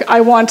it's like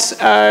I want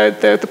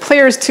the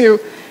players to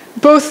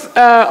both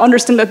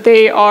understand that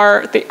they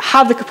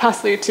have the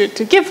capacity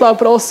to give love,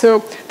 but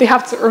also they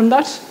have to earn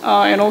that,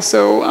 and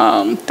also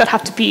that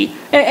have to be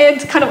and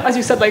kind of, as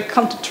you said, like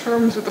come to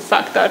terms with the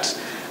fact that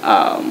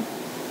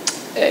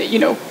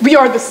we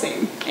are the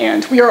same,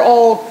 and we are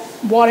all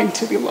wanting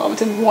to be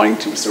loved and wanting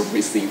to sort of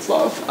receive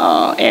love,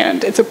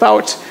 and it's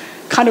about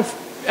kind of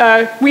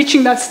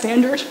reaching that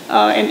standard,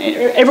 and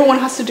everyone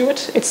has to do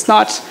it. It's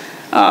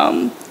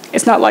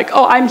not like,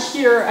 oh, I'm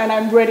here and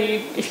I'm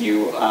ready. If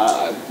you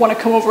want to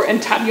come over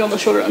and tap me on the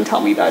shoulder and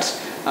tell me that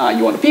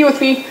you want to be with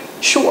me,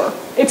 sure.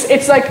 It's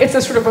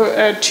a sort of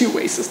a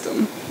two-way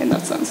system in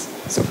that sense.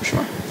 So for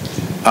sure.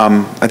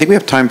 I think we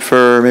have time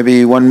for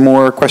maybe one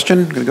more question.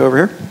 I'm going to go over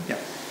here. Yeah.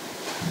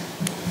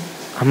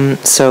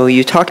 So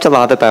you talked a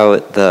lot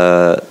about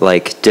the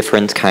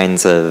different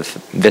kinds of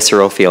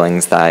visceral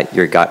feelings that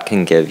your gut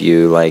can give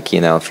you, like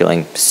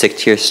feeling sick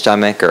to your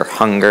stomach or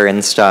hunger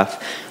and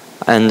stuff.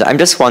 And I'm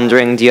just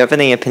wondering, do you have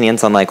any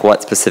opinions on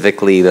what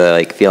specifically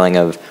the feeling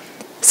of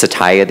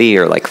satiety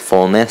or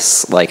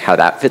fullness, how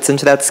that fits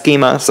into that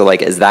schema? So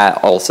is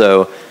that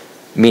also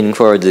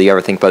meaningful, or do you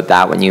ever think about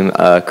that when you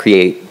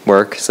create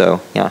work?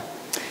 So yeah.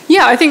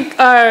 Yeah, I think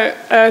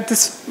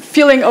this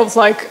feeling of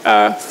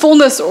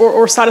fullness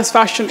or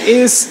satisfaction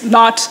is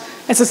not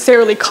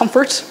necessarily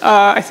comfort.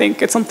 I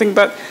think it's something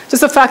that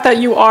just the fact that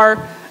you are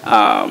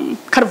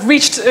kind of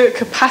reached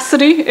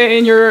capacity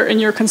in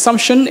your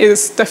consumption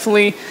is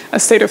definitely a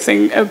state of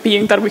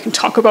being that we can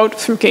talk about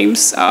through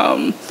games.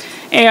 I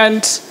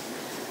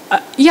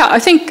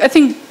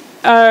think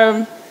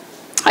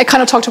I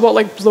kind of talked about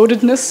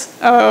bloatedness,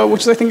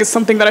 which I think is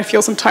something that I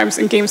feel sometimes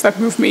in games that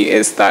move me,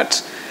 is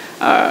that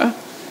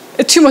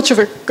too much of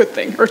a good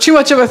thing, or too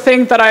much of a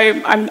thing that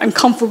I'm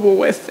comfortable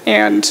with,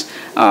 and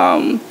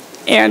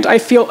I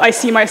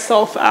see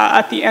myself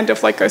at the end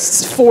of a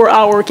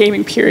 4-hour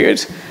gaming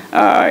period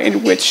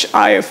in which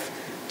I've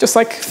just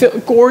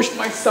gorged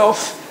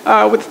myself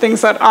with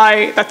things that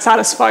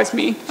satisfies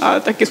me,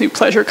 that gives me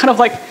pleasure, kind of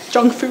like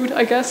junk food,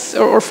 I guess,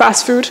 or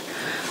fast food.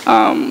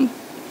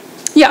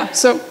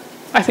 So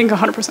I think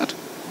 100%.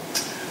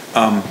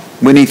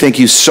 Winnie, thank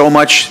you so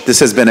much. This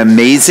has been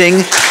amazing.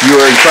 You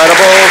are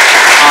incredible.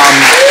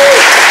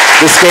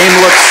 This game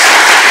looks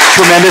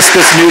tremendous,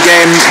 this new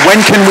game.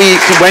 When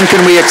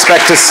can we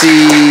expect to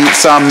see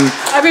some?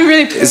 I've been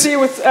really busy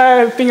with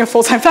being a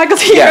full-time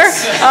faculty here,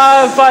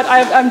 but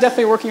I'm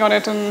definitely working on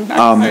it, and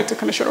I'm excited to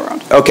kind of show it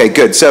around. Okay,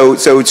 good. So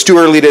it's too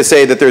early to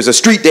say that there's a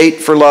street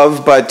date for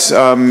Love, but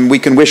we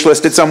can wish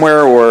list it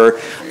somewhere. Or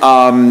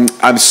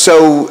I'm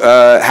so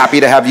happy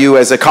to have you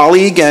as a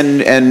colleague,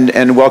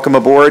 and welcome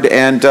aboard.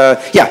 And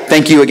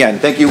thank you again.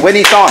 Thank you,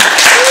 Winnie Song.